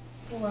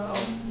 Wow.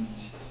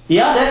 He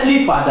had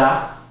earthly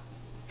father.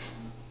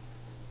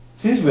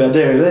 Since we are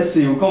there, let's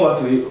see. We'll come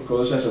back to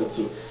Colossians chapter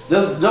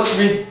 2. Just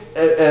read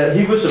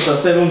Hebrews chapter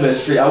 7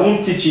 verse 3. I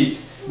won't teach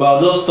it, but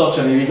I'll just touch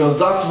on it because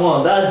that's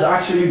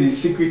actually the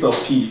secret of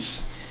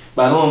peace.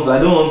 But I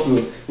don't want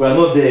to. We are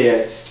not there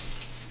yet.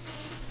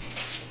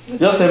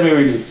 Just let me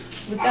read it.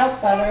 Without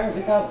father,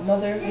 without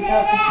mother,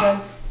 without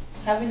descent,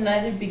 having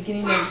neither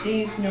beginning of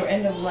days nor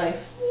end of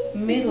life,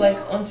 made like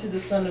unto the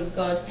Son of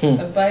God,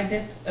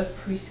 abideth a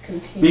priest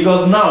continually.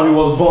 Because now he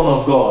was born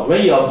of God.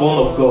 When you are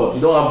born of God,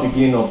 you don't have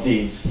beginning of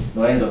days,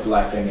 no end of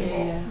life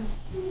anymore. Yeah.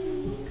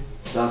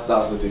 That's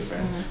the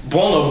difference.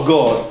 Born of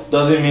God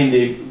doesn't mean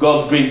that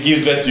God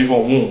gives birth to you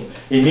from womb.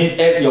 It means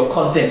your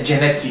content,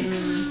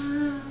 genetics,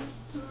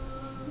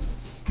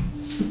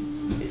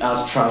 it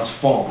has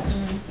transformed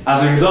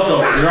as a result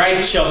of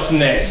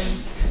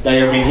righteousness that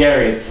you've been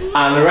hearing,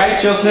 and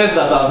righteousness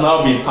that has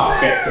now been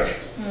perfected.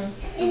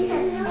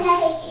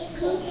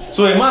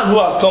 So a man who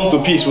has come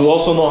to peace will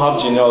also not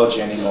have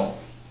genealogy anymore.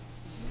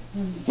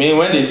 Meaning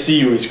when they see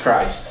you, it's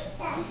Christ.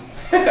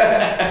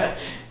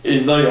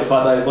 It's not your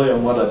father, it's not your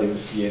mother they will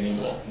see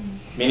anymore.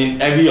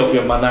 Meaning every of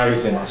your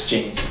mannerism has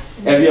changed.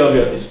 Every of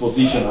your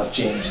disposition has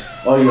changed.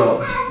 Or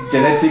your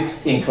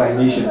genetics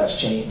inclination has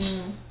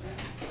changed.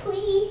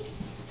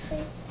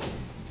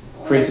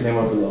 Praise the name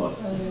of the Lord.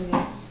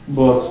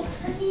 But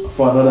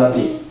for another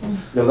day.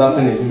 Because that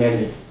thing is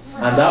many.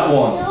 And that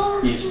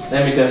one is,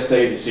 let me just tell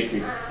you the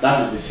secret.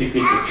 That is the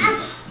secret to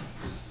peace.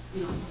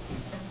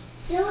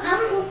 No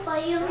apple for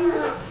you.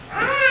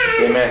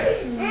 Amen.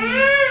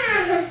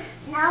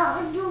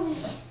 No.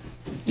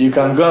 You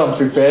can go and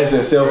prepare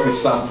yourself with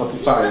Psalm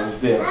 45. It's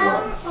there as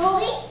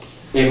well.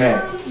 Amen.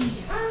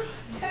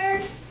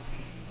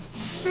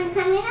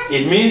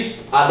 It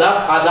means at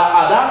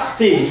that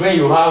stage when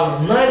you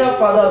have neither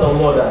father nor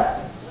mother,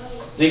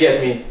 you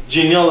get me?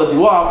 Genealogy.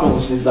 What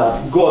happens is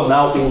that God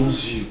now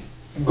owns you.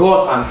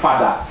 God and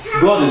Father.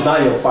 God is now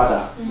your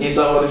Father. In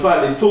Psalm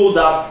 45, they told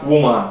that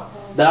woman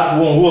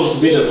who was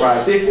to be the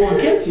bride, say,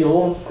 forget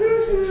your own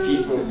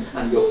people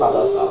and your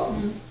father's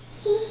house.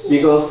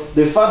 Because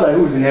the Father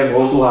who is in heaven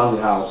also has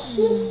a house.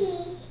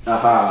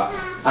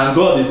 And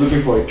God is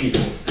looking for a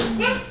people.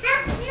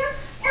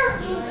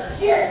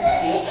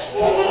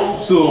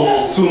 So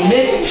to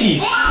make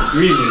peace,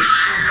 really,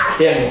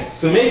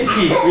 to make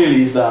peace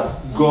really is that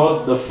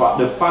God, the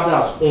Father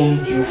has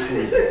owned you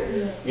free.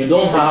 You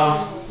don't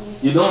have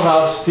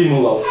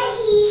stimuli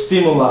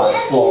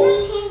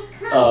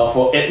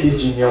for ethnic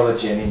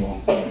genealogy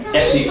anymore,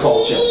 ethnic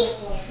culture,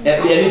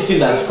 anything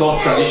that's called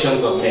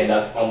traditions of men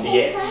that's on the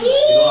earth.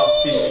 You don't have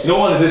stimuli. You know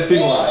what is a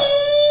stimuli?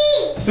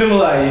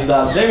 Stimuli is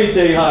that, let me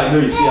tell you how I know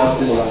you still have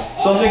stimuli.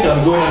 Something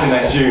can go on in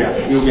Nigeria,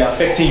 it will be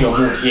affecting your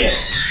mood here.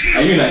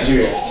 Are you in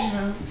Nigeria?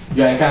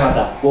 You are in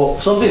Canada. Well,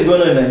 something is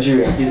going on in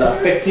Nigeria, it's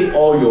affecting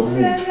all your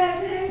mood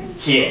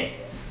here.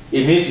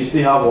 It means you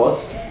still have what?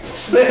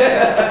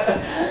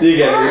 You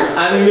get it?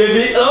 And it may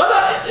be,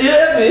 you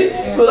get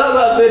me? So that's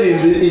what I said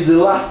is the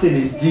last thing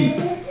is deep.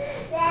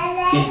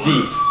 It's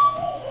deep.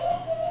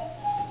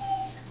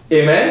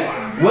 Amen?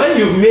 When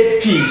you've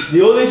made peace,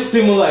 the only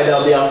stimuli that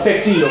will be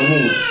affecting your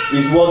mood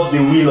is what the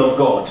will of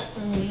God.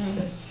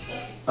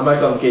 Am I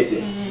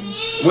communicating?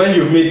 When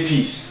you've made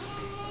peace,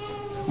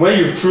 when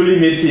you've truly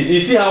made peace, you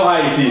see how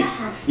high it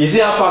is. You see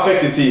how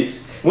perfect it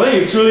is. When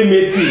you truly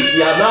made peace,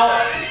 you are now,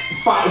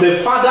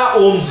 the Father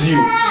owns you.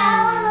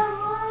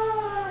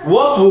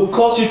 What will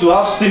cause you to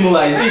have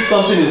stimuli is if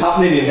something is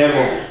happening in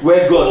heaven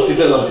where God is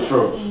seated on the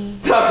throne.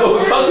 That's what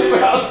will cause you to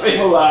have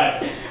stimuli.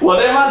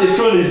 Whatever the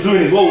throne is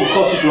doing is what will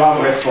cause you to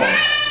have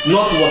response,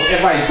 not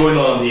whatever is going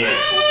on the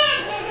earth.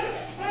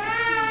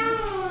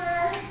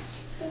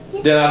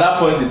 Then at that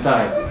point in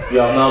time, you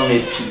have now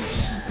made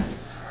peace.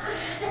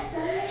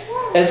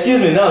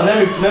 Excuse me, now let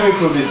me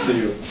prove this to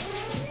you.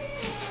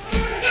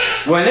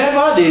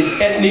 Whenever there is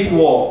ethnic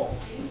war,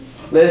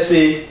 let's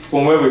say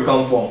from where we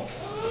come from,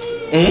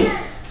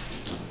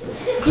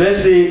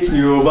 let's say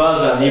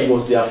Yorubas and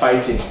Igbos, they are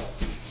fighting.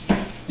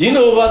 Do you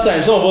know over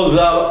time some of us will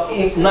have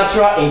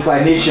natural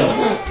inclination?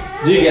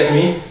 Do you get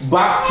me?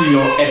 Back to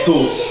your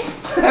ethos,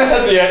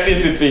 to your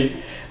ethnicity,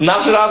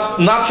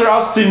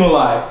 natural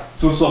stimuli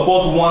to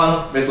support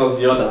one versus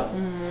the other.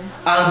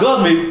 And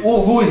God,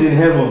 who is in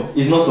heaven,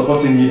 is not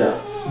supporting either.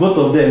 Both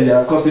of them, they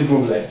are causing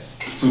problem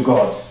to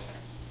God.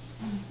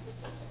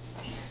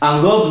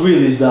 And God's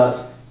will is that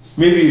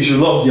maybe you should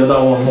love the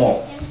other one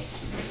more.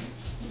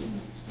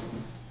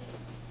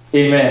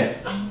 Amen.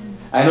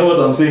 I know what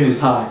I'm saying is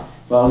high,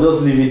 but I'll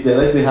just leave it there.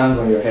 Let it hang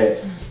on your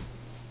head.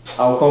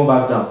 I'll come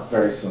back down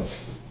very soon.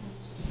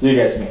 Do you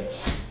get me?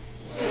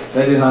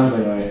 Let it hang on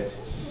your head.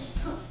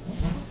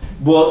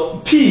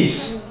 But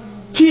peace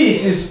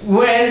is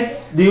when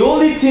the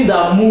only thing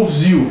that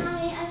moves you.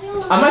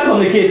 Am I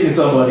communicating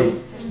somebody?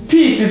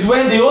 Peace is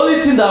when the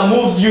only thing that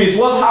moves you is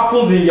what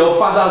happens in your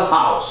Father's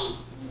house.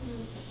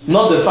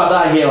 Not the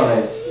Father here on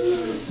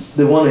earth.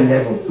 The one in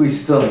heaven who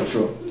is still on the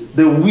throne.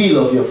 The will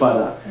of your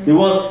Father. The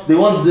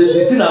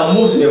thing that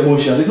moves your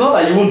emotions. It's not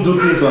that you won't do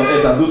things on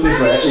earth and do things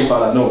for your earthly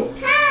Father. No.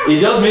 It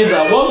just means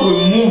that what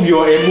will move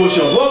your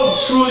emotions, what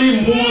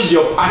truly moves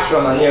your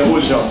passion and your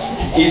emotions,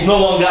 is no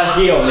longer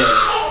here on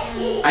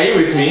earth. Are you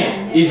with me?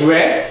 Is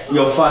where?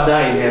 Your Father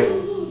in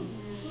heaven.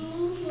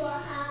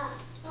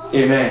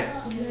 Amen.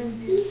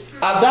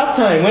 At that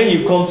time, when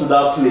you come to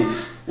that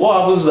place,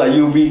 what happens is that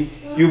you'll be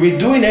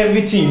doing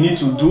everything you need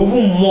to do,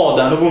 even more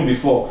than even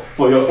before,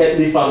 for your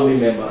earthly family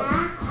members.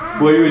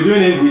 But you'll be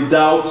doing it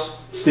without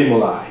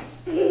stimuli.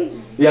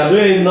 You are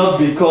doing it not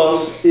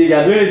because, you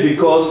are doing it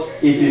because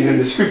it is in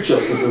the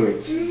scriptures to do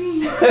it.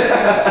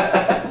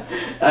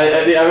 I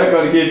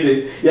recognize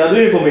it. You are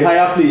doing it from a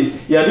higher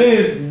place. You are doing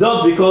it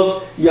not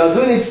because you are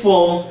doing it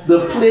from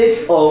the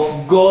place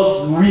of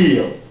God's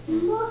will.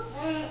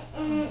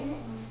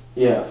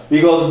 Yeah,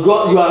 because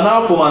God, you are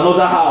now from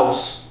another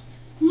house,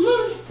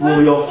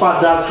 from your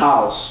Father's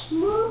house.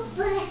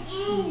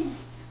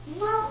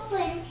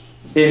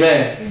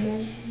 Amen.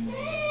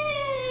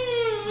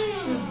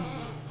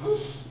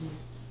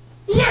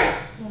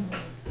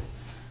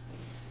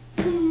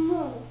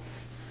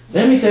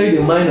 Let me tell you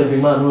the mind of a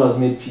man who has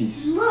made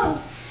peace.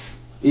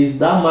 Is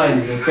that mind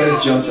is in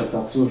 1 John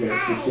chapter 2,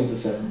 verse 15 to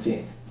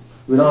 17.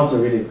 We don't have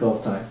to read it because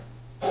of time.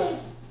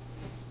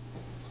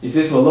 He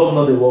says, for love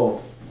not the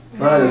world,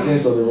 not the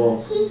things of the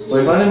world. But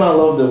if any man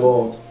love the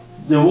world,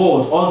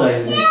 all that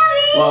is in it,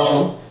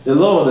 well, the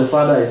love of the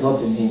Father is not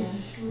in him.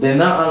 They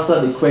now answer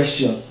the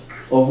question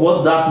of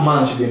what that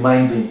man should be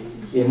minding.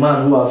 A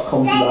man who has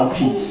come to that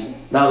peace,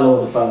 that love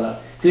of the Father.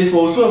 It says,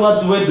 for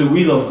whosoever doeth the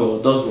will of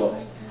God does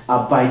what?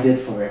 Abided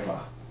forever.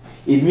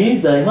 It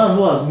means that a man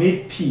who has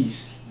made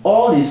peace,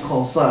 all his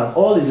concern,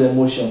 all his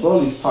emotions, all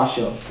his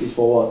passion is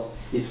for what?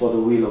 It's for the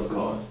will of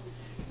God.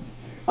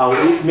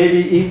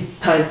 Maybe if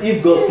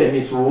God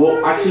permits, we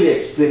will actually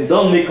explain.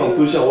 Don't make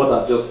conclusion what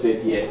I've just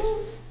said yet.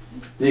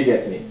 Do you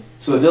get me?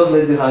 So just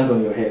let it hang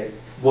on your head.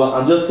 But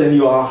I'm just telling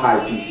you how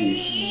high peace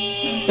is. Do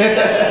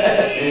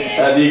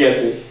you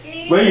get me?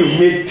 When you've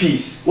made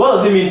peace, what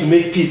does it mean to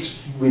make peace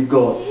with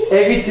God?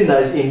 Everything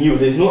that is in you,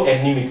 there's no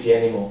enmity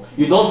anymore.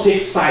 You don't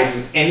take sides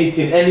with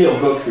anything, any of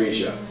God's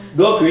creation.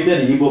 God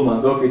created the Igbo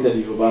man, God created the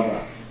Yoruba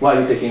man. Why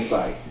are you taking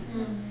sides?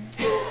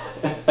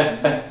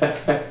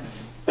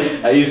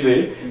 Are you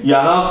saying? You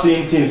are now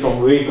seeing things from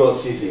the way God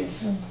sees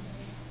it.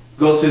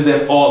 God sees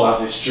them all as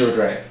his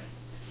children.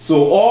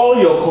 So all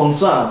your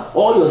concern,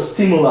 all your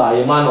stimuli,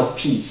 a man of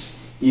peace,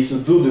 is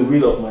to do the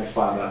will of my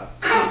Father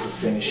and to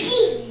finish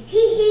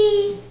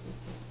it.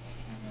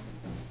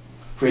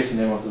 Praise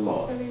the name of the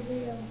Lord.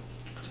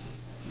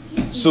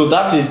 So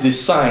that is the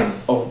sign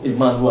of a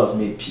man who has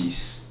made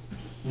peace.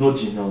 No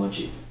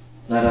genealogy,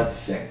 neither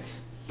descent.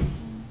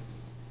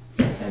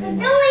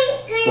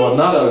 Well,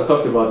 now that we've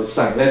talked about the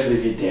sign, let's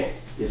leave it there.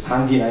 It's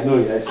hanging, I know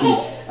it, I see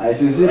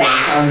it's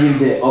hanging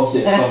there, up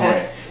there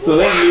somewhere. So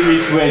let's leave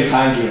it where it's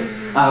hanging.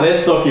 And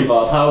let's talk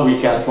about how we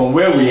can, from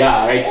where we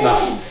are right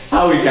now,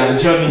 how we can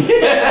journey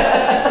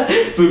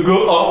to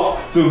go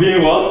up to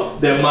being what?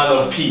 The man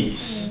of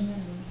peace.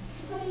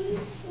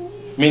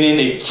 Meaning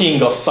a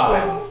king of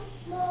Salem.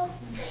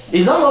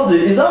 Is that not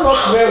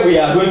where we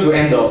are going to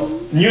end up?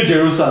 New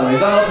Jerusalem, is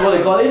that not what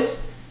they call it?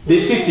 The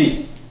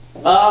city.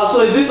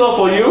 So is this not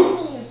for you?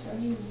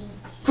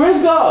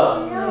 Praise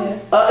God.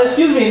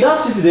 Excuse me, in that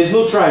city there's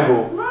no tribe.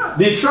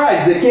 The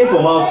tribes, they came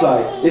from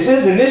outside. It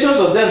says the nations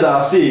of them that are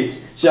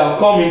saved shall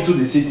come into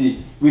the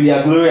city with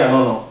their glory and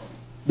honor.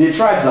 The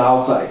tribes are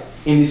outside.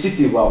 In the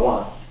city, we are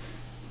one.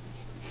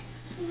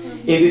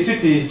 In the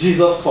city is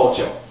Jesus'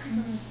 culture.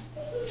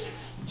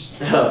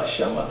 Let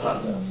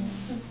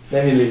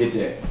me leave it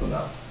there for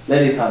now.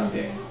 Let it hang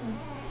there.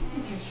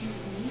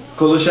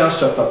 Colossians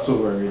chapter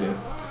 2 we're reading.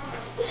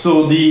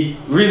 So the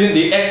reading,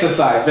 the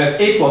exercise, verse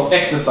 8 was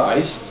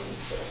exercise.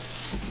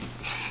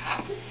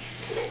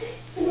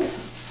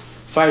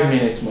 5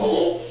 minutes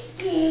more.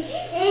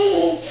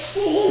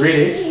 Read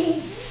it.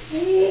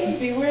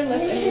 Beware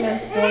lest any man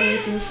spoil you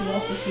through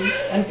philosophy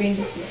and vain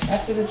deceit,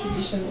 after the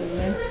traditions of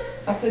men,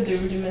 after the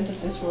rudiments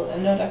of this world,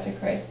 and not after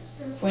Christ.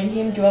 For in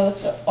him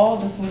dwelleth all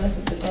the fullness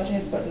of the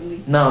Godhead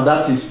bodily. Now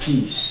that is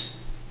peace.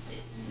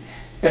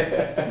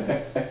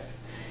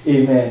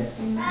 Amen.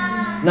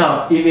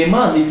 Now, if a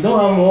man, if you don't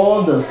have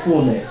all the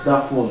fullness,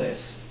 that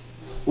fullness,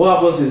 what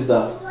happens is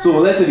that, so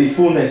let's say the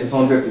fullness is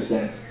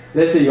 100%.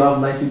 Let's say you have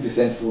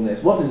 90%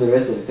 fullness. What is the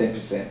rest of the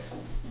 10%?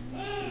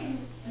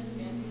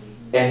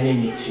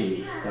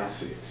 Enmity.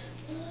 That's it.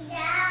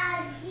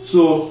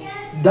 So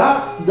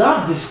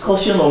that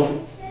discussion of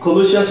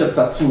Colossians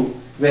chapter 2,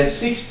 verse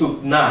 6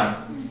 to 9,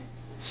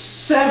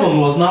 7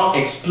 was now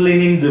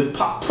explaining the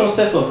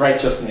process of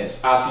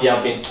righteousness as you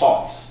have been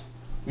taught,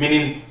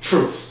 meaning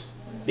truth.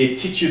 They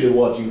teach you the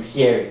word, you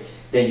hear it,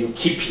 then you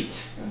keep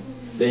it.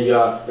 Then you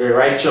are a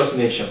righteous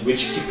nation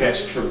which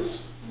keepeth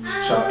truth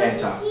shall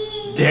enter.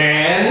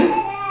 Then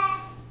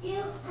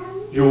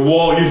you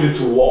use it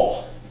to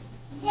war.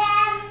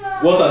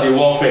 What are the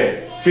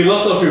warfare?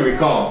 Philosophy will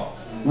come.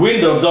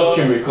 Wind of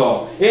doctrine will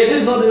come. Hey,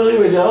 this is not the only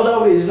way. The other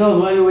way is not the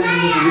only way.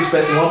 Listen to this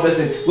person, one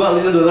person. Go and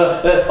listen to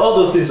that. All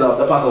those things are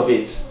the part of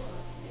it.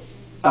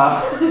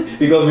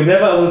 Because we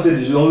never even said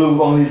you should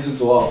only listen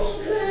to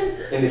us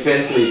in the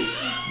first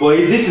place. But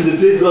if this is the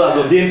place God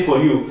has ordained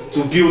for you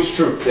to build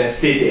truth, then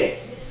stay there.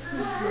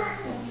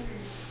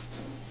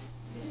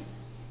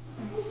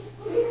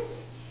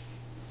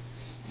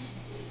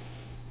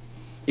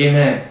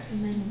 Amen.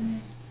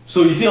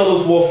 So you see all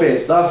those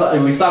warfares. That's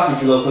how we start with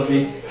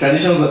philosophy,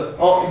 traditions.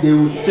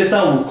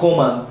 Satan will come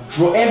and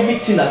throw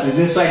everything that is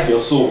inside your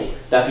soul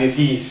that is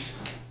his,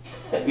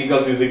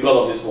 because he's the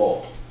God of this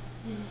world.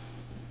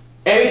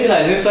 Everything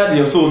that is inside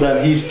your soul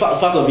that he's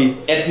part of his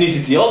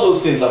ethnicity, all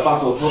those things are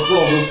part of some of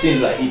those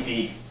things that he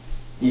did.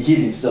 He hid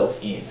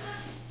himself in.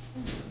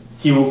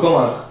 He will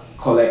come and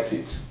collect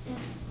it.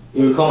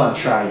 He will come and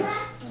try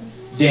it.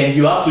 Then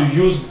you have to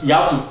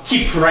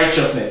keep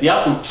righteousness. You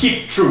have to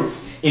keep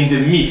truth in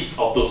the midst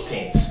of those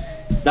things.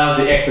 That's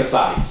the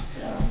exercise.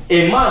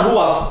 A man who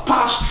has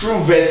passed through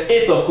verse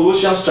 8 of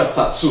Colossians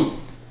chapter 2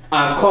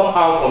 and come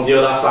out on the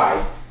other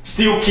side,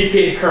 still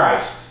keeping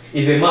Christ,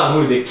 is a man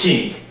who is a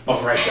king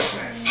of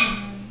righteousness.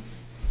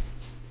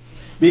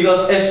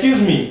 Because,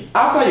 excuse me,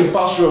 after you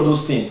pass through all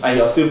those things and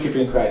you are still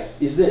keeping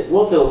Christ, is there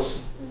what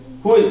else?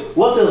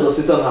 What else does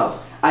Satan have?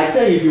 I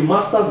tell you, if you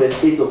master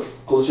verse 8 of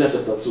Colossians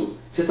chapter 2,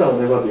 Satan will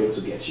never be able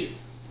to get you.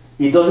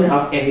 He doesn't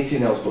have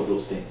anything else but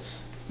those things.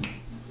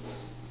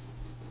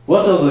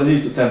 What else does he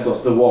use to tempt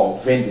us? The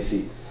world, vain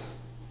deceit.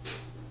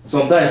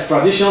 Sometimes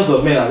traditions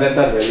of men has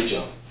entered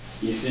religion.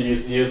 You still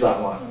use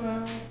that one.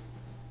 Wow.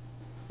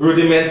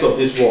 Rudiments of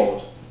this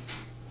world.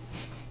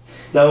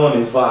 That one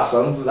is vast.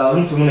 I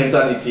haven't even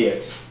entered it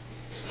yet.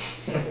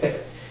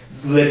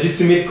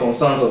 Legitimate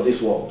concerns of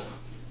this world.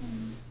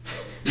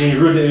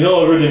 You know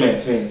what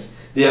rudiments means?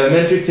 The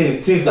elementary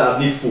things that are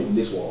needful in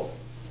this world.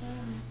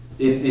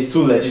 It's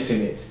too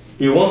legitimate.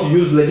 He wants to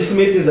use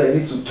legitimate things that you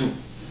need to do.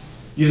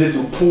 Use it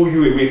to pull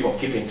you away from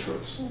keeping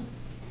truth.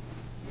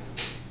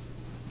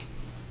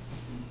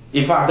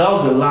 In fact, that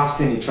was the last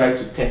thing he tried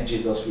to tempt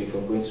Jesus with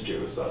from going to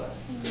Jerusalem.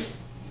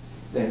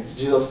 Then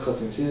Jesus cut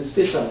him and said,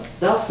 Satan,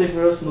 thou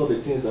severest not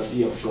the things that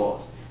be of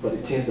God, but the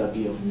things that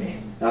be of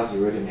men. That's the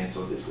rudiments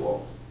of this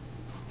world.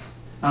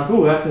 And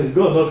people will ask me, is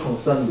God not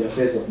concerned in the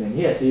affairs of men?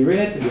 Yes, he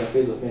reigneth in the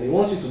affairs of men. He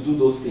wants you to do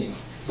those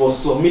things, but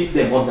submit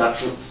them under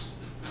truth.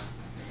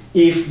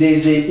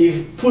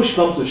 If push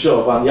comes to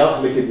shove and you have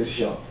to make a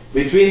decision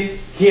between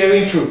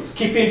hearing truth,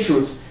 keeping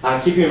truth,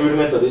 and keeping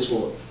rudiments of this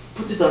world,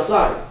 put it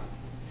aside.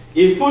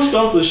 If push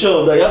comes to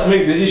shove that you have to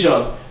make a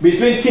decision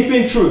between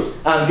keeping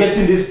truth and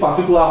getting this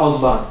particular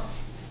husband,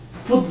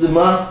 put the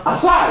man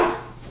aside.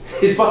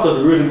 It's part of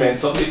the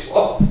rudiments of this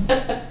world.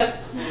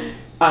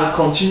 And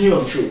continue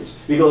on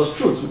truth, because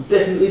truth will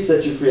definitely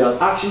set you free. And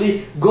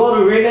actually,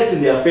 God reigneth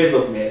in the affairs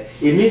of men.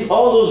 It means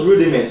all those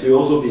rudiments will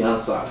also be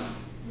answered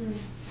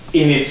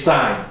in its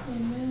time.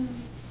 Amen.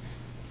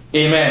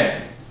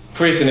 Amen.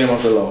 Praise the name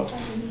of the Lord.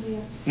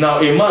 Hallelujah. Now,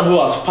 a man who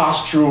has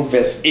passed through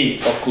verse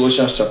 8 of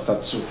Colossians chapter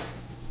 2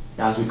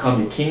 has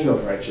become the king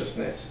of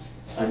righteousness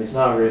and is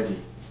now ready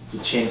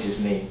to change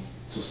his name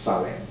to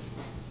Salem,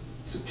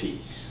 to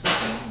peace.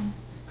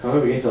 Can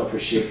we begin to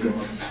appreciate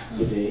God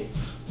today?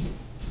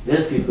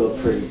 Let's give God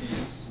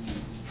praise.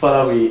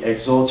 Father, we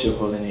exalt your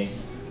holy name.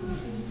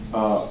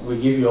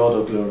 We give you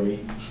all the glory.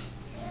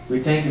 We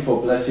thank you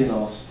for blessing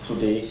us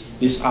today,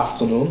 this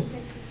afternoon.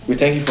 We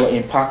thank you for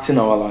impacting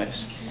our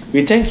lives.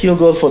 We thank you,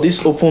 God, for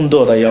this open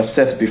door that you have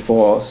set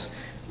before us.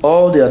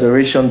 All the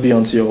adoration be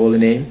unto your holy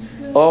name.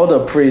 All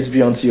the praise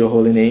be unto your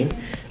holy name,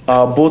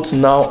 both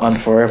now and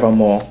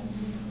forevermore.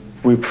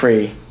 We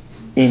pray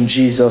in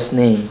Jesus'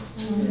 name.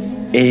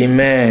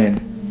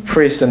 Amen.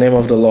 Praise the name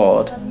of the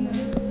Lord.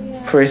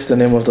 Praise the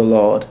name of the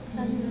Lord.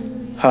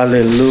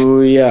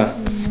 Hallelujah.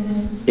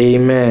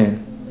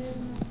 Amen.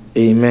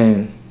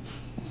 Amen.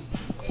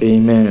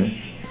 Amen.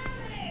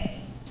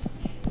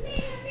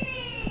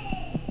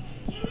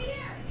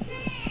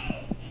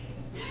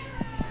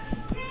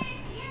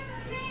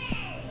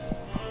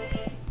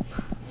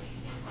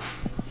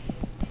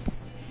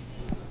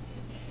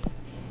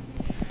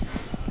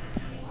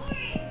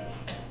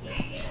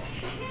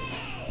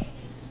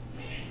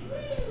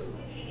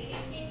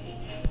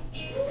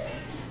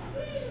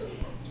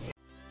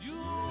 You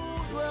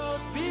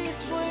dwells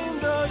between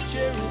the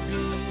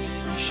cherubim,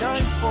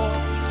 shine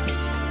forth.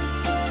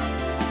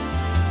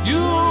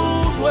 You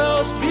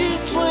dwells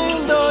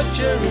between the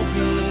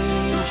cherubim,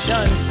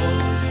 shine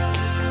forth.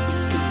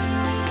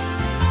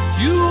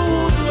 You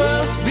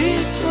dwells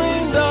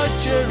between the